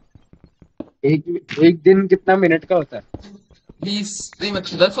एक एक दिन कितना मिनट का होता है? 20 नहीं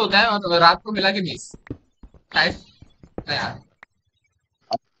मतलब 10 होता है और रात को मिला के 20। शायद यार।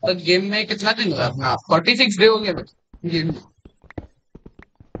 तो गेम में कितना दिन हुआ अपना? 46 डे हो गया गेम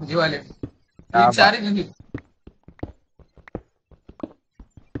ये वाले। क्या तीन चार बात। ही दिन।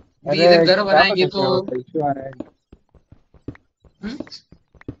 भी अरे इधर घर क्या बनाएंगे पता तो क्या होता है, इश्यू आ रहा है। हम्म,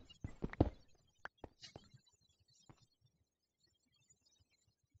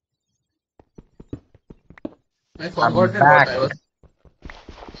 मैं I'm फॉरगॉटन बहुत back. है बस।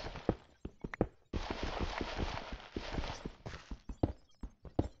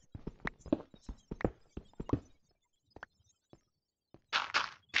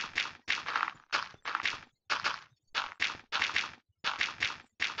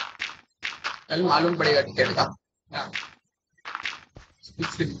 कल मालूम पड़ेगा टिकट का। हाँ,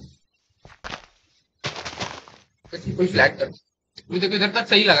 कोई फ्लैट कर। मुझे तो इधर तक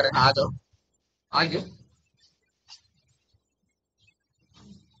सही लग रहा है। हाँ, आ जाओ। आ जाओ।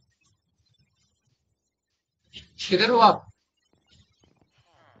 किधर हो आप?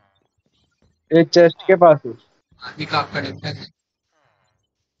 एक चेस्ट के पास हूँ। अभी का आपका डिफरेंस है।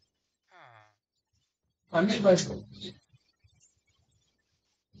 हमने बस।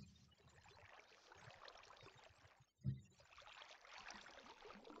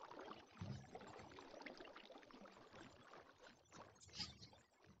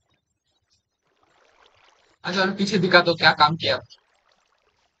 अच्छा, और पीछे दिखा तो क्या काम किया?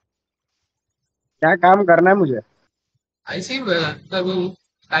 क्या काम करना है मुझे? ऐसे ही मतलब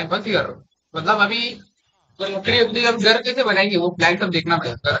टाइम पास ही करो। मतलब अभी तो लकड़ी उकड़ी हम घर कैसे बनाएंगे वो प्लान सब देखना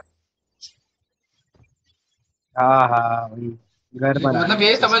पड़ेगा। हाँ हाँ वही, घर बनाना मतलब है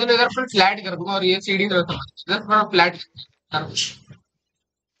ये अच्छे से। समझ लो इधर फिर फ्लैट कर दूंगा और ये सीढ़ी तो समझ इधर थोड़ा फ्लैट कर।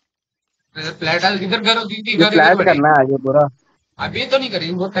 फ्लैट इधर घर होती थी ये घर इधर फ्लैट बने। करना है आगे पूरा। अभी तो नहीं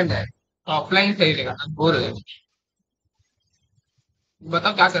करेंगे बहुत टाइम है। ऑफलाइन सही रहेगा बोर हो जाएगा।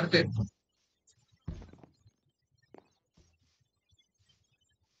 बताओ क्या करते हैं?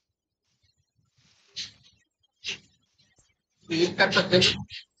 ये कर सकते हैं।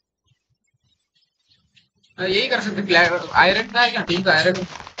 यही कर सकते फ्लैट आयरन का है क्या ठीक है आयरन।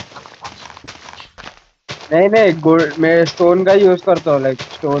 नहीं नहीं, गोल्ड मैं स्टोन का यूज करता हूँ, लाइक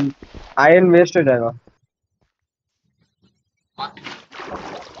स्टोन। आयरन वेस्ट हो जाएगा।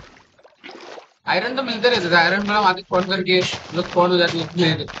 आयरन तो मिलते रहते थे आयरन मतलब आगे फोन करके लोग फोन हो जाती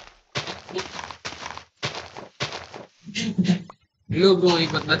है। लो ब्रो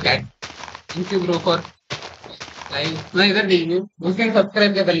एक बंदा chat. Thank you bro for like मैं इधर नहीं हूँ उसके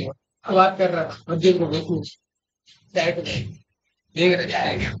सब्सक्राइब क्या करिए बात कर रहा था मुझे ब्रो देखो चैट में देख रहे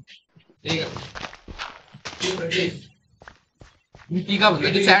देख रहे एमटी का बंदा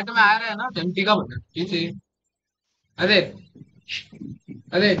जो चैट में आ रहा है ना एमटी का बंदा पीछे। अरे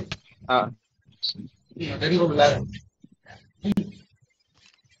अरे हाँ। अरे को बुला रहा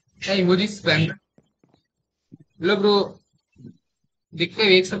है मुझे स्पैम। लो ब्रो दिखते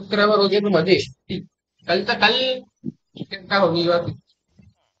एक सब्सक्राइबर हो गए तो मजे। कल तक कल कितना होगी बात।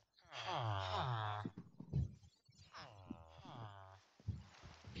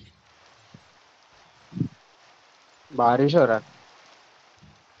 बारिश हो रहा है।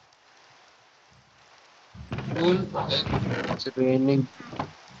 It's raining.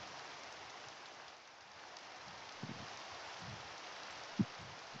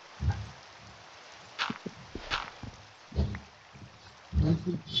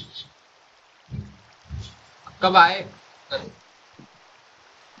 कब आए?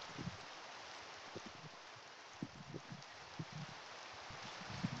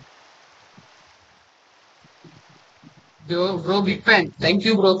 Bro, big fan. Thank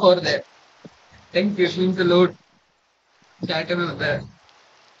you, bro, for that. Thank you. It means a lot. Chat में होता है।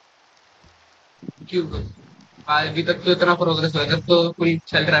 क्यों bro? अभी तक तो इतना प्रोग्रेस हुआ है जब तो कोई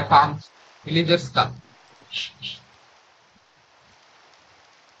चल रहा है फार्म विलेजर्स का।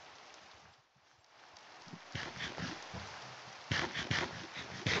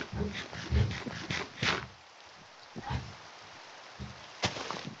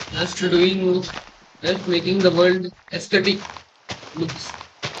 Just doing, just making the world aesthetic looks.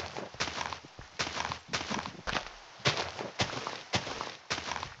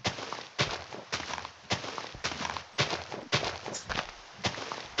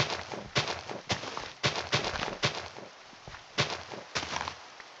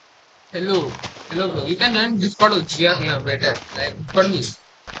 Hello, hello, bro. You can join Discord also. Yeah, better. Like Discord me.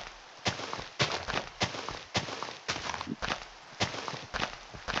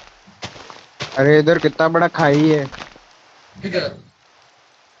 अरे इधर कितना बड़ा खाई है। इधर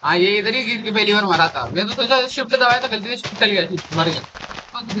हाँ ये इधर ही गिर के पहली बार मरा था मैं तो सोचा शिफ्ट दबाया था गलती से शिफ्ट चल गया शिफ्ट मर गया।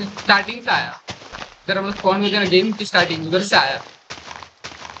 स्टार्टिंग से आया इधर हम लोग कौन में गेम की स्टार्टिंग उधर से आया।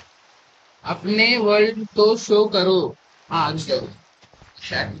 अपने वर्ल्ड तो शो करो। हाँ चलो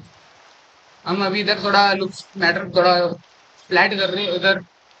शायद हम अभी इधर थोड़ा लुक्स मैटर थोड़ा फ्लैट कर रहे हैं उधर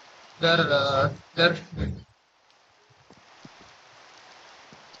उधर उधर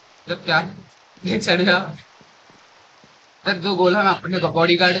उधर क्या ये चढ़ गया। इधर दो गोला मैं अपने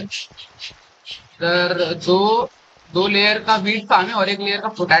बॉडी गार्ड इधर दो दो लेयर का वीट फार्म है और एक लेयर का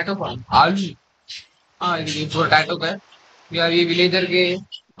पोटैटो फार्म आलू। हाँ ये पोटैटो का है यार ये विलेजर के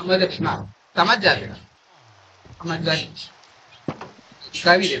समझ रखना समझ जाते समझ जाए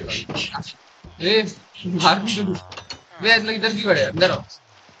इसका भी देखो ए मार भी तो वे लोग इधर की बड़े अंदर आओ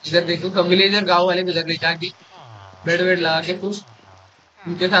इधर देखो सब विलेजर गांव वाले को इधर ले जाके बेड वेड लगा के कुछ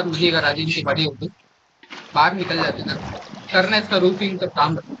उनके साथ मुझे करा दी इनकी बड़ी होती बाहर निकल जाते ना करना इसका रूफिंग का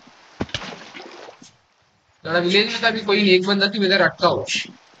काम थोड़ा विलेज में तो अभी कोई नहीं एक बंदा सिर्फ इधर अटका हो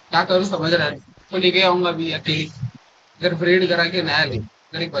क्या करूँ समझ रहा है तो लेके आऊंगा अभी अकेली इधर ब्रेड करा के नया ले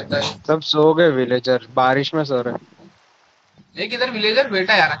इधर एक बंदा है सब सो गए विलेजर, बारिश में सो रहे। एक इधर विलेजर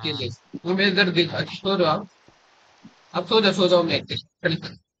बेटा यार अकेले वो मैं इधर देख सो रहा हूँ अब सो जाओ मैं चल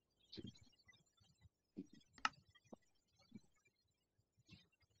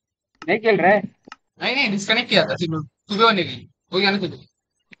नहीं खेल रहा है। नहीं नहीं डिस्कनेक्ट किया था सिर्फ सुबह होने के लिए हो गया ना तुझे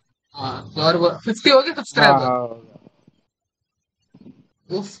हाँ तो और 50 हो गए हाँ सब्सक्राइबर हाँ।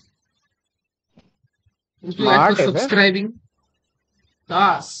 उफ thank you guys for smart है बे। सब्सक्राइबिंग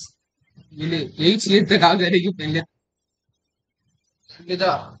बस मिले यही चीज तक आ जाने की पहले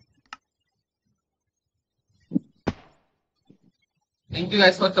thank you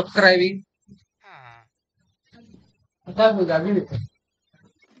guys for subscribing पता है मुझे अभी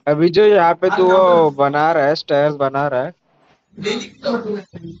अभी जो यहाँ पे तू वो बना रहा है, स्टेयर्स बना रहा है, डेली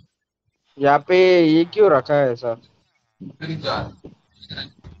यहाँ पे ये क्यों रखा है ऐसा?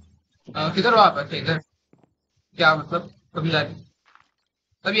 किधर हो आप अच्छा इधर क्या मतलब समझा नहीं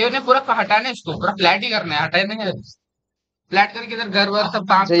तब ये उन्हें पूरा हटाना है इसको पूरा फ्लैट ही करना है हटाना है फ्लैट करके इधर घर वर सब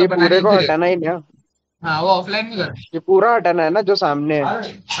काम अच्छा, ये सब बनाने पूरे की को फिर हटाना ही नहीं है? हाँ वो ऑफलाइन भी करना ये पूरा हटाना है ना जो सामने है?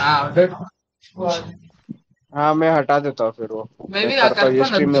 है हाँ उधर हाँ, मैं हटा देता हूँ फिर वो। मैं मैं भी करता हूँ, ये करता हूँ ना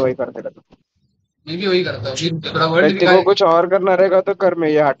स्ट्रीम में वही करते रहता हूँ। मैं भी वही करता हूँ फिर थोड़ा वर्ल्ड लाइक तेरे को दिखाए कुछ और करना रहेगा तो कर, मैं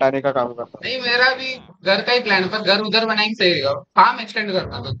ये हटाने का काम करता हूँ। नहीं मेरा भी घर का ही प्लान है पर घर उधर बनाएंगे सही रहेगा फार्म एक्सटेंड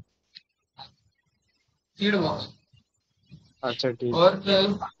करना तो सीड बॉक्स अच्छा ठीक है। और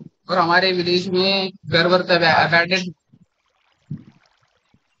और हमारे विदेश में घर वर तब अबैंडन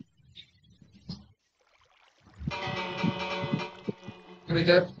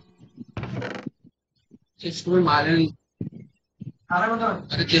इधर जिसको भी माल है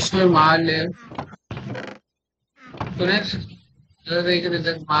अरे जिसको भी माल है तूने अरे देख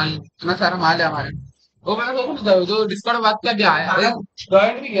इधर माल इतना सारा माल है हमारे वो मैंने तो बताया जो डिस्कॉर्ड बात कर दिया है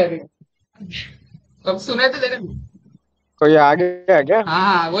ज्वाइन भी किया थे कब सुने थे तेरे कोई आ गया क्या? हाँ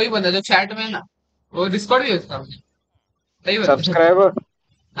हाँ वही बंदा जो चैट में है ना वो डिस्कॉर्ड भी है उसका सही बंदा सब्सक्राइबर?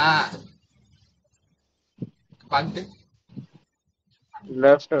 हाँ बात पे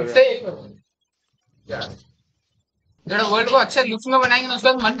लेफ्ट हो गया। इससे यही बंदा जरा वर्ल्ड को अच्छे लुक्स में बनाएंगे ना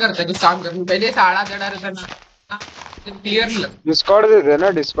उसके बाद मन करता है कुछ काम करने को। पहले से आड़ा टेढ़ा रहता है ना क्लियर नहीं लगता डिस्कॉर्ड दे देना,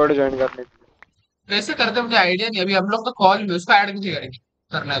 डिस्कॉर्ड ज्वाइन करने के कैसे करते हैं मुझे आइडिया नहीं अभी हम लोग तो कॉल में उसको ऐड कैसे करेंगे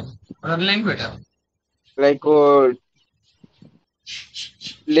करना है और ऑनलाइन बैठा है। लिए। लाइक वो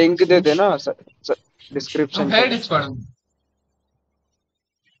लिंक दे देना तो डिस्क्रिप्शन है के नीचे। डिस्कॉर्ड में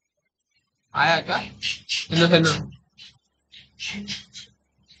आया क्या हेलो हेलो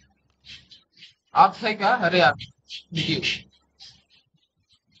आप है क्या अरे यार देखिए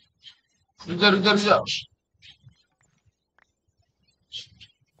उधर उधर जाओ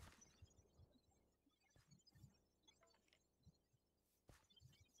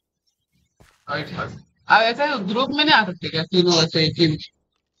राइट आप ऐसे ग्रुप में नहीं आ सकते क्या तीनों ऐसे एक ही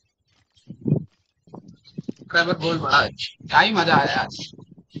सब्सक्राइबर बहुत बड़ा है क्या ही मजा आया आज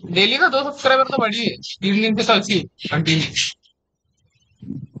डेली का 2 सब्सक्राइबर तो बढ़ी है 3 दिन से तो अच्छी कंटिन्यू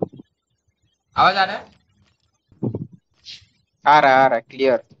आवाज आ रहा है आ रहा है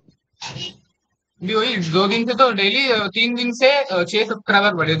क्लियर। भी वही 2 दिन से तो डेली 3 दिन से 6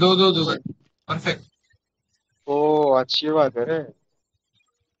 सब्सक्राइबर बढ़े दो परफेक्ट ओ, अच्छी बात है रे।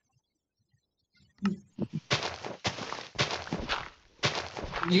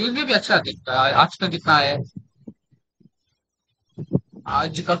 न्यूज में भी अच्छा दिखता है आज का कितना है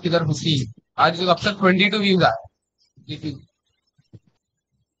आज का किधर घुसी आज अब तक 22 व्यूज आए लेकिन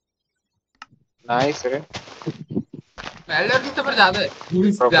नाइस रे। पहले भी तो पर ज्यादा है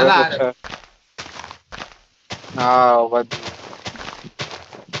व्यूज ज्यादा प्रोग्रेस आ रहे अच्छा है। हाँ बस।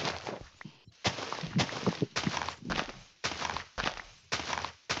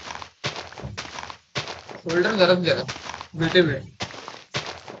 शोल्डर दर्द जरा बेटे में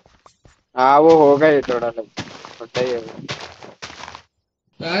हाँ वो होगा ही थोड़ा लाइक होता ही है वो।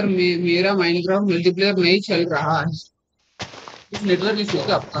 यार मेरा माइनक्राफ्ट मल्टीप्लेयर नहीं चल रहा है। कुछ नेटवर्क इशू है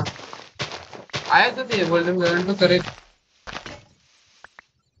क्या आपका? आया तो थे गोल्डन वेवन तो करे।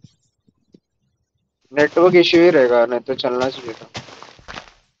 नेटवर्क इश्यू ही रहेगा नहीं तो चलना चाहिए था।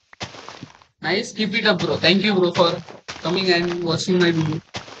 Nice keep it up bro, thank you bro for coming and watching my video.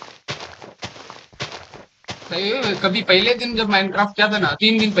 सही है, कभी पहले दिन जब माइनक्राफ्ट किया था ना,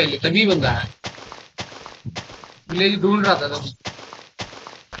 3 दिन पहले तभी बंदा है। विलेज ढूंढ रहा था तभी।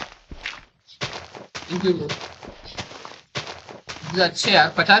 Thank you bro. अच्छे यार,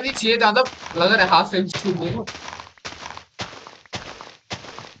 50 ही चाहिए था, मतलब लग रहा है हाफ एमसी देखो।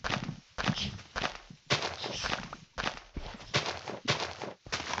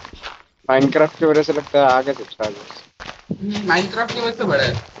 माइनक्राफ्ट की वजह से लगता है आगे सब्सक्राइबर्स। माइनक्राफ्ट की वजह से बड़ा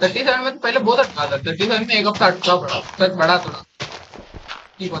है। 37 में तो पहले बहुत अटका था, 37 में एक हफ्ता अटका पड़ा, फिर बड़ा थोड़ा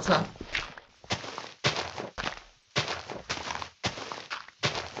ठीक अच्छा।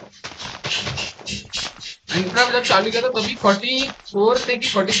 माइनक्राफ्ट जब चालू किया था तभी 44 थे कि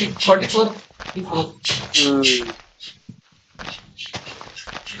 46, 44। हम्म।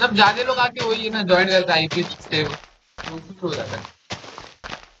 मतलब ज्यादा लोग आके वही है ना, ज्वाइन करता है आईपी से, तो कुछ हो जाता है।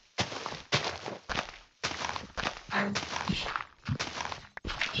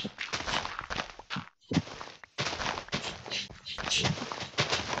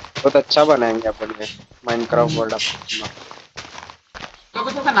 बहुत अच्छा बनाएंगे अपन ये माइनक्राफ्ट वर्ल्ड अपना। तो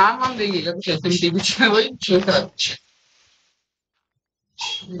कुछ ऐसा नाम वाम देंगे क्या, कुछ एसएमटी कुछ वही सोच रहा था।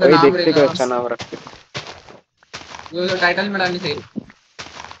 उनका वही नाम देखते तो रहेगा, अच्छा नाम रखते। जो टाइटल में डालने से।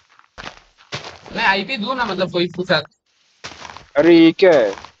 मैं आईपी दूं ना, मतलब कोई पूछा अरे ये क्या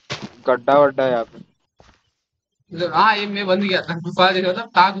है गड्ढा वड्ढा है यहाँ पे। मतलब, हाँ ये मैं बंद किया था गुफा जैसा था,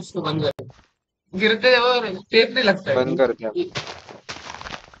 ताज उसको बंद कर गिरते वो टेप नहीं लगता है। बंद कर दिया।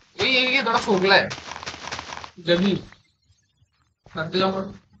 वही है कि थोड़ा खोखला है जमीन, करते जाऊंगा।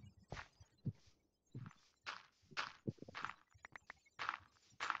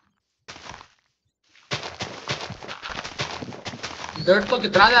 डर्ट तो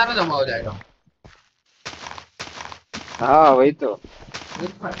कितना ज्यादा जमा हो जाएगा। हाँ वही तो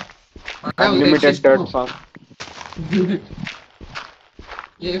पता है उधर एक अनलिमिटेड डर्ट फार्म।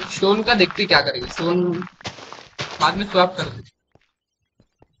 ये स्टोन का देखते क्या करेंगे, स्टोन बाद में स्वैप कर दे।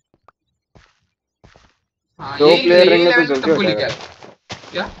 हाँ दो यही प्लेयर यही रहेंगे तो लेवल में जल्दी हो सबको लेके जाएगा आए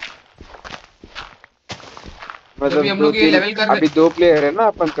शायद। क्या। जब भी मतलब हम दो लोग ये तीन लेवल कर रहे अभी दो प्लेयर है ना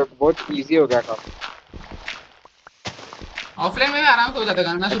अपन तो बहुत इजी हो गया काम। ऑफलाइन में भी आराम से हो जाता है,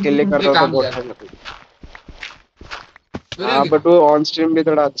 गाना सुनते अकेले सुनते करता तो काम हो बहुत जाता टाइम लगेगा। है। हाँ बट वो ऑन स्ट्रीम भी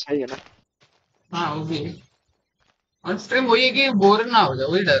थोड़ा अच्छा ही है ना। हाँ वो भी है। और स्ट्रीम वही है कि बोर ना हो जाए,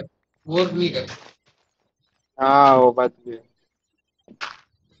 वही डर, बोर नहीं कर। हाँ वो बात भी है।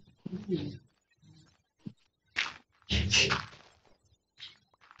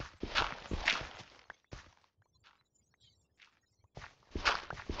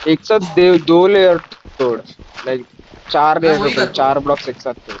 एक साथ दो लेयर तोड़ लाइक चार मैं लेयर वही टोटल करता हूँ। 4 ब्लॉक्स एक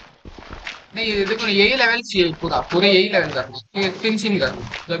साथ तोड़। नहीं ये देखो यही लेवल चाहिए, पूरा पूरे यही लेवल करना, फिनिशिंग करना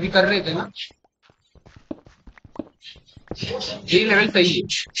जो अभी कर रहे थे ना, यही लेवल सही है।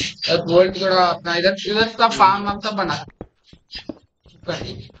 और वर्ल्ड थोड़ा अपना इधर इधर का फार्म वार्म सब बना कर।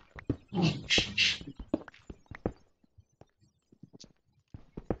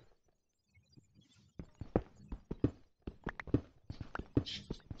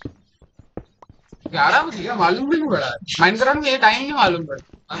 11 बजे क्या मालूम भी नहीं पड़ा, माइनक्राफ्ट में ये टाइम नहीं मालूम पड़ा।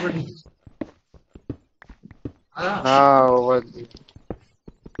 हाँ, हाँ, हाँ वो बात भी है।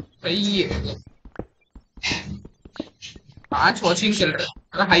 सही है। 5 वॉचिंग चल रहा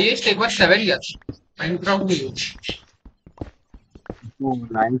है, हाईएस्ट एक बार 7 गया था माइनक्राफ्ट में। वो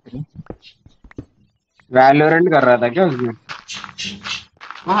 9 वैलोरेंट कर रहा था क्या उसमें।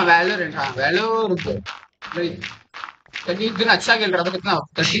 हाँ वैलोरेंट, हाँ वैलो रुक गए नहीं, तभी उस दिन अच्छा खेल रहा था, कितना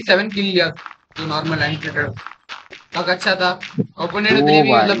 37 किल लिया, जो नॉर्मल एंट्रेटर तक अच्छा था। ओपोनेंट ओ उतने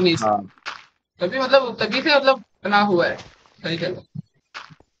भी भाई मतलब नहीं, साहब। तभी मतलब तभी से मतलब बना हुआ है, सही चल।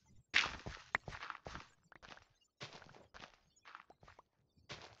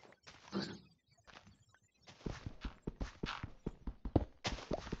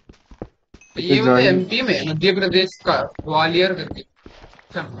 तो ये मतलब ज्वाइन एमपी में, मध्य प्रदेश का ग्वालियर करके।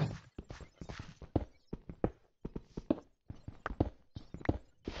 अच्छा,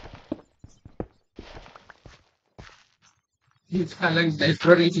 इसका अलग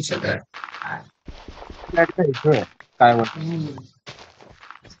नेटवर्क इशू चल रहा है। नेट का इशू है काय बोल। हम्म,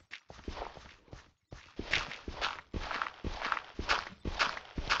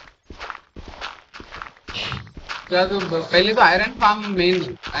 या तो पहले तो iron farm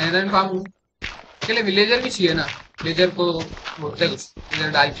main, iron farm के लिए विलेजर भी चाहिए ना। विलेजर को बोलते हैं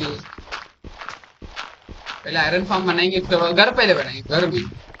विलेजर डाल के पहले आयरन फार्म बनाएंगे, उसके बाद घर पहले बनाएंगे, घर भी।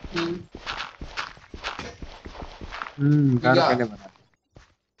 घर क्या पहले बना।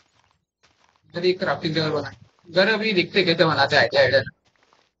 घर एक क्राफ्टिंग टेबल बनाए, घर अभी देखते कैसे बनाते हैं, आइडिया आइडिया।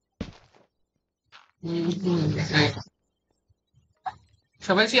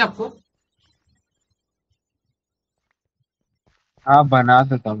 समझ चाहिए आपको। हाँ बना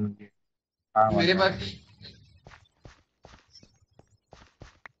देता हूँ मुझे। हाँ मेरे बना। पास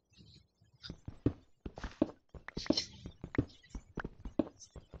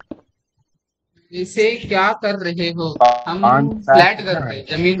इसे क्या कर रहे हो? हम पांच पैक फ्लैट कर है। रहे हैं,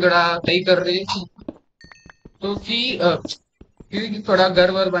 जमीन थोड़ा सही कर रहे हैं, तो क्योंकि थोड़ा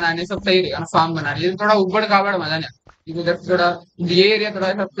घर वर बनाने सब सही रहेगा ना, फार्म बनाने ये थोड़ा उबड़ खाबड़ मजा नहीं आता। क्योंकि उधर से थोड़ा ये एरिया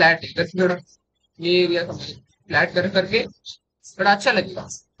थोड़ा सा फ्लैट है, इधर से थोड़ा ये एरिया फ्लैट कर करके थोड़ा अच्छा लगेगा,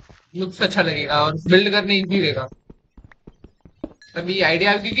 लुक्स अच्छा लगेगा और बिल्ड करने इजी रहेगा। तभी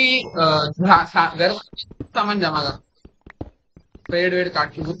आइडिया, क्योंकि घर सामान जमागा, पेड़ वेड़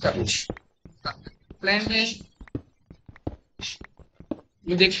काट के कुछ प्लान में।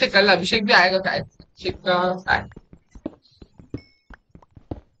 ये देखते कल अभिषेक भी आएगा शायद, अभिषेक का शायद।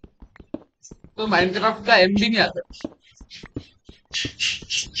 तो माइनक्राफ्ट का एम भी नहीं आता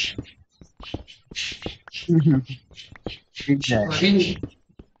ठीक जाएगा। अभी।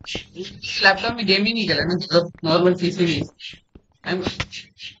 लैपटॉप में गेम ही नहीं खेला ना, मतलब नॉर्मल पीसी में। I'm-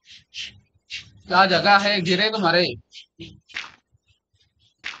 क्या जगह है, गिरे तो मरे।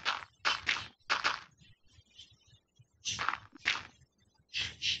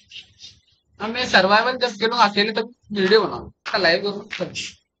 अब मैं सर्वाइवल जब खेलूंगा अकेले तब वीडियो बनाऊंगा, लाइव करूंगा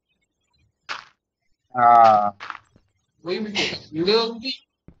हाँ वही वीडियो भी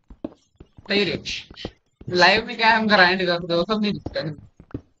सही रहे। लाइव में क्या है, हम ग्राइंड करते हो सब नहीं दिखता है।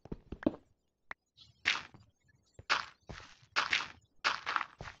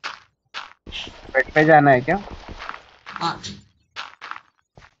 बेड पे जाना है क्या? हाँ,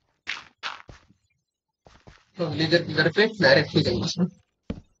 तो विलेजर के घर पे डायरेक्ट ही जाऊंगा।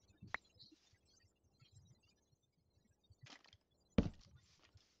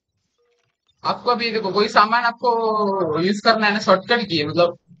 आपको अभी देखो कोई सामान आपको यूज करना है ना, शॉर्टकट की है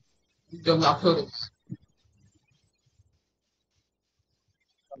मतलब, जो आपको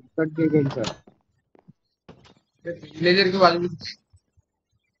कट के गई सर। विलेजर के बाजू में।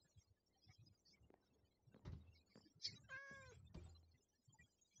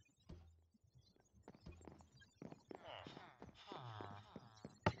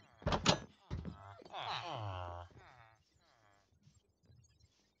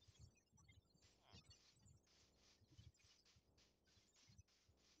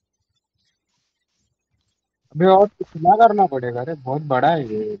 अभी और कितना करना पड़ेगा? अरे बहुत बड़ा है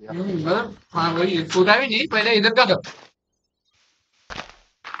ये एरिया। मतलब हाँ वही पूरा भी नहीं, पहले इधर का कर,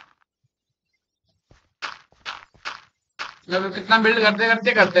 मतलब कितना बिल्ड करते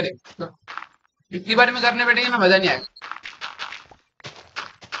करते करते रहे, इतनी बार में करने बैठेंगे ना मजा नहीं आएगा।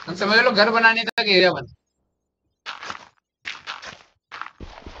 हम समझ लो घर बनाने का एरिया बना,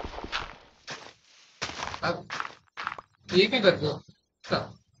 अब ये क्या करते हो?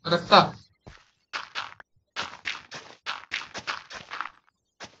 रास्ता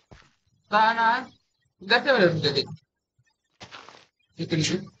ना, इधर से बना देते इतनी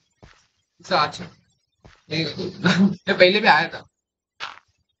अच्छा। मैं पहले भी आया था,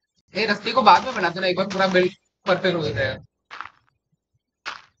 ये रास्ते को बाद में बनाते ना, एक बार पूरा बिल्ड परफेक्ट हो जाएगा।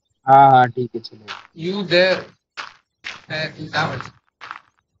 हाँ हाँ ठीक है चलेगा। यू देयर है क्या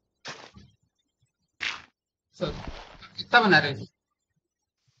कितना बना रहे हो?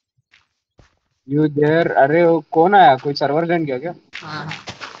 You there. अरे वो कौन आया? कोई सर्वर जन गया क्या? हाँ हाँ,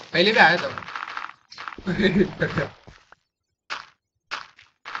 पहले भी आया था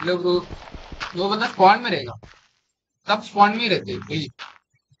लोग वो बंदा स्पॉन में रहेगा, सब स्पॉन में ही रहते हैं कोई,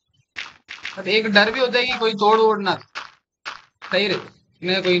 बस एक डर भी होता है कि कोई तोड़ वोड़ ना दे। सही रहते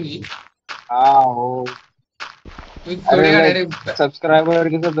नहीं, कोई नहीं, हाँ वो। कोई अरे तोड़ेगा लाइक डायरेक्ट। सब्सक्राइबर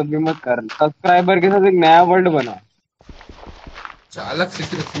के साथ अभी मत कर। सब्सक्राइबर के साथ एक नया वर्ल्ड बना। अलग से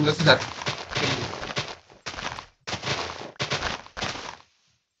सिर्फ सुंदर से जाते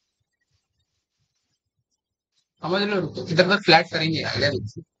समझ लो, रुको इधर तक फ्लैट करेंगे आइडिया।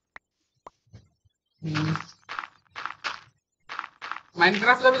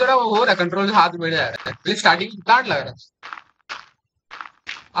 माइनक्राफ्ट का भी थोड़ा वो हो रहा है, कंट्रोल से हाथ बढ़ जा रहा है, पहले स्टार्टिंग में कार्ड लग रहा है।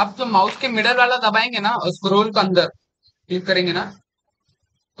 आप जो माउस के मिडल वाला दबाएंगे ना और स्क्रोल को अंदर क्लिक करेंगे ना,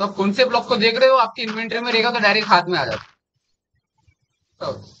 तो आप कौन से ब्लॉक को देख रहे हो आपकी इन्वेंटरी में रहेगा, तो डायरेक्ट हाथ में आ जाता है।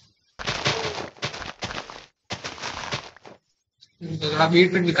 तो तो थोड़ा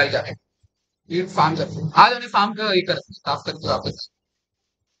मीट वीट निकाल जाए, मीट फार्म करते हैं आज, हमने फार्म का ये कर साफ करके वापस।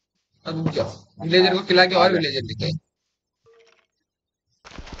 अब रुक जाओ, विलेजर को खिला के आ और गया। विलेजर लेके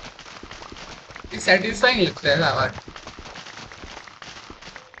सेटिस्फाइंग लगता है आवाज।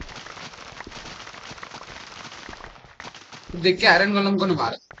 देख के आयरन गोलम को न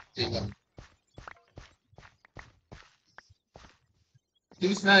मारा, ठीक है।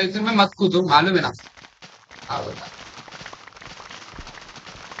 इसमें मत कूदो, मालूम है ना। हाँ बता।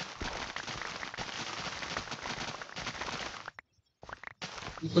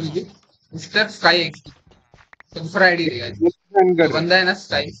 मिस्टर स्काई तो दूसरा आईडी रहेगा। रन जो कर रहे बंदा है ना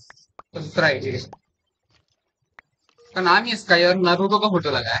स्काई, तो दूसरा आईडी रहेगा। उसका नाम ही स्काई और नारुतो का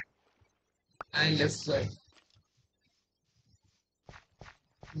फोटो लगा है। लेफ्ट साइड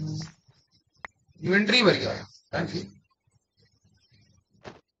इन्वेंट्री भर गया। हाँ जी।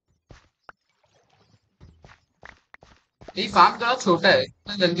 ये फार्म थोड़ा छोटा है,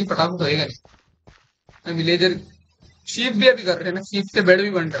 इतना जल्दी फटाफट होएगा नहीं। विलेजर शीप भी अभी कर रहे हैं ना, शीप से बेड भी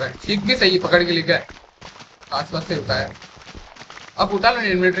बन रहा है, शीप भी सही है, पकड़ के लेके आए, आसपास से उठाया। अब उठा लो,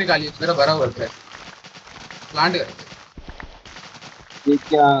 इन्वेंट्री खाली है, मेरा भरा हुआ है। प्लांट करते ये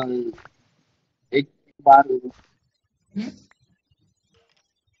क्या एक बार हैं।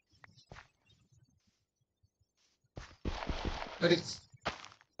 अरे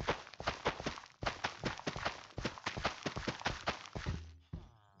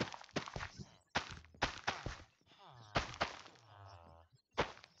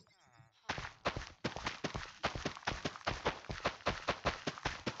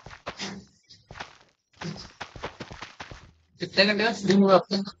कितने घंटे का स्ट्रीम हुआ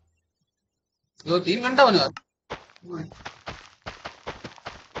आपका? 2-3 घंटा होने वाला।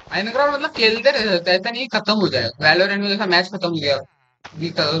 माइनक्राफ्ट मतलब खेलते रह सकते, ऐसा नहीं खत्म हो जाएगा, वैलोरेंट में जैसा मैच खत्म हो गया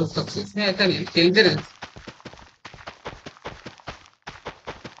अभी सबसे, इसमें ऐसा नहीं, खेलते रह।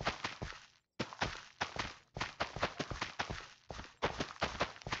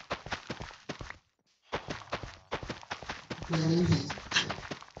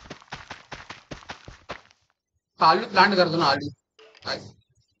 आलू प्लांट कर दो ना, आलू।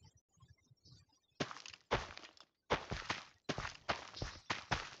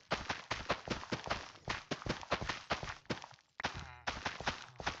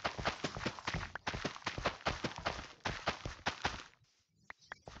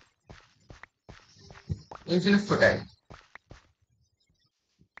 इंफिनिट फुट है।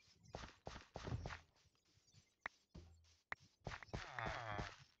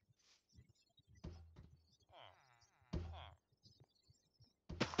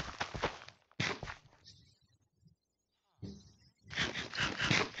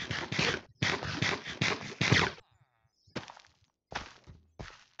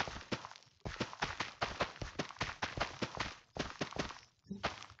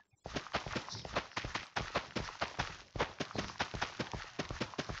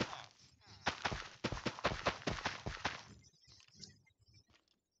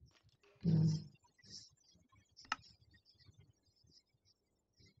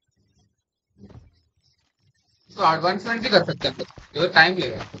 तो एडवांसमेंट भी कर सकते हैं, जो टाइम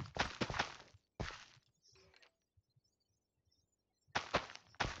लेगा।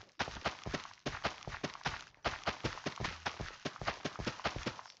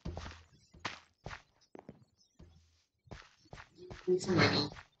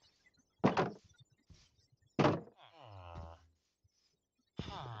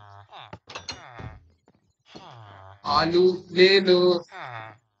 आलू ले लो।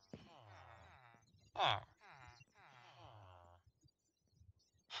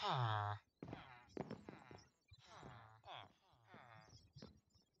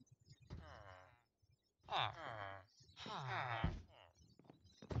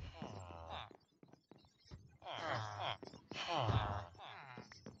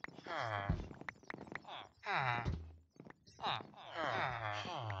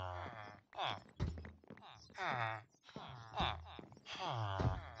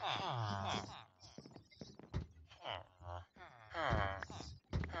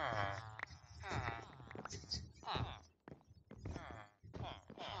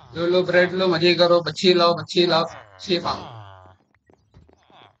 लो लो ब्रेड लो, मजे करो, बच्ची लाओ, बच्ची लाओ, छह पाओ।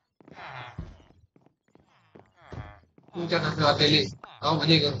 तुम क्या करते हो अकेले? आओ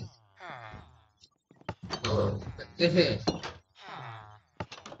मजे करो। तो करते हैं।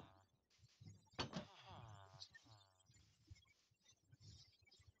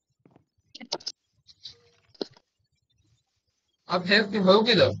 अब है कि हो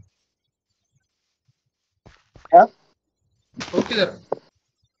किधर? क्या हो किधर?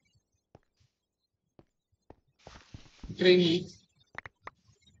 ट्रेनी।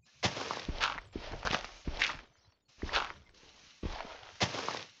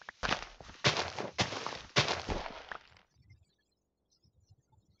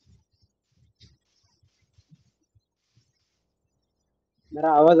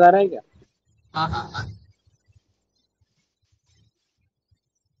 मेरा आवाज आ रहा है क्या? हाँ हाँ हाँ।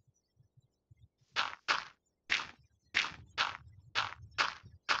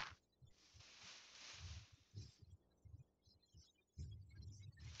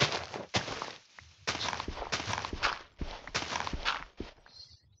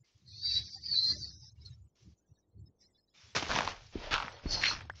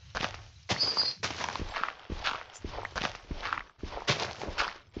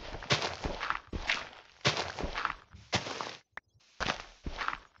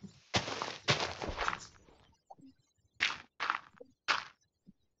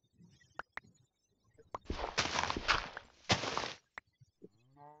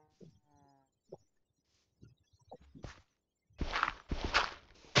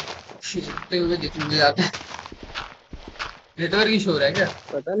 छिपते हुए दिख मुझे जाते हैं। नेटवर्क इशू हो रहा है क्या?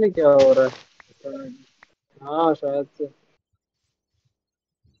 पता नहीं क्या हो रहा है। हाँ शायद से।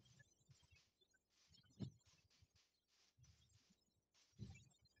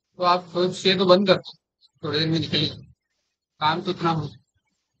 तो आप ये तो बंद कर दो, थोड़ी देर में निकल काम तो इतना हो।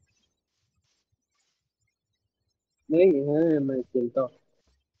 नहीं है, मैं खेलता हूँ।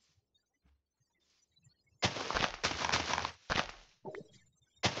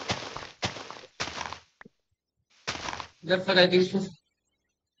 जब तक आई थिंक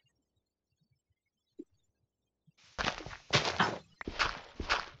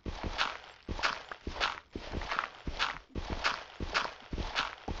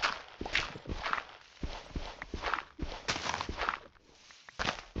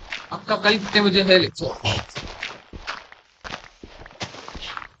आपका कल कितने बजे है लेक्चर?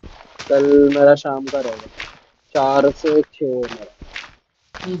 कल मेरा शाम का रहेगा, 4 से 6 मेरा।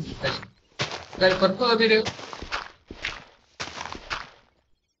 कल कल परसों अभी रहे हो?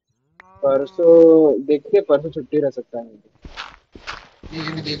 परसों देखते, परसों छुट्टी रह सकता है मुझे।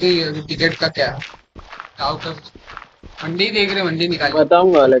 ये भी देखे टिकट का क्या आउट ऑफ मंडी देख रहे, मंडी निकालिए।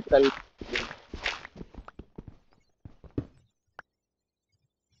 बताऊंगा लाइक कल।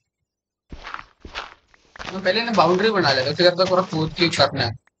 मैं पहले ना बाउंड्री बना लेता, फिर अपना पूरा खोद के करना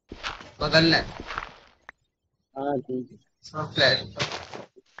है, बदलना है हाँ ठीक है। सब फ्लैट।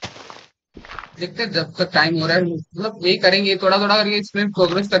 देखते हैं जब तक टाइम हो रहा है, मतलब यही करेंगे थोड़ा थोड़ा करके, इसमें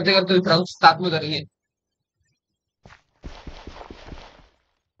प्रोग्रेस करते करते साथ में करेंगे।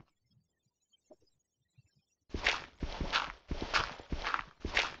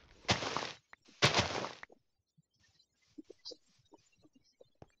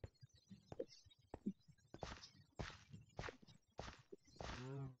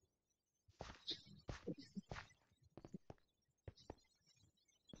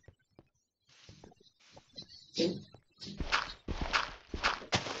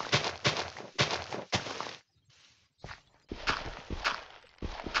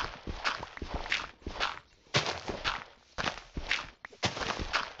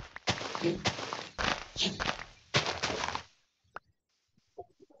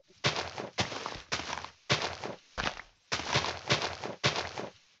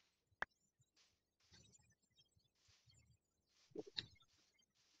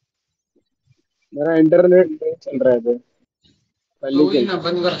 मेरा इंटरनेट नहीं चल रहा है तो कल तो ही वही ना चलता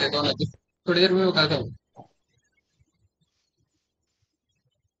है। बंद कर देता हूँ ना, थोड़ी देर में बताता हूँ।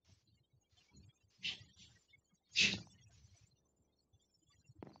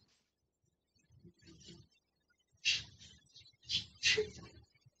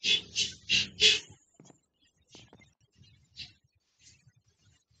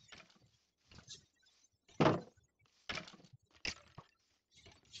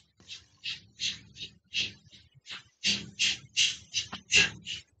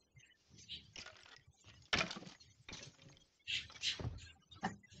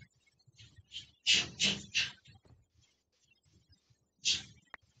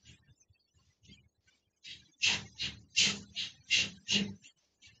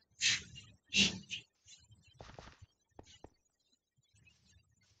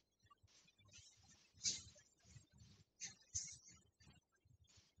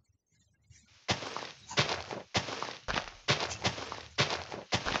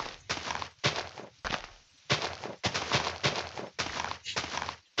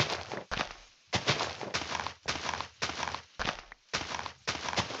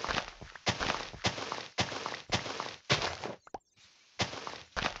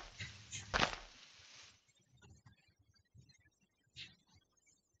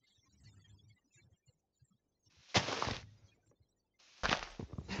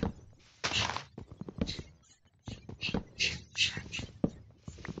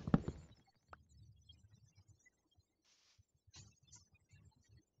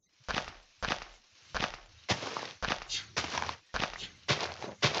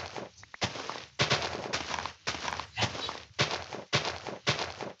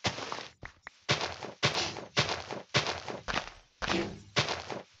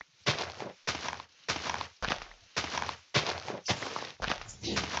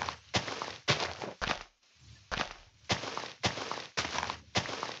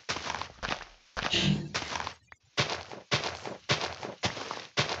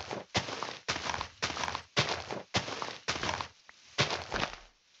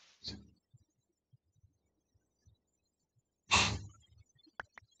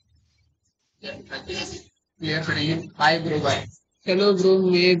 क्लियर करेंगे। Bye bro bye. चलो ब्रो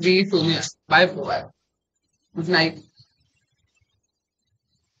मे बी तुम्हें bye bro bye. Good night.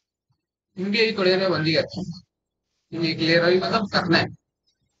 क्योंकि यही थोड़ी देर में बंदी करते हैं। ये क्लियर अभी मतलब करना है।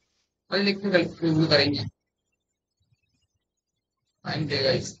 कल लिखते कल रिव्यू करेंगे। Fine day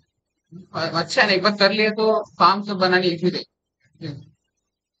guys. अच्छा है एक बार कर लिया तो काम सब बनानी एक ही day।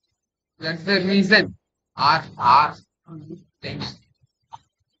 That's the reason. R. Thanks.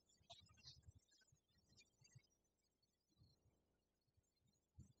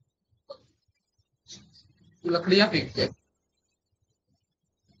 लकड़ियां फेंकते हैं।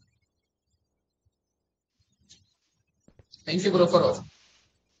 Thank you bro for all.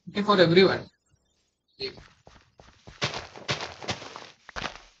 Thank you for everyone.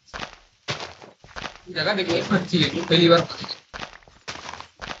 जगह देखिए अच्छी है पहली बार।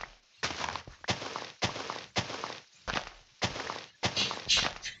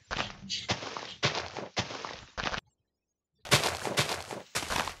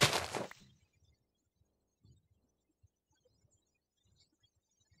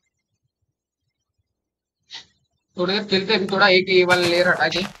 थोड़ी देर खेलते हैं थोड़ा एक ये वाला लेयर हटा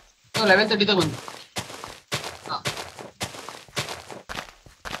के तो 11:30 तक बंद। हाँ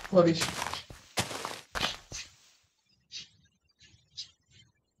सॉरी।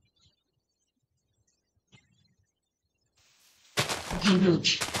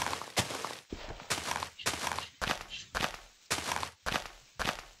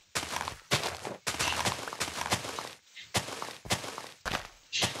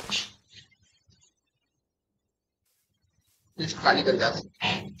 खाली कर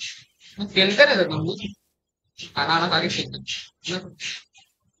जाते खेलते रहते तुम लोग। खाना वाना खा के खेलते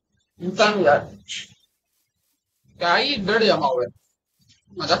इंसान यार क्या ही ब्लड जमा हुआ है।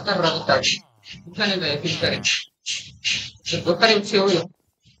 मजाक कर रहा था इंसान नहीं फिर करें तो करे अच्छे हो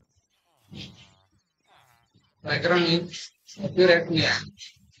बैकग्राउंड कॉपीराइट नहीं है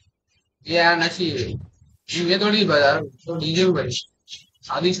ये आना चाहिए। ये थोड़ी बजा तो डीजे में बजी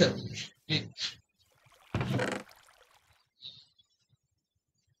आदि सर।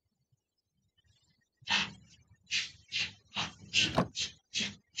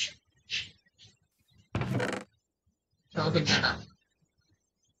 सब कुछ जाना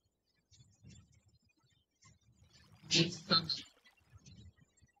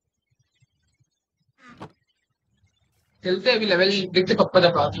खेलते अभी लेवल देखते पप्पा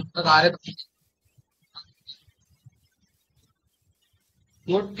जब तक आ रहे।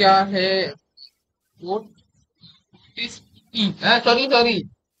 वोट क्या है। वोट सॉरी सॉरी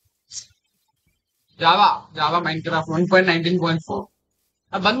जावा जावा माइनक्राफ्ट 1.19.4।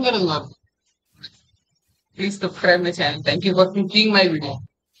 अब बंद कर दूंगा। Please subscribe my channel. Thank you for seeing my video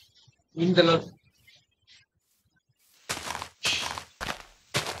in the Lord.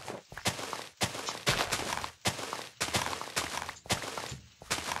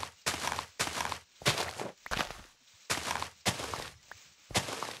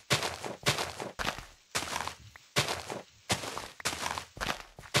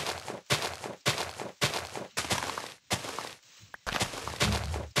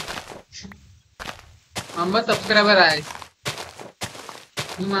 Number subscriber आए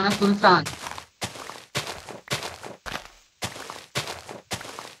माना सुल्तान।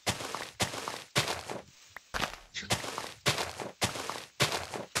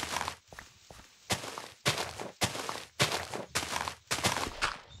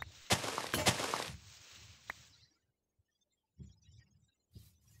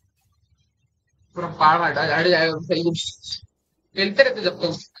 पूरा पहाड़ हट जाएगा सही कुछ खेलते रहते जब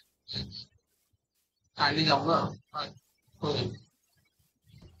तक आने जाऊंगा। हाँ, तो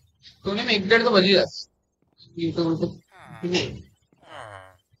सोने में 1 डेढ़ तो बज ही जाता है। ये तो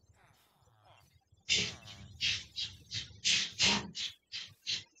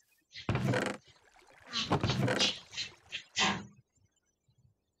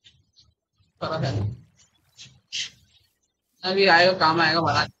पता है अभी आएगा काम आएगा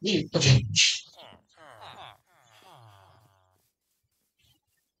बना तो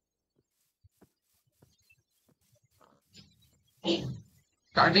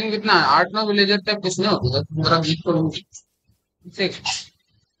स्टार्टिंग कितना 8-9 विलेजर तक कुछ नहीं होता 15-20 करूंगी।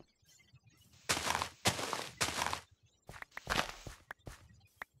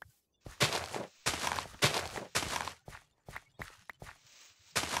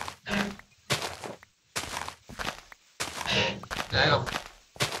 जाएगा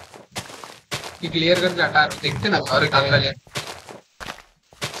क्लियर करके हटा देखते ना और एक अगला लेयर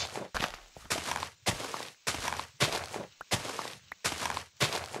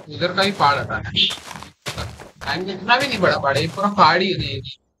उधर का ही पहाड़ हटाना है। टाइम इतना भी नहीं बड़ा पहाड़ है ये पूरा पहाड़ ही है।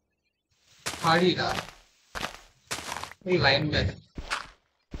 हाड़ी रहा लाइन में।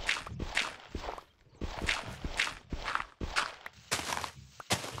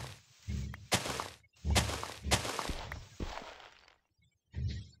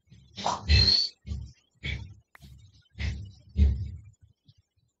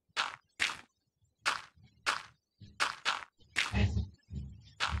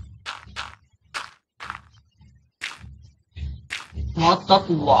 मौत का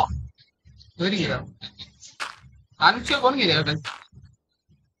कुआ वेरी गिरा आनुष्का कौन गिरेगा फिर।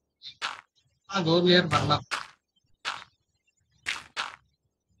 हाँ 2 लेयर भरना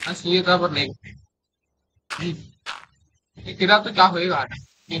बस ये था पर नहीं। ये गिरा तो क्या होएगा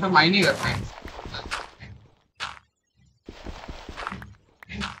ये तो माइंड नहीं करते हैं।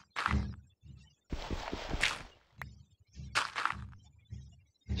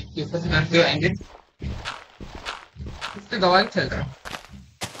 किस तरह से करते हो आएंगे इससे दवाई चल रहा है।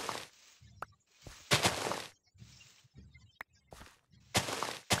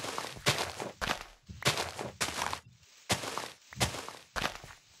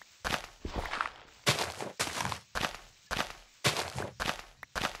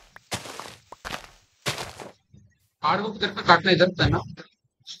 हार्ड को तेरे पे काटना इधर था ना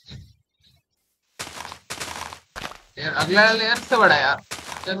यार अगला लेयर से बड़ा है यार।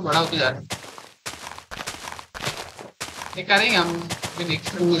 चल बड़ा होते जा रहा है। ये करेंगे हम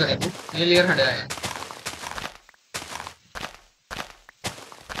नेक्स्ट में करेंगे ये लेयर हट जाएगा।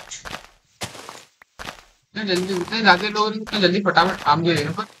 इतने जल्दी उतने ज्यादा लोग इतने जल्दी फटाफट काम भी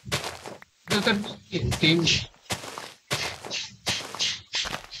लेना पर टीम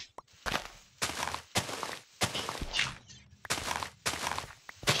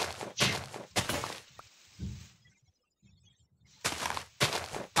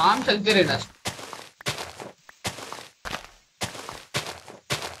काम चलते रहना।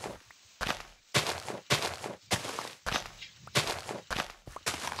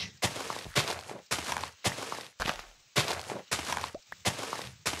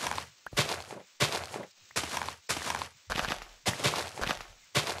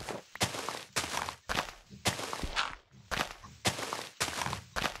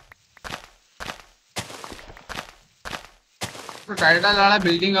 तो टाइटल वाला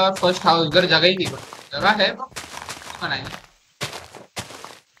बिल्डिंग और फर्स्ट हाउस उधर जगह ही नहीं बनी जगह है वो बनाएंगे।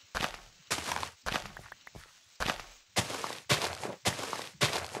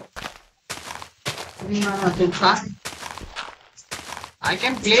 आई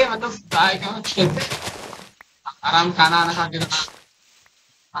कैन प्ले मतलब आई कैन खेलते आराम खाना आना खा के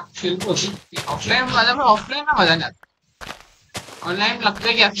खेल को ऑफलाइन में मजा में ऑफलाइन में मजा नहीं आता। ऑनलाइन लगता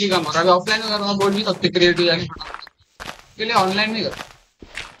है कि असली काम हो रहा है ऑफलाइन में करूँगा बोल भी सकते क्रिएटिव जाके के लिए ऑनलाइन नहीं करता।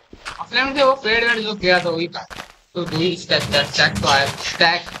 ऑफलाइन में वो पेड़ वेड़ जो किया था वही का तो वही स्टैक स्टैक स्टैक तो आया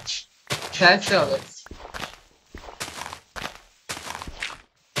स्टैक स्टैक से हो गया।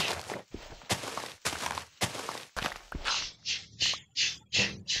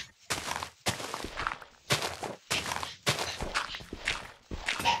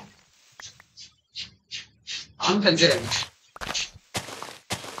 हम चलते रहेंगे।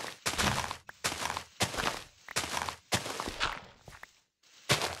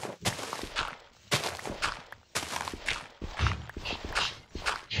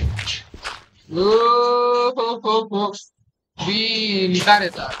 हो भी लिखा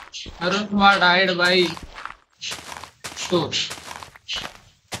रहता अरुण कुमार डाइड बाई तो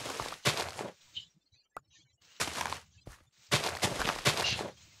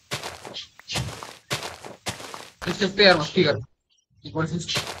शिफ्ट यार मस्ती कर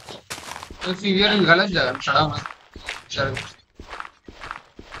तो सीवियर गलत जगह खड़ा हुआ चल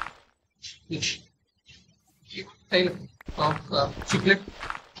सही चिकलेट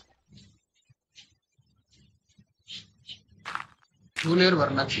लेयर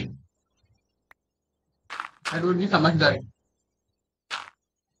भरना चाहिए एडवर्ड भी समझदार है।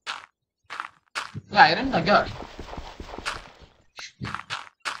 ये आयरन था क्या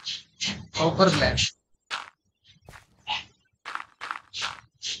कॉपर ब्लैक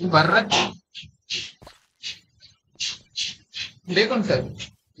भर रहा देखो सर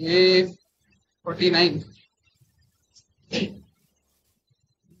ये 49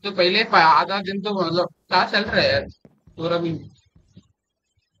 तो पहले आधा दिन तो मतलब क्या चल रहा है यार पूरा भी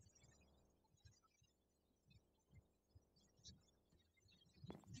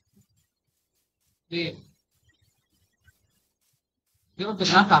ये देखो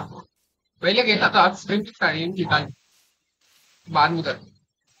कितना था पहले कहता था आज स्प्रिंट टाइम निकाल बाद में कर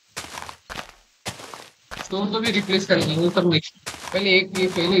स्टोर तो भी रिप्लेस करेंगे वो सब नेक्स्ट पहले एक ये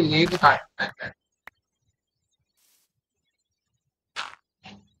पहले ये तो था।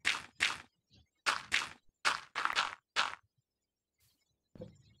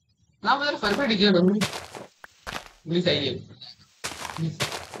 ना मुझे परफेक्ट डीजे बनूंगी मुझे चाहिए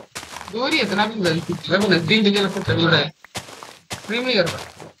दूर ही इतना भी नजदीक डीजे लगता चल रहा है स्ट्रीम नहीं कर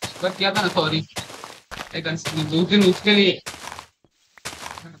पाया पर किया था ना सॉरी एक दो दिन उसके लिए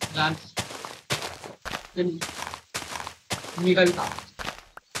जान निकल था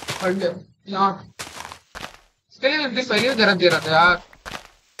फट गया यहाँ इसके लिए मैं पहले भी जरा दे रहा था यार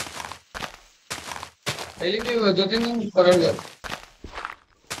पहले भी दो तीन दिन पकड़ गया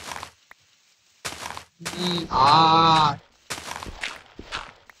हाँ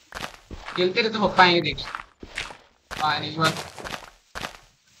खेलते रहे तो पप्पा आएंगे देखिए पानी बस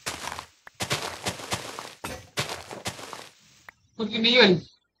खुद की नहीं बनी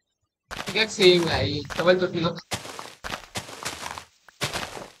क्या सेम है ये डबल तो किलो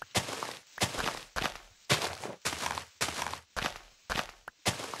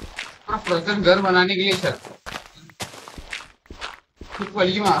पूरा फ्रोजन घर बनाने के लिए सर खुद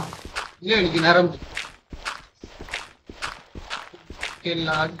वाली माँ ये लेकिन नरम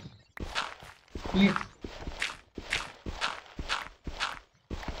खेलना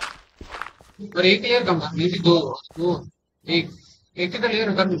और एक लेयर कम नहीं थी दो दो एक एक ही तो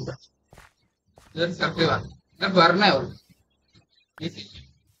लेयर कर दूंगा जब करते बाद जब भरना है और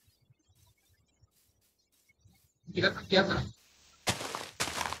क्या था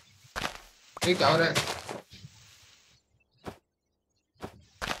ये क्या हो रहा है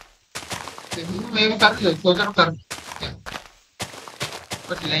मैं भी कर ले सोच रहा कर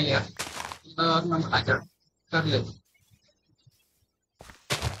कुछ नहीं यार मैं कर ले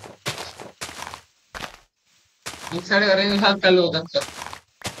एक साइड करेंगे साथ कल होता है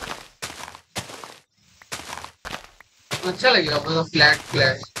अच्छा लगेगा मतलब फ्लैट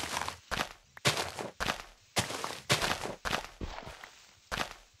फ्लैट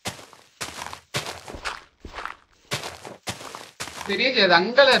फिर ये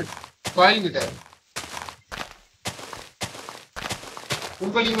रंग कलर कॉइल की तरह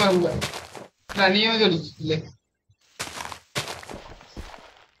उनको नहीं मारूंगा नहीं है जो ले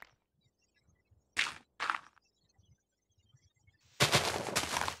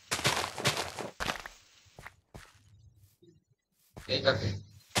यही करते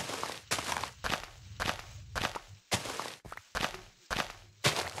हैं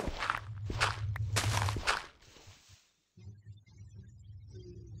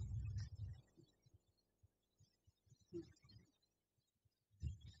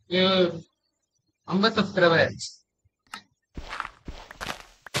ये 50 सब्सक्राइबर है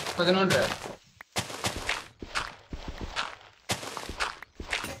 11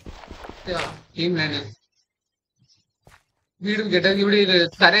 ಟೀಮ್ ಲೈನ್ వీడు వీడు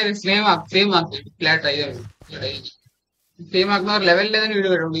సరే సేమ్ ఫ్లాట్ అయ్యారు సేమ్ ఆకున్నారు లెవెల్ లేదని వీడు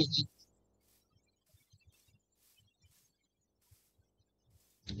వీడు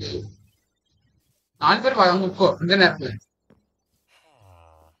நாலு பேர் பார்க்க முக்கோ இந்த நேரத்துல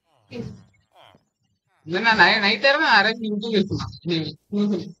நைட் நேரம் அரேஞ்ச் இன்டர்வியூ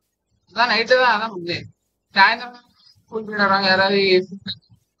இருக்கணும் அதான் நைட்டு தான் அதான் சாயந்தரம் ஸ்கூல் போயிட்டு வராங்க யாராவது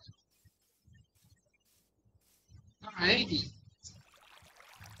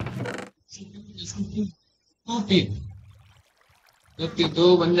टू पी दो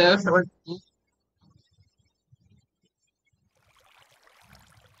बन जाएगा 7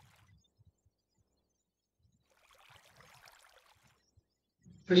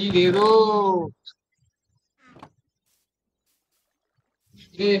 फ्री दे दो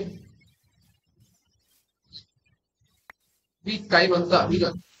ये भी काई बनता अभी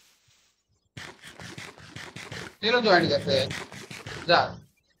का तीनों ज्वाइन करते हैं जा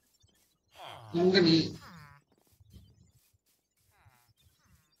इनके नहीं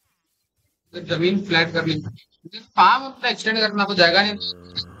तो जमीन फ्लैट करनी फार्म अपना एक्सटेंड करना तो जाएगा नहीं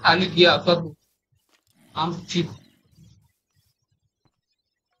खाली किया सब काम ठीक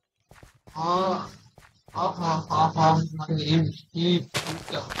हाँ हाँ हाँ हाँ हाँ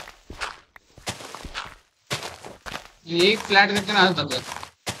ये एक फ्लैट करके ना बंद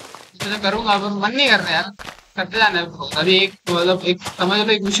तो करूंगा अब मन नहीं कर रहा यार करते जाना है अभी एक मतलब एक समझ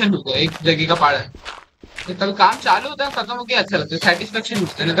लो एक मिशन होगा एक जगह का पहाड़ है तो कल काम चालू होता है खत्म हो गया अच्छा लगता है सेटिस्फेक्शन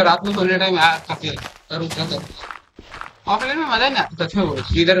मिलता है नहीं तो रात में सोने टाइम यार काफी करूँ क्या करूँ ऑफलाइन में मजा नहीं आता सच में बोलो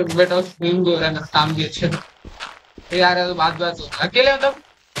इधर बैठा स्विमिंग हो रहा है काम भी अच्छे तो यार तो बात होता है अकेले मतलब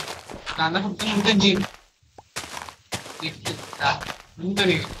गाना सुनते सुनते जी सुनते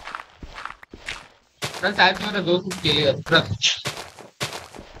नहीं कल शायद मेरा दोस्त खेलेगा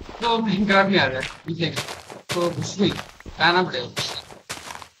तो माइनक्राफ्ट नहीं आ रहा है तो कुछ नहीं गाना पड़ेगा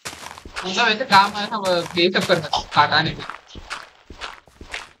मतलब वैसे काम है ना ये सब कर सकते काटाने पे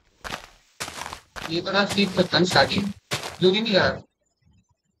ये थोड़ा सीख सकता है स्टार्टिंग जो भी नहीं कर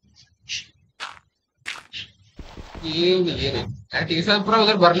ये रे ये सब पूरा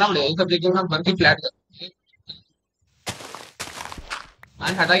उधर भरना पड़ेगा ये सब जगह ना भर के फ्लैट कर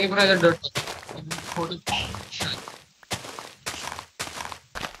आज हटा के पूरा इधर डॉट फोटो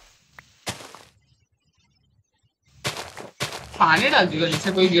पानी डाल दिया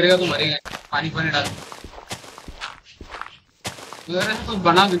जिससे कोई गिरेगा तो मरेगा पानी पानी डाल उधर ऐसे कुछ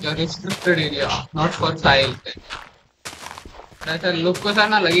बना दीजिए restricted area not for child ऐसा लोग को ऐसा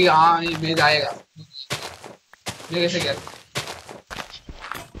ना लगेगा हाँ ये इमेज आएगा ये कैसे क्या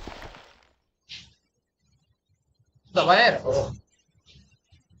दबाया रखो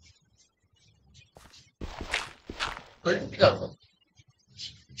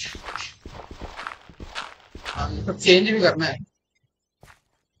हाँ ये सब चेंज भी करना है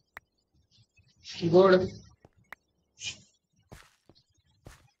कीबोर्ड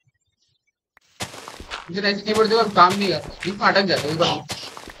मुझे ऐसे कीबोर्ड देखो काम नहीं करता बीच में अटक जाता है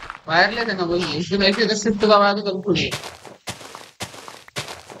वायरलेस है ना वही इसलिए ऐसे इधर शिफ्ट दबाया तो कभी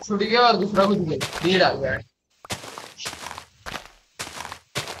छूट गया और दूसरा कुछ गया लीड आ गया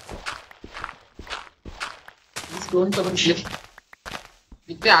स्टोन तो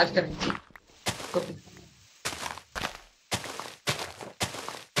इतने आज करेंगे तो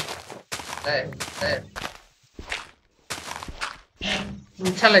है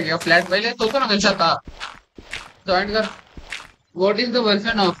अच्छा लगेगा फ्लैट पहले तो ना कैसा था ज्वाइन कर what is the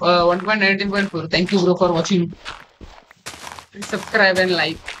version of 1.19.4 thank you bro for watching please subscribe and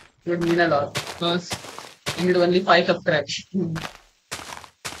like it would mean a lot because we need only 5 subscribes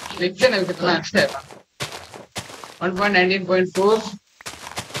देखते ना कितना अच्छा है 1.19.4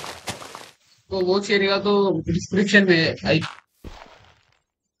 तो वो चाहिएगा तो डिस्क्रिप्शन में आई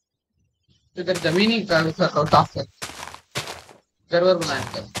इधर जमीन ही का साफ कर सर्वर बनाने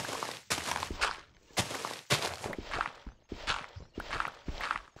का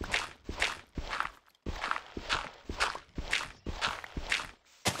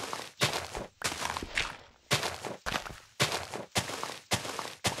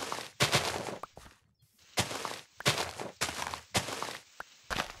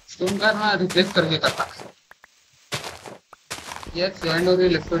स्टोन का ना रिप्लेस करके करता ये ज्वाइन हो रही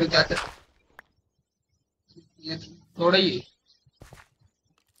लेफ्ट क्या कर ये थोड़ा ही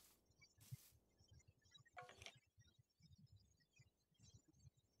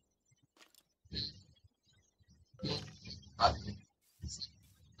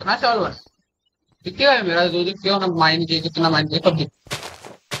कितना चावल बना दिखेगा है मेरा जो दिखेगा ना माइन के कितना माइन के सब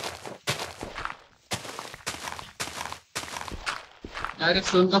यार एक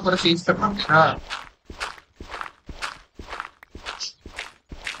स्टोन का पूरा चेंज करना पड़ेगा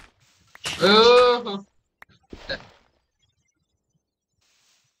ओह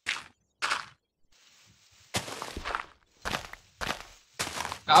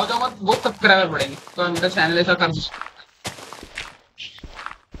गाँव जाऊंगा तो बहुत सब्सक्राइबर बढ़ेंगे तो मेरा चैनल ऐसा कर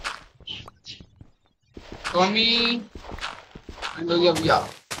टॉमी एंड हो गया भैया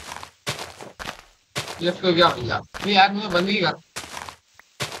लेफ्ट हो गया भैया ये यार मुझे बंद ही कर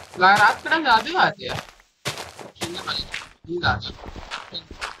रात के टाइम ज्यादा आते हैं नींद आती है।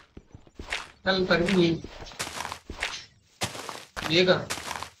 चल कर भी नहीं ये कर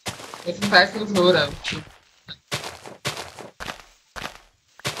एक्सरसाइज कुछ हो रहा है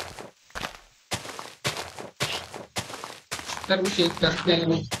कर भी चेक करते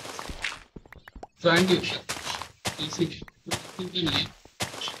हैं ज्वाइन इसी नहीं है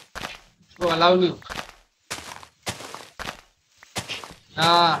तो अलाउ नहीं होगा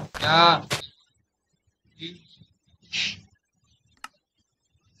क्या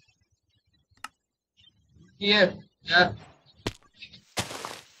ये यार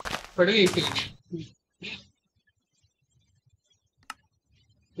पड़ी थी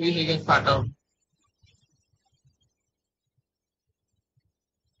ठीक है फाटा हूँ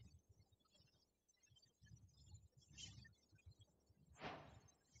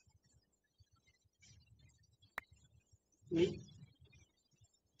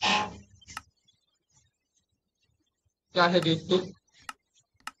क्या है दोस्तों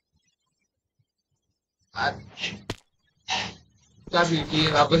क्या बीटी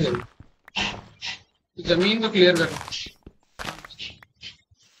है वापस जमीन को क्लियर कर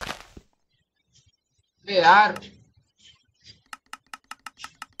अरे यार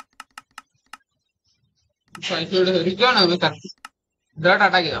रुको ना मैं कर डट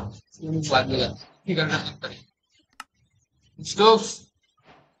हटा गया बाद में ठीक करना stove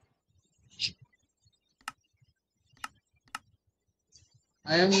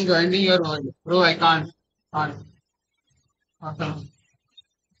I am joining your world. Bro, I can't. Can't. Awesome.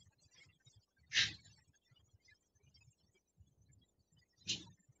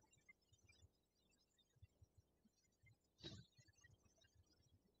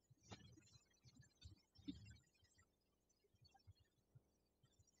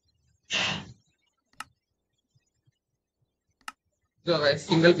 जो भाई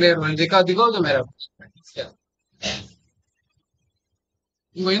सिंगल प्लेयर वन देखा दिखाओ तो मेरा क्या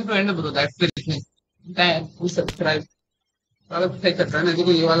going to and bro that's the time to subscribe वाला सही कर रहा है ना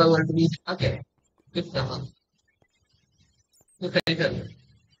देखो ये वाला वर्ल्ड भी ओके किस तरह तो सही कर रहा है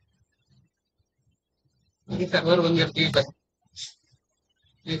ये सर्वर बंद करती है बस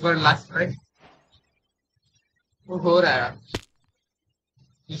एक बार लास्ट ट्राई वो हो रहा है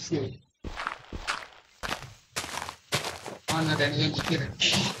इसलिए ऑन रहने की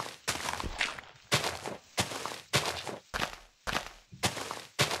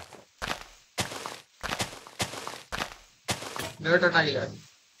डेटा टाइल है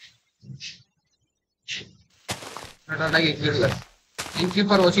डेटा टाइल एग्जिट कर thank you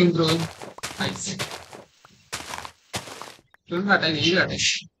for watching bro nice तुम डाटा नहीं डाटा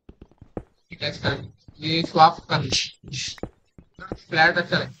ठीक है इसका ये स्वैप कर फ्लैट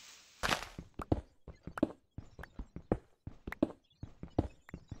अच्छा है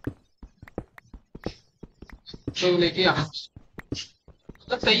तो लेके आ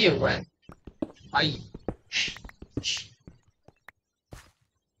तो सही है हुआ है आई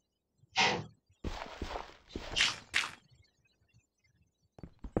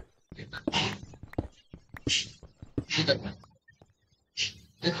ये करना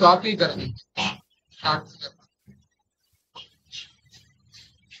ये स्वैप ही करना स्टार्ट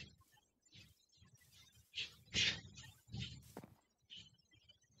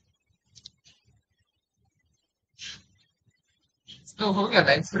तो हो गया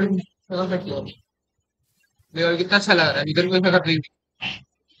लाइफ स्ट्रीम चलो तक हो देखो कितना अच्छा लग रहा है इधर कोई कर रही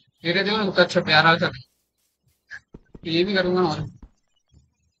मेरे देखो कितना अच्छा प्यारा सा ये भी करूंगा और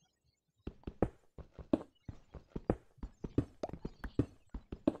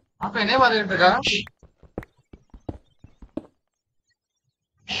आप पहले वाले बेटा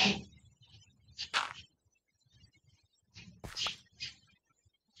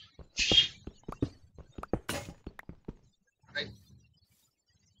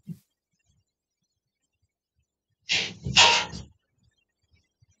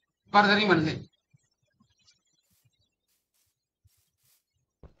पर नहीं मन में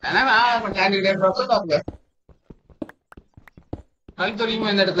है ना मैं क्या लीडर ड्रॉप तो आप कल तो नहीं मैं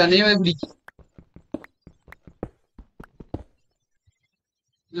अंदर नहीं मैं बिकी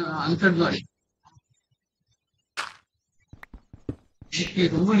आंसर दो ये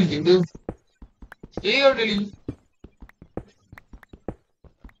रूम नहीं दे ये और डेली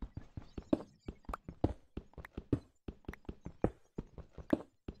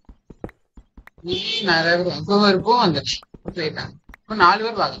நீ நிறைய பேர் இப்போ இருக்கும் அந்த போயிட்டாங்க இப்போ 4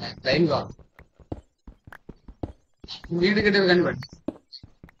 பேர் பார்க்கல டைம் வீடு கிட்ட கண்டுபிடி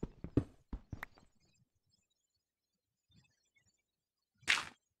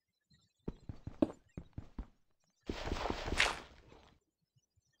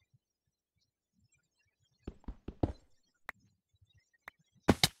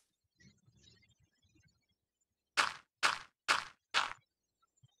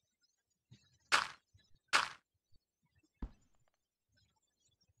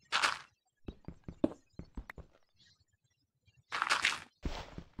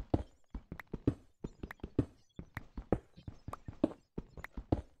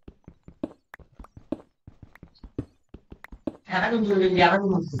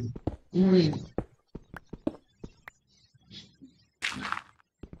யாரும்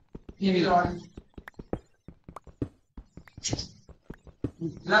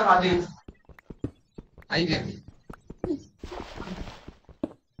आई गए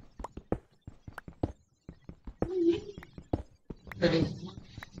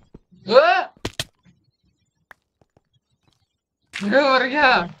मर गया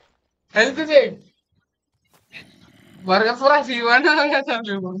हेल्थ से मर गया पूरा सीवाना हो गया था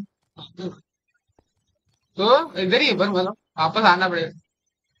मेरे को तो इधर ही पर मतलब वापस आना पड़ेगा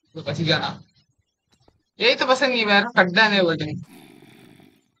तो बच गया ना यही तो पसंद नहीं मेरा खड्डा नहीं बोलते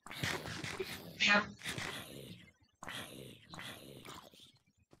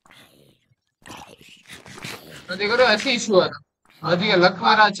तो देखो तो ऐसे इशू हुआ था अधिक लक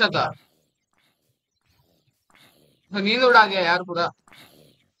मारा अच्छा था तो नींद उड़ा गया यार पूरा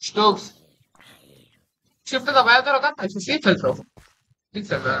स्टोक्स शिफ्ट दबाया तो रखा था ऐसे चल रहा हूँ ठीक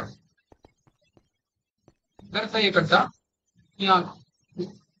चल रहा है करता ये करता यहाँ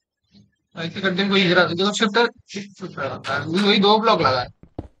ऐसे करते कोई गिरा देखो शिफ्ट रखा है वही 2 ब्लॉक लगा है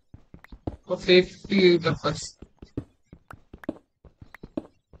और सेफ्टी पर्पस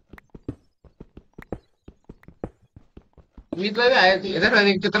उम्मीद भाई आए थे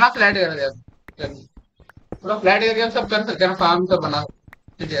इधर कितना फ्लैट कर दिया पूरा फ्लैट एरिया सब कर सकते हैं फार्म सब बना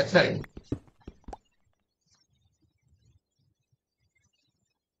ठीक है अच्छा है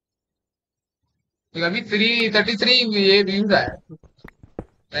अभी 333 ये व्यूज आया।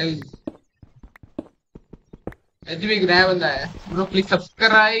 एच भी एक नया बंदा है ब्रो, प्लीज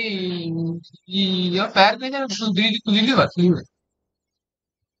सब्सक्राइब। यार पैर में ना खुजली खुजली होती है।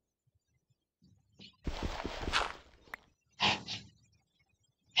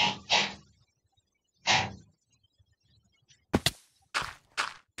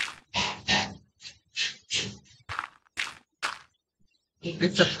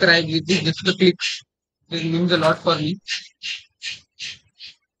 Please subscribe. Just the click. It means a lot for me.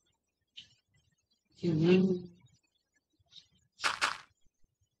 Mhm.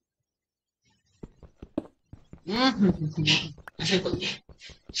 ऐसे करो।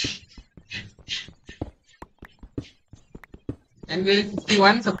 And there is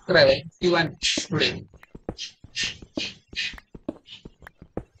 51 subscriber. 51 today.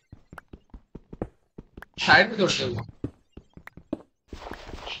 Side में जोड़ते हो।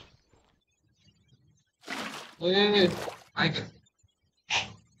 ओए, आई कर।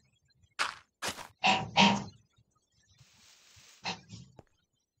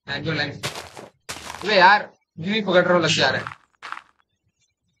 Angle line. अबे यार, भी पकड़ रहा हूँ, लग जा रहा है।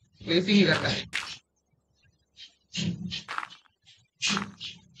 प्लेसिंग ही करना है।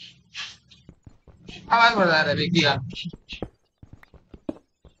 आवाज बढ़ा रहा है, देखिएगा।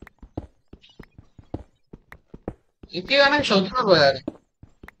 एक ही गाना चौथी बार बजा रहे हैं।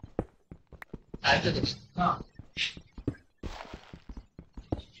 ऐसे तो हाँ,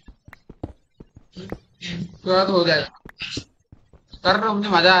 उसके बाद हो जाएगा। कर रहा हूँ, मुझे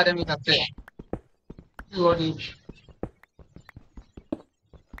मजा आ रहा है, मैं करते हैं। वो नहीं,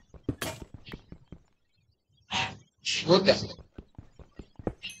 वो क्या?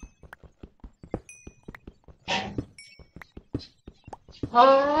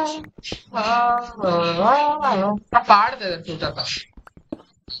 हाँ, फाड़ दे छोटा था।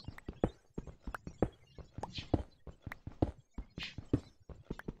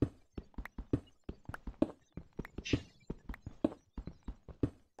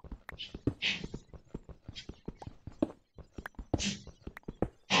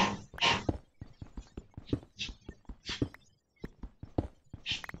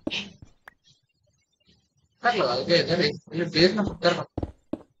 कर लगा दे इधर, ये बेस में पत्थर।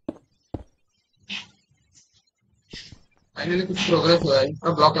 फाइनली कुछ प्रोग्रेस हुआ है,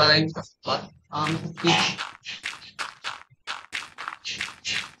 इसका ब्लॉक लगाएंगे इसका बाद। हाँ,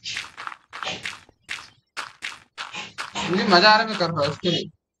 मुझे मजा आ रहा है, मैं कर रहा हूँ, उसके लिए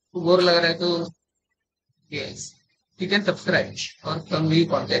तो बोर लग रहा है तो यस, यू कैन सब्सक्राइब और कम भी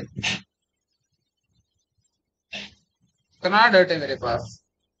कंटेंट। इतना डर्ट है मेरे पास।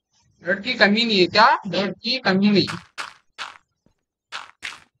 डर्ट की कमी नहीं है क्या? डर्ट की कमी नहीं।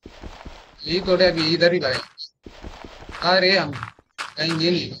 ये थोड़े अभी इधर ही लगाए। अरे हम कहीं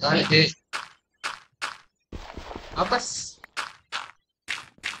ये नहीं अरे थे वापस।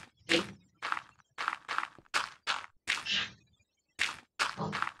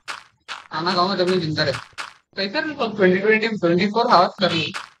 खाना खाऊंगा जब मैं जिंदा रहे। कैसे 20 24 आवर्स कर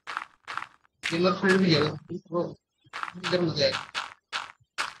ली। दिन फिर भी है वो, इधर मुझे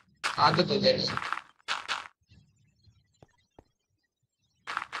आदत हो जाएगी।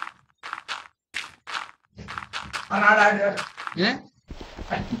 हैं?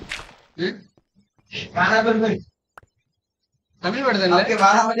 हैं? तमिल वर्जन है।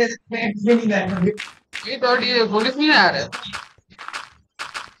 12 बजे ये तो ये पुलिस नहीं आ रहा है।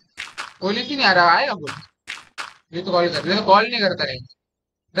 पुलिस ही नहीं आ रहा, आएगा पुलिस। ये तो कॉल कर, ये तो कॉल नहीं करता रहे।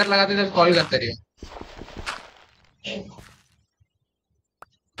 इधर लगाते जब कॉल करते रहे।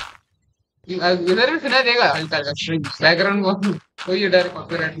 इधर भी सुनाई देगा हल्का हल्का बैकग्राउंड में कोई डर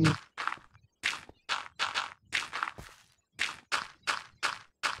कॉपीराइट नहीं।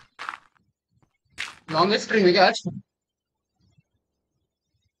 लॉन्गेस्ट स्ट्रिंग है क्या आज?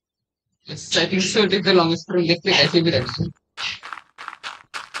 I think so it is the longest string, देखते कैसे भी रहते हैं।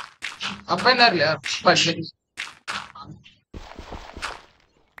 अपन ले यार पढ़ ले।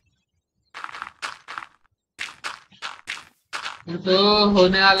 तो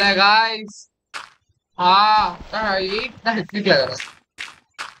होने वाला है गाइस। हाँ, ये इतना हेक्टिक लग रहा है।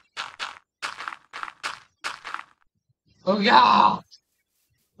 हो गया।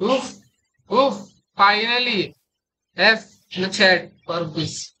 उफ, उफ, finally. F in the chat for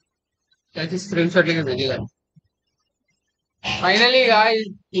this. कैसे स्क्रीनशॉट लेके भेजेगा? Finally guys,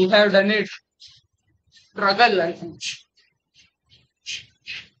 you have done it. Struggle.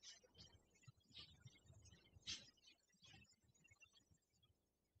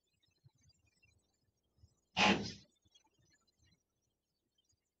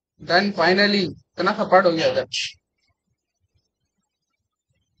 Done finally, इतना सपाट हो गया था।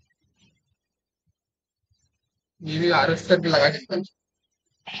 ये भी हार्वेस्टर पे लगा के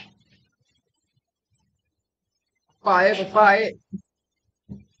पाए पाए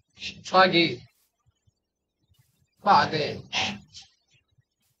पागे पागे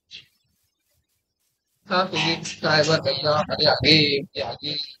सब सब्सक्राइबर भैया अरे आगे ये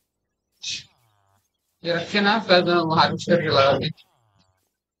आगे ये रखे ना फिर हार्वेस्टर पे लगा के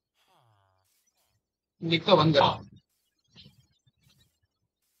लिख तो बंद करो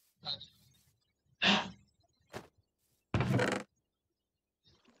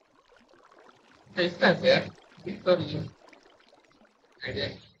कैसे है यार लिख तो नहीं आइडिया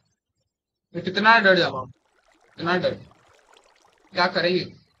ये कितना डर जाऊँ कितना डर क्या करेंगे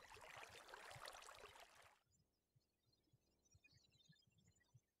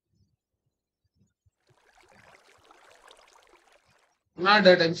कितना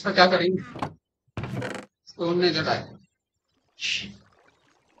डर है इसका क्या करेंगे स्टोन ने डरा है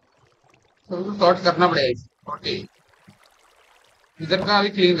तो सॉर्ट करना पड़ेगा ओके इधर का भी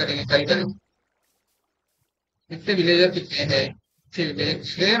क्लीन करेंगे कल करेंगे कितने विलेजर कितने हैं अच्छे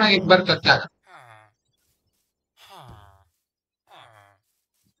विलेज ना एक बार करके आना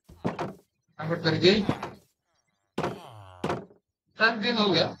फटाफट करके 10 दिन हो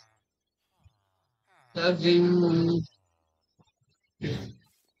गया 10 दिन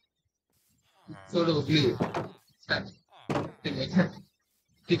छोड़ो प्लीज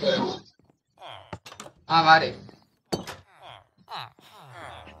ठीक है हाँ मारे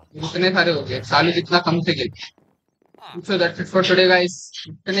इतने सारे हो गए सालू जितना कम से गए so that's it for today guys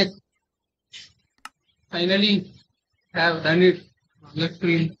इतने finally have done it let's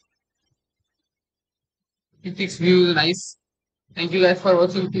screen 56 views nice thank you guys for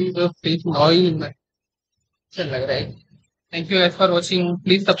watching please taking oil in my अच्छा लग रहा है thank you guys for watching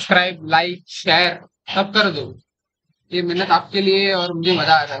please subscribe like share सब कर दो ये मेहनत आपके लिए और मुझे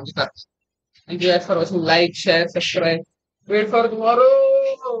मजा आ रहा है sir thank you guys for watching like share subscribe wait for tomorrow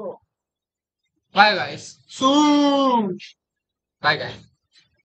bye guys soon bye guys